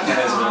 Yeah, we're not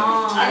gonna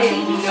I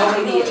didn't even know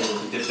he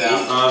did. dip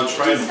down.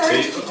 Try and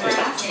taste.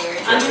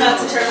 I'm about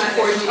to turn my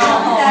 4G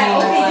Okay,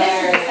 on.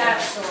 this is a sad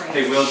story.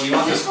 Hey, Will, do you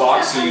want this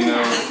box so you know?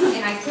 And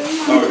I put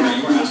him Oh,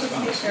 on you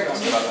picture, and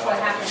this is what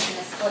happens in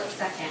a split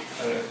second.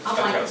 I'm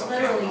like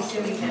literally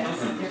doing this.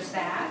 There's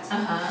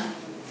that.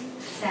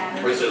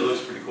 Saturn. Right, so it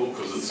looks pretty cool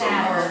because it's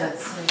Saturn. Oh,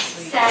 that's so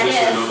sweet. I just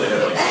didn't know they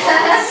had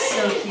like.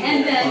 So cute.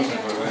 And then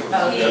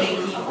Oh,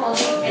 yeah.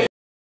 holding